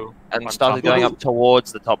right with BUBU. and started going up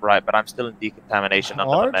towards the top right, but I'm still in decontamination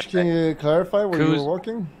under the Arch, med can bay. you clarify where you Koos. were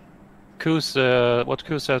walking? what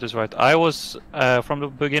Koos said is right. I was from the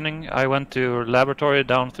beginning. I went to laboratory,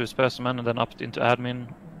 down through specimen, and then up into admin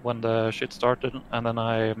when the shit started. And then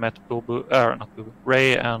I met BUBU, not BUBU,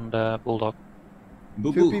 Ray and Bulldog.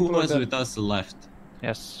 BUBU, who was with us, left.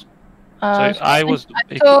 Yes. So I was.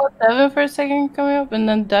 I saw Devon for a second coming up, and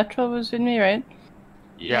then Datrell was with me, right?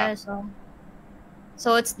 Yeah.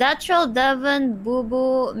 So it's Datrell, Devon,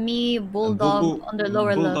 BUBU, me, Bulldog on the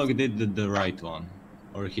lower left. Bulldog did the right one,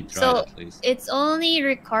 or he tried So at least. it's only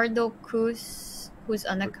Ricardo Cruz who's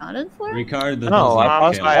unaccounted for. Ricardo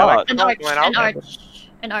and Arch.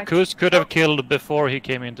 Koos could have killed before he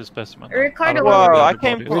came into specimen. Ricardo. I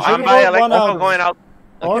came. I'm by Elaitoh going out.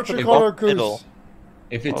 Arch, Ricardo, Koos.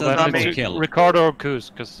 If it's well, a double kill. Ricardo or Koos,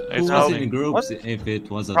 because it's was in groups if it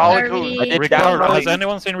was a Probably double kill. Ricardo. Has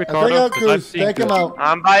anyone seen Ricardo? Take him out.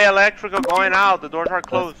 I'm by electrical going out. The doors are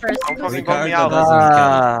closed. Don't fucking go me out.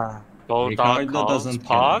 Ricardo doesn't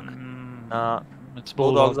Pog? Nah, it's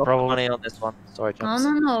Bulldog's Bulldog up probably. money on this one. Sorry, James.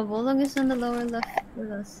 No. Bulldog is on the lower left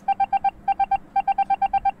with us.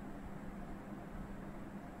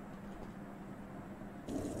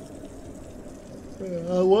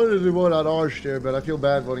 I wanted to vote out Arch there, but I feel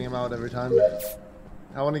bad voting him out every time.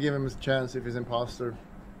 I want to give him a chance if he's imposter.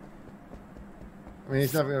 I mean,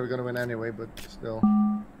 he's never going to win anyway, but still.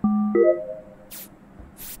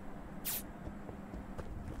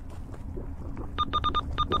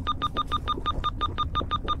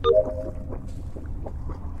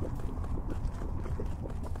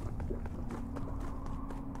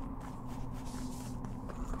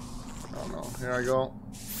 Oh no, here I go.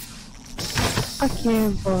 Fuck you,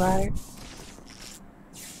 Bulldog.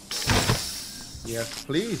 Yes,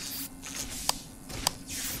 please.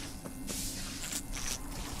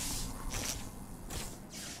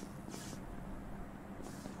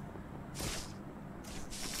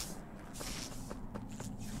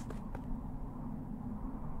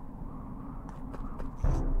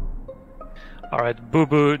 Alright,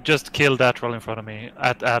 BUBU just killed Datrell in front of me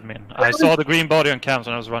at admin. I saw the green body on cams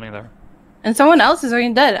when I was running there. And someone else is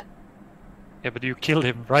already dead. Yeah, but you killed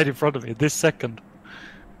him right in front of me this second.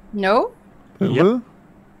 No? Yep.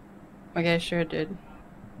 Okay, sure did.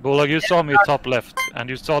 Bulldog, you saw me top left, and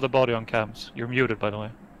you saw the body on cams. You're muted, by the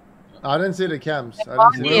way. I didn't see the cams. I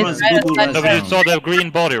didn't see No, but you saw the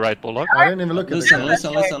green body, right, Bulldog? I didn't even look at the cams.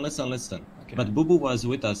 Listen. Okay. But BUBU was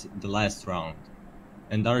with us the last round,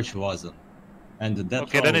 and Arch wasn't. And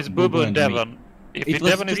okay, then it's BUBU and Devon. It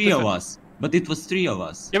was three of us. But it was three of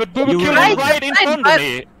us. Yeah, but BUBU killed him right in front of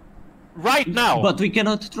me. Right now. But we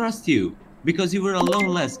cannot trust you. Because you were alone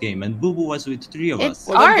last game and BUBU was with three of us.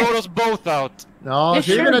 Well, then vote us both out. No,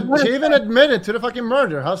 she even admitted to the fucking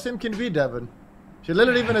murder. How sim can it be, Devon? She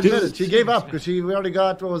literally even admitted. She gave up because we already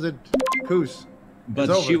got, what was it, Koos.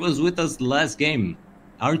 But she was with us last game.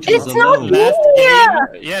 Arch was alone. Last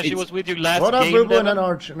game? Yeah, she was with you last what game. What up, BUBU and then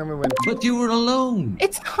Arch, and then we win. But you were alone.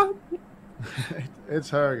 It's not. It's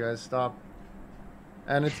her, guys. Stop.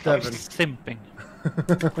 And it's Devon. Simping.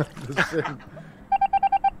 The simp.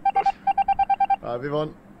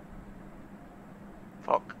 5v1.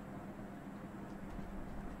 Fuck.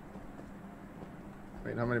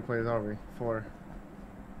 Wait, how many players are we? 4.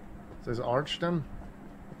 So is Arch then?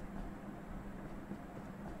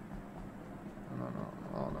 No.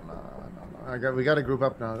 We got to group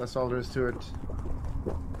up now. That's all there is to it.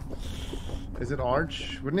 Is it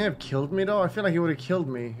Arch? Wouldn't he have killed me though? I feel like he would have killed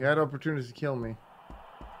me. He had opportunities to kill me.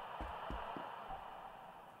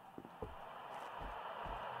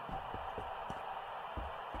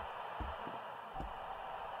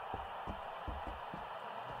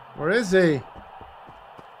 Where is he?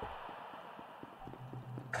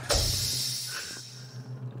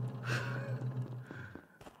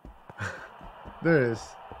 There he is.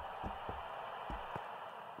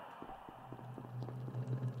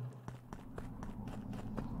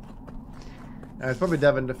 It's probably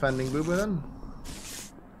Devon defending BUBU then.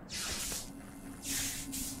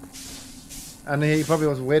 And he probably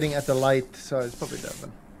was waiting at the light, so it's probably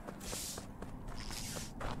Devon.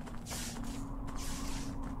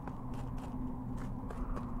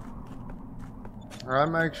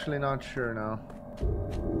 I'm actually not sure now.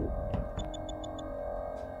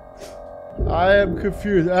 I am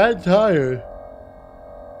confused. I'm tired.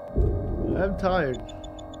 I'm tired.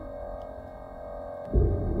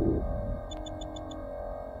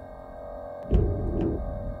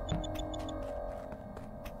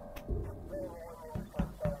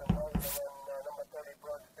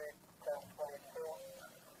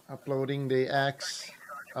 Uploading the X.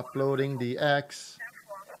 Uploading the X.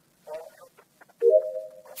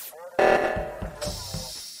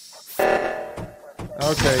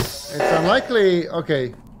 Okay, it's unlikely.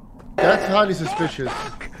 Okay, That's highly suspicious.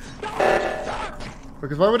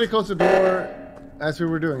 Because why would they close the door as we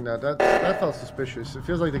were doing that? That felt suspicious. It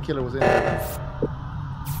feels like the killer was in there.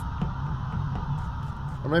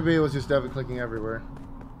 Or maybe it was just Devin clicking everywhere.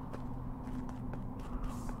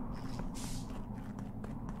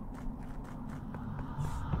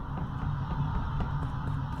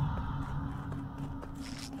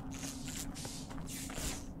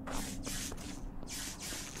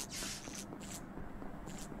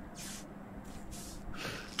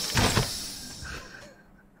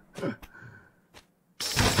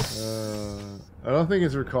 I don't think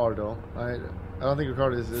it's Ricardo. I don't think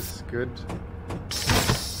Ricardo is this good.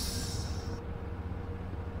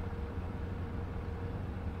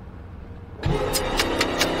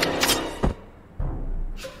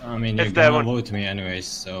 I mean, you're gonna vote me anyways,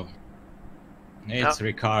 so... It's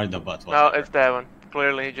Ricardo, but what? No, it's Devon.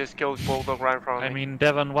 Clearly, he just killed Bulldog right in front of me. I mean,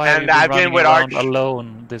 Devon, why have you been running around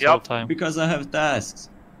alone this whole time? Because I have tasks.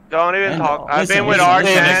 Don't even talk. I've been with Arch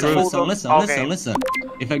and Bulldog. Listen.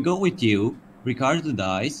 If I go with you, Ricardo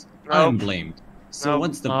dies, I'm blamed. So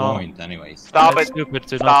what's the point, anyways? Stop it. It's stupid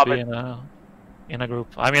to not be in a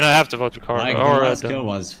group. I mean, I have to vote Ricardo. Like, the last kill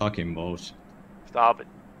was fucking bullshit. Stop it.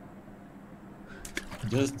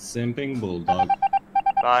 Just simping Bulldog.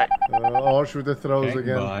 Bye. Arch with the throws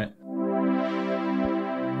again. Bye.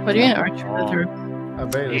 What do you mean Arch with the throws? I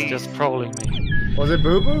bet He's just trolling me. Was it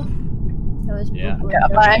BUBU? It was Yeah.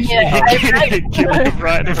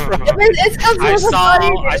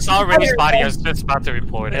 I saw Ray's body. I was just about to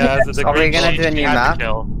report it. Are we gonna do a new map?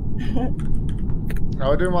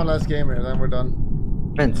 We're doing one last game here, then we're done.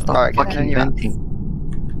 Ben, stop fucking venting.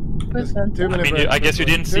 I guess you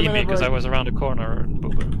didn't see me because I was around the corner,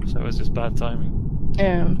 BUBU, so it was just bad timing.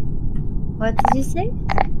 Yeah. What did you say?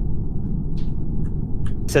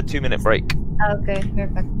 It said 2-minute break. Oh, okay, we're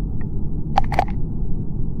back.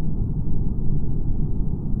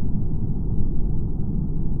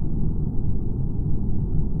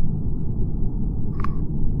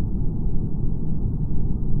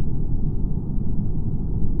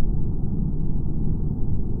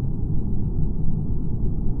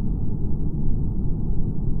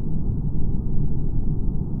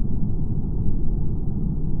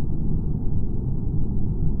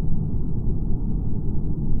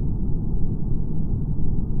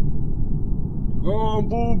 Oh,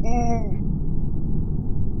 BUBU!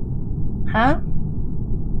 Huh?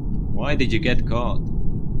 Why did you get caught?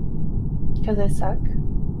 Because I suck.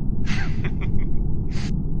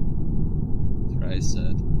 That's what I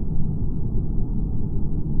said.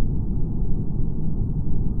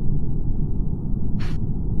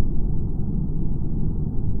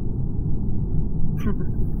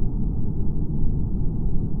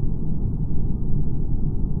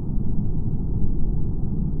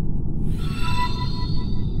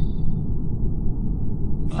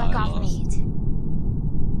 Fuck off, mate.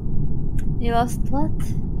 You lost what?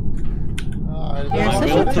 You're such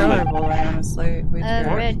a terrible, honestly, with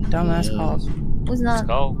your Red dumbass Key. calls. Who's not? Let's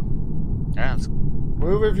go. Yeah, let's go.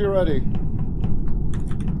 Move if you're ready.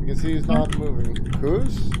 You can see he's not moving.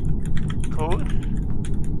 Who's? Cool.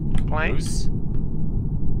 Playing? Who's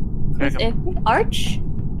it? Arch?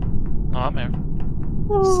 Oh, I'm here.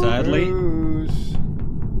 Sadly. Who's?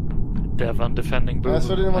 Devon defending BUBU. That's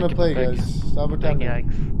what I didn't want to play, guys. Stop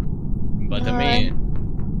pretending. But I mean,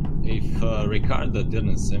 if Ricardo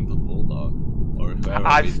didn't simple Bulldog, or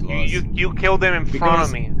whoever it was... You killed him in front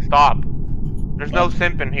of me. Stop. There's no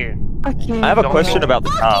simping here. I have a question about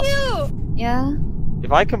the task. Yeah?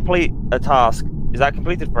 If I complete a task, is that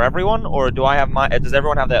completed for everyone, or do I have my? Does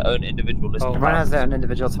everyone have their own individual list? of Everyone has tasks? their own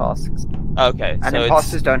individual tasks. Okay, And so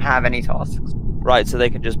imposters don't have any tasks. right, so they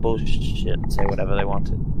can just bullshit and say whatever they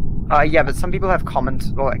wanted. Yeah, but some people have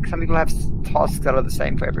like some people have tasks that are the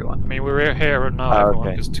same for everyone. I mean, we're here now,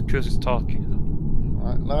 everyone, because Kus is talking.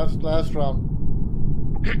 Alright, last round.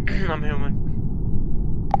 I'm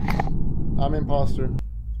human. I'm imposter.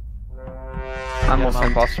 I'm also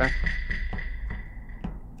imposter.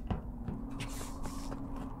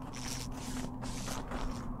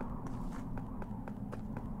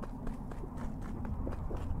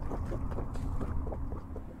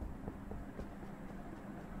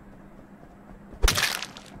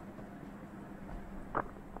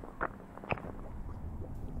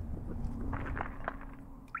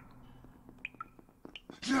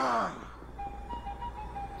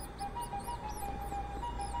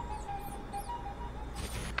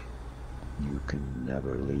 You can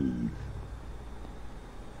never leave.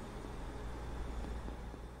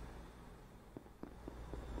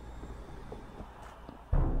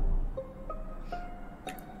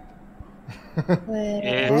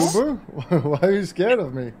 BUBU? Why are you scared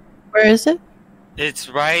of me? Wait, Where is it? It's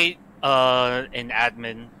right in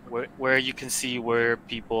admin where you can see where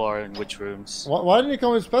people are in which rooms. Why didn't you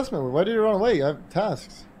come with specimen? Why did you run away? I have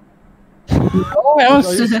tasks. No, Are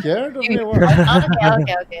you scared of me or what?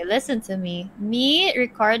 Okay. Listen to me. Me,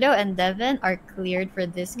 Ricardo, and Devin are cleared for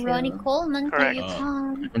this kill. Ronnie Coleman, can you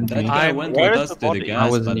come? And That guy went with us to the I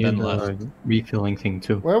gas, was but near then the left. refilling thing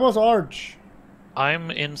too. Where was Arch?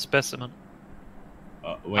 I'm in specimen.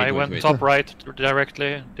 Wait, went wait. top right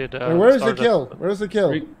directly. Did Where is the kill? Where's the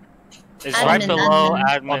kill? It's right below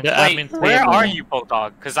admin. On the Wait, admin where table. are you,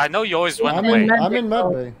 Bulldog? Because I know you always went I'm away. in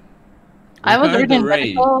Medbay. I was Ricardo reading Ray.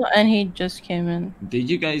 medical and he just came in. Did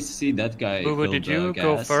you guys see that guy? BUBU, fill did the you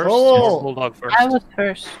go gas? first? Oh. Or Bulldog first? I was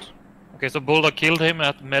first. Okay, so Bulldog killed him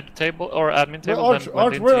at med table or admin table. Arch, then went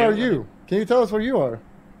Arch, into where are you? Can you tell us where you are?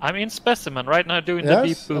 I'm in specimen right now doing the beep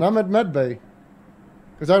Yes, boop. and I'm at Medbay.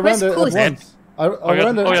 Because I ran Where's there at Kuz? once. I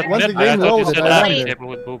ran there yeah, once the med bay. I game thought you loaded. said I ran admin there. table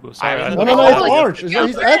with BUBU. Sorry. I No, it's Arch. He's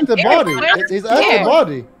at the body. He's at the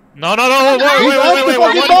body. No, wait, He's at the fucking wait,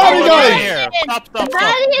 body, wait, guys. here. Stop. The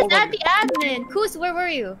body is at the admin. Kuz, where were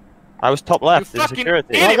you? I was top left in fucking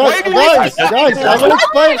security. idiot. Guys,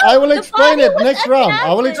 I will explain it next round.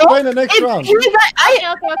 I will explain it next round. Okay.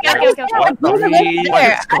 Bulldog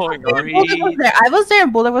was there. I was there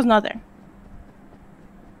and Bulldog was not there.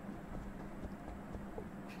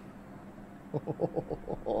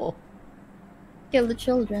 Kill the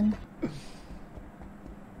children.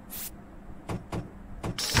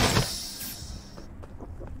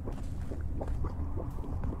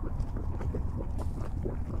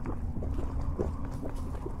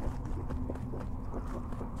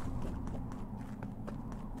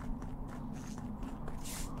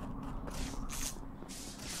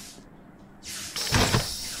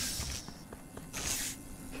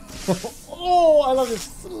 Oh, I love it.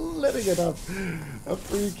 Slitting it up. A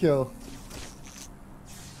free kill.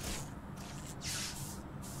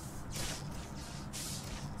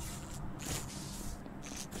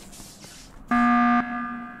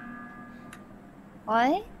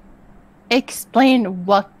 What? Explain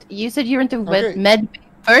what? You said you were into Okay. med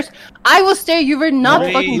first. I was there. You were not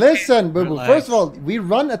No, fucking. listen, BUBU. Relax. First of all, we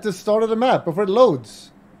run at the start of the map before it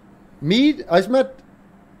loads. I met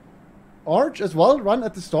Arch as well. Run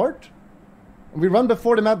at the start. We run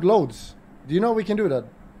before the map loads. Do you know we can do that?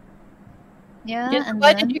 Yeah, Yes, and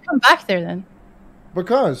why then... did you come back there then?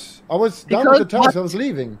 Because I was done with the Because task. I what? was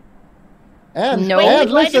leaving. And No. and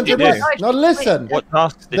Why listen did to you this. do? Now listen. What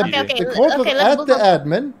tasks did The, you do? Okay, the court was okay, let's at move the on.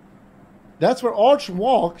 admin. That's where Arch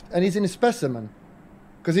walked, and he's in a specimen.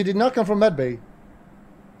 Because he did not come from medbay.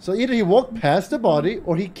 So either he walked past the body,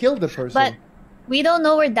 or he killed the person. But we don't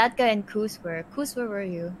know where that guy and Kuz were. Kuz, where were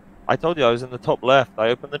you? I told you I was in the top left. I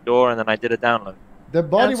opened the door and then I did a download. The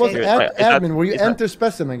body was Okay. at Is that- admin, where you is that- enter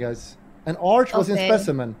specimen, guys. And Arch was in Okay.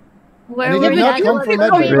 specimen. Where And he were did you? not come from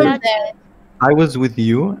Where were you Medbay. at that- I was with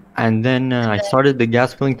you, and then I started the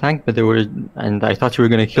gas filling tank, but and I thought you were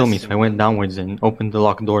gonna kill me, so I went downwards and opened the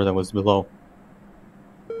locked door that was below.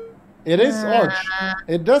 It is Arch.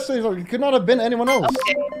 It does say so. It could not have been anyone else.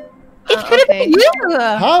 It could have okay. been you.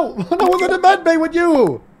 How? No one's in the medbay with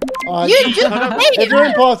you. You just If you're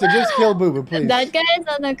imposter, just kill BUBU, please. That guy is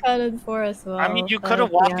unaccounted for as well. I mean, you but could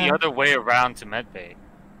have walked yeah. the other way around to medbay.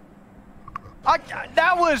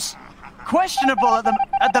 That was questionable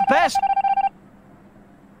at the best.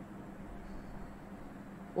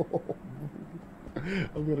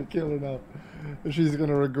 I'm gonna kill her now. She's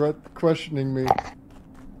gonna regret questioning me.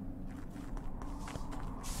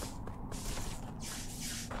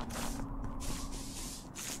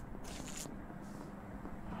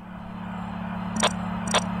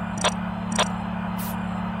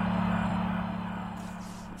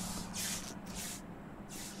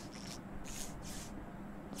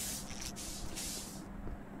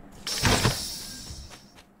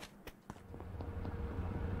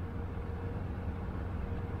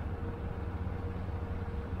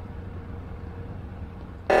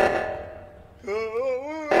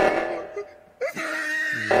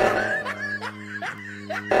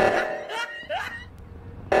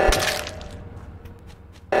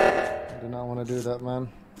 I do not want to do that, man.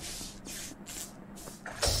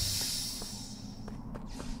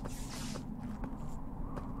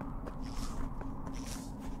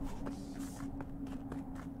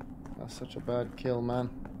 That's such a bad kill, man.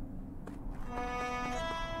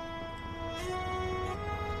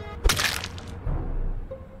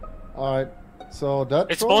 Alright, so that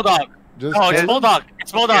It's Bulldog. Just No, it's kill him? Bulldog.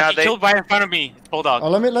 It's Bulldog. Yeah, he they- killed right in front of me. It's Bulldog.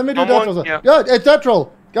 Let me do Someone- that troll. yeah. Yeah, it's that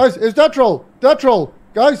troll. Guys, it's that troll. That troll.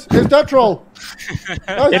 Guys, it's that troll.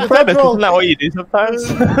 Guys, it's that troll. Isn't that what you do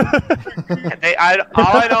sometimes? All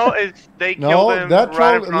I know is they killed him. No, that troll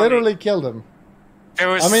right in front literally killed him. There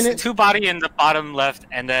was two body in the bottom left,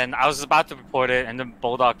 and then I was about to report it, and then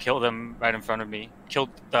Bulldog killed him right in front of me. Killed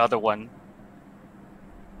the other one.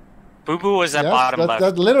 BUBU was at bottom left.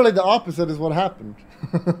 That's literally the opposite is what happened.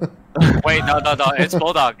 Wait, no, it's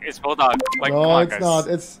Bulldog. It's Bulldog. Like, no, come on, it's guys. not.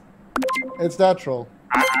 It's that troll.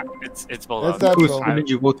 It's Bulldog. It's that troll. Who did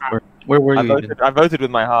you vote for? Where were you? I voted with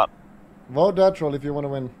my heart. Vote that troll if you want to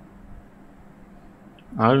win.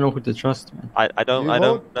 I don't know who to trust, man. I don't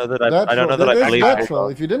know that I believe that troll.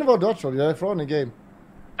 If you didn't vote that troll, you're fraud in the game.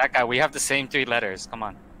 That guy, we have the same 3 letters. Come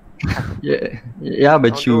on. Yeah,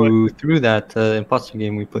 but you threw that imposter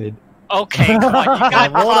game we played. Okay, come on. You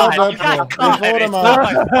got caught. You got caught. It's not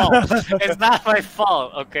my fault. It's not my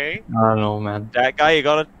fault. Okay. I don't know, man. That guy,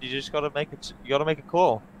 you just gotta make it. You gotta make a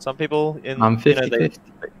call. Some people I'm 50-50.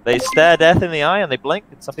 they stare death in the eye and they blink,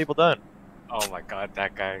 and some people don't. Oh my god,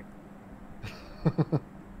 that guy.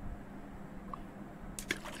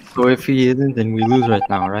 So if he isn't, then we lose right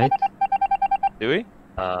now, right? Do we?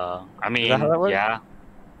 I mean, yeah.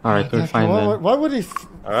 Alright, we'll find them. Why would he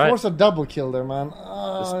force a double kill there, man?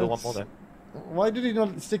 There's still one more there. Why did he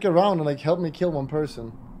not stick around and like help me kill one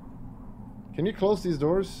person? Can you close these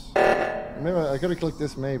doors? Maybe I could have clicked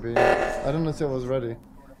this. Maybe I don't know if I was ready,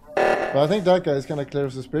 but I think that guy is kind of clear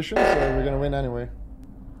of suspicion, so we're gonna win anyway.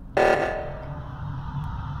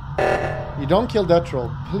 You don't kill that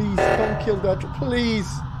troll, please. Don't kill that troll, please.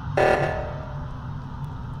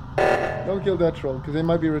 Don't kill that troll because they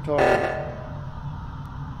might be retarded.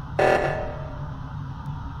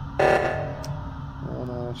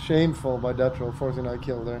 Shameful by that troll forcing that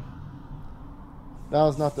kill there. That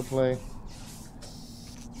was not the play.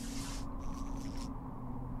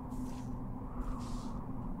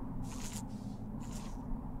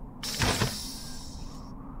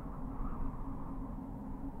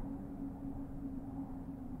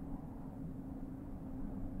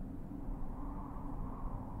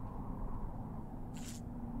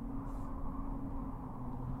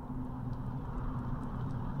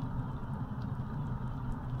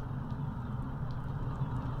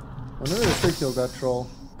 I wonder if they killed that troll.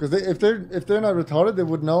 Because if they're not retarded, they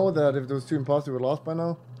would know that if those 2 imposters were lost by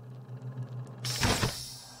now.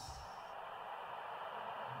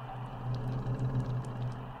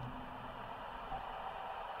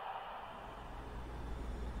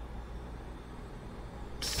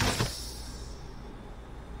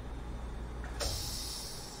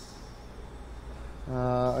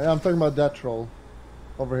 Yeah, I'm talking about that troll.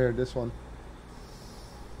 Over here, this one.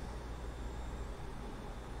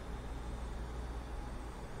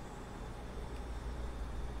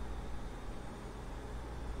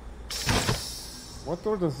 What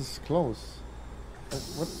door does this close?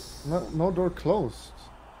 What? No door closed.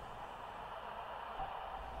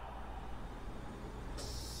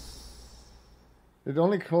 It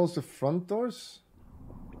only closed the front doors?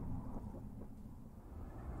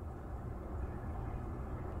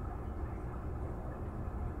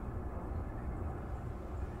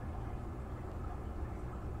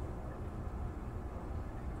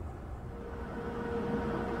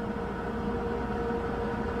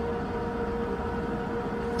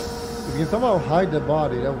 If you can somehow hide the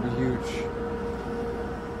body, that would be huge.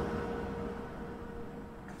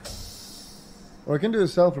 Or I can do a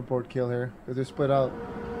self-report kill here, because they're split out.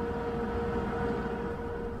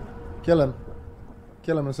 Kill him.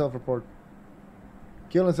 Kill him and self-report.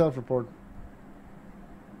 Kill and self-report.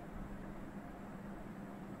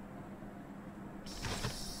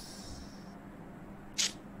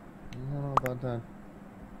 I don't know about that.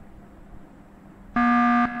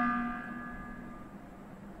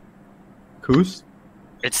 Koos?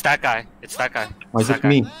 It's that guy. It's that guy. Why is it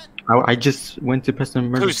me? I just went to press the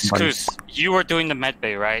emergency button. Koos, you were doing the med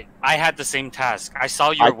bay, right? I had the same task. I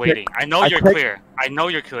saw you were waiting. I know you're clear. I know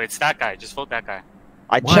you're clear. It's that guy. Just vote that guy.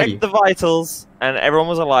 I checked the vitals, and everyone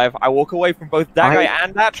was alive. I walk away from both that guy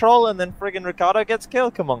and that troll, and then friggin' Ricardo gets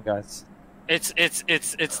killed. Come on, guys. It's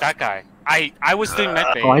that guy. I was doing med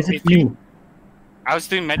bay. Why is it me? I was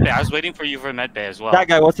doing med bay. I was waiting for you for med bay as well. That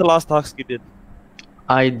guy. What's the last task you did?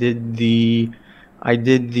 I did the.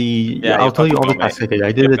 Yeah, I'll tell you all the tasks I did.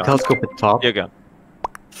 I did the telescope at top. You're gone.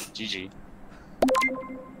 GG.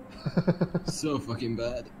 So fucking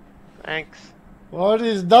bad. Thanks. What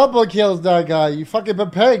is double kills that guy? You fucking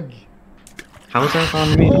peg. How's that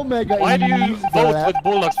on me? Why do you vote with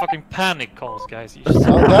Bulldog's fucking panic calls, guys? You just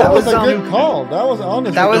that was a good call. That was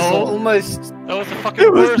honestly. That was almost. That was the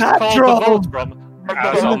fucking worst call to vote from.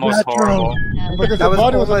 That was almost horrible. Because that the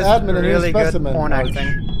body was an almost admin and really a good specimen. porn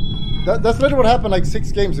acting. That's literally what happened like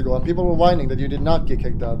 6 games ago, and people were whining that you did not get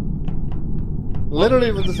kicked out. Literally,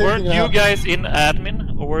 it was the same Weren't thing. you guys in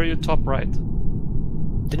admin, or were you top right?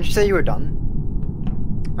 Didn't you say you were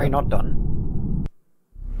done? Are you not done?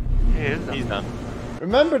 He's done.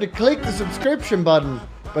 Remember to click the subscription button,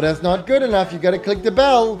 but that's not good enough. You gotta click the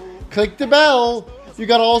bell. Click the bell. You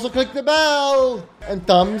gotta also click the bell and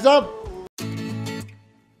thumbs up.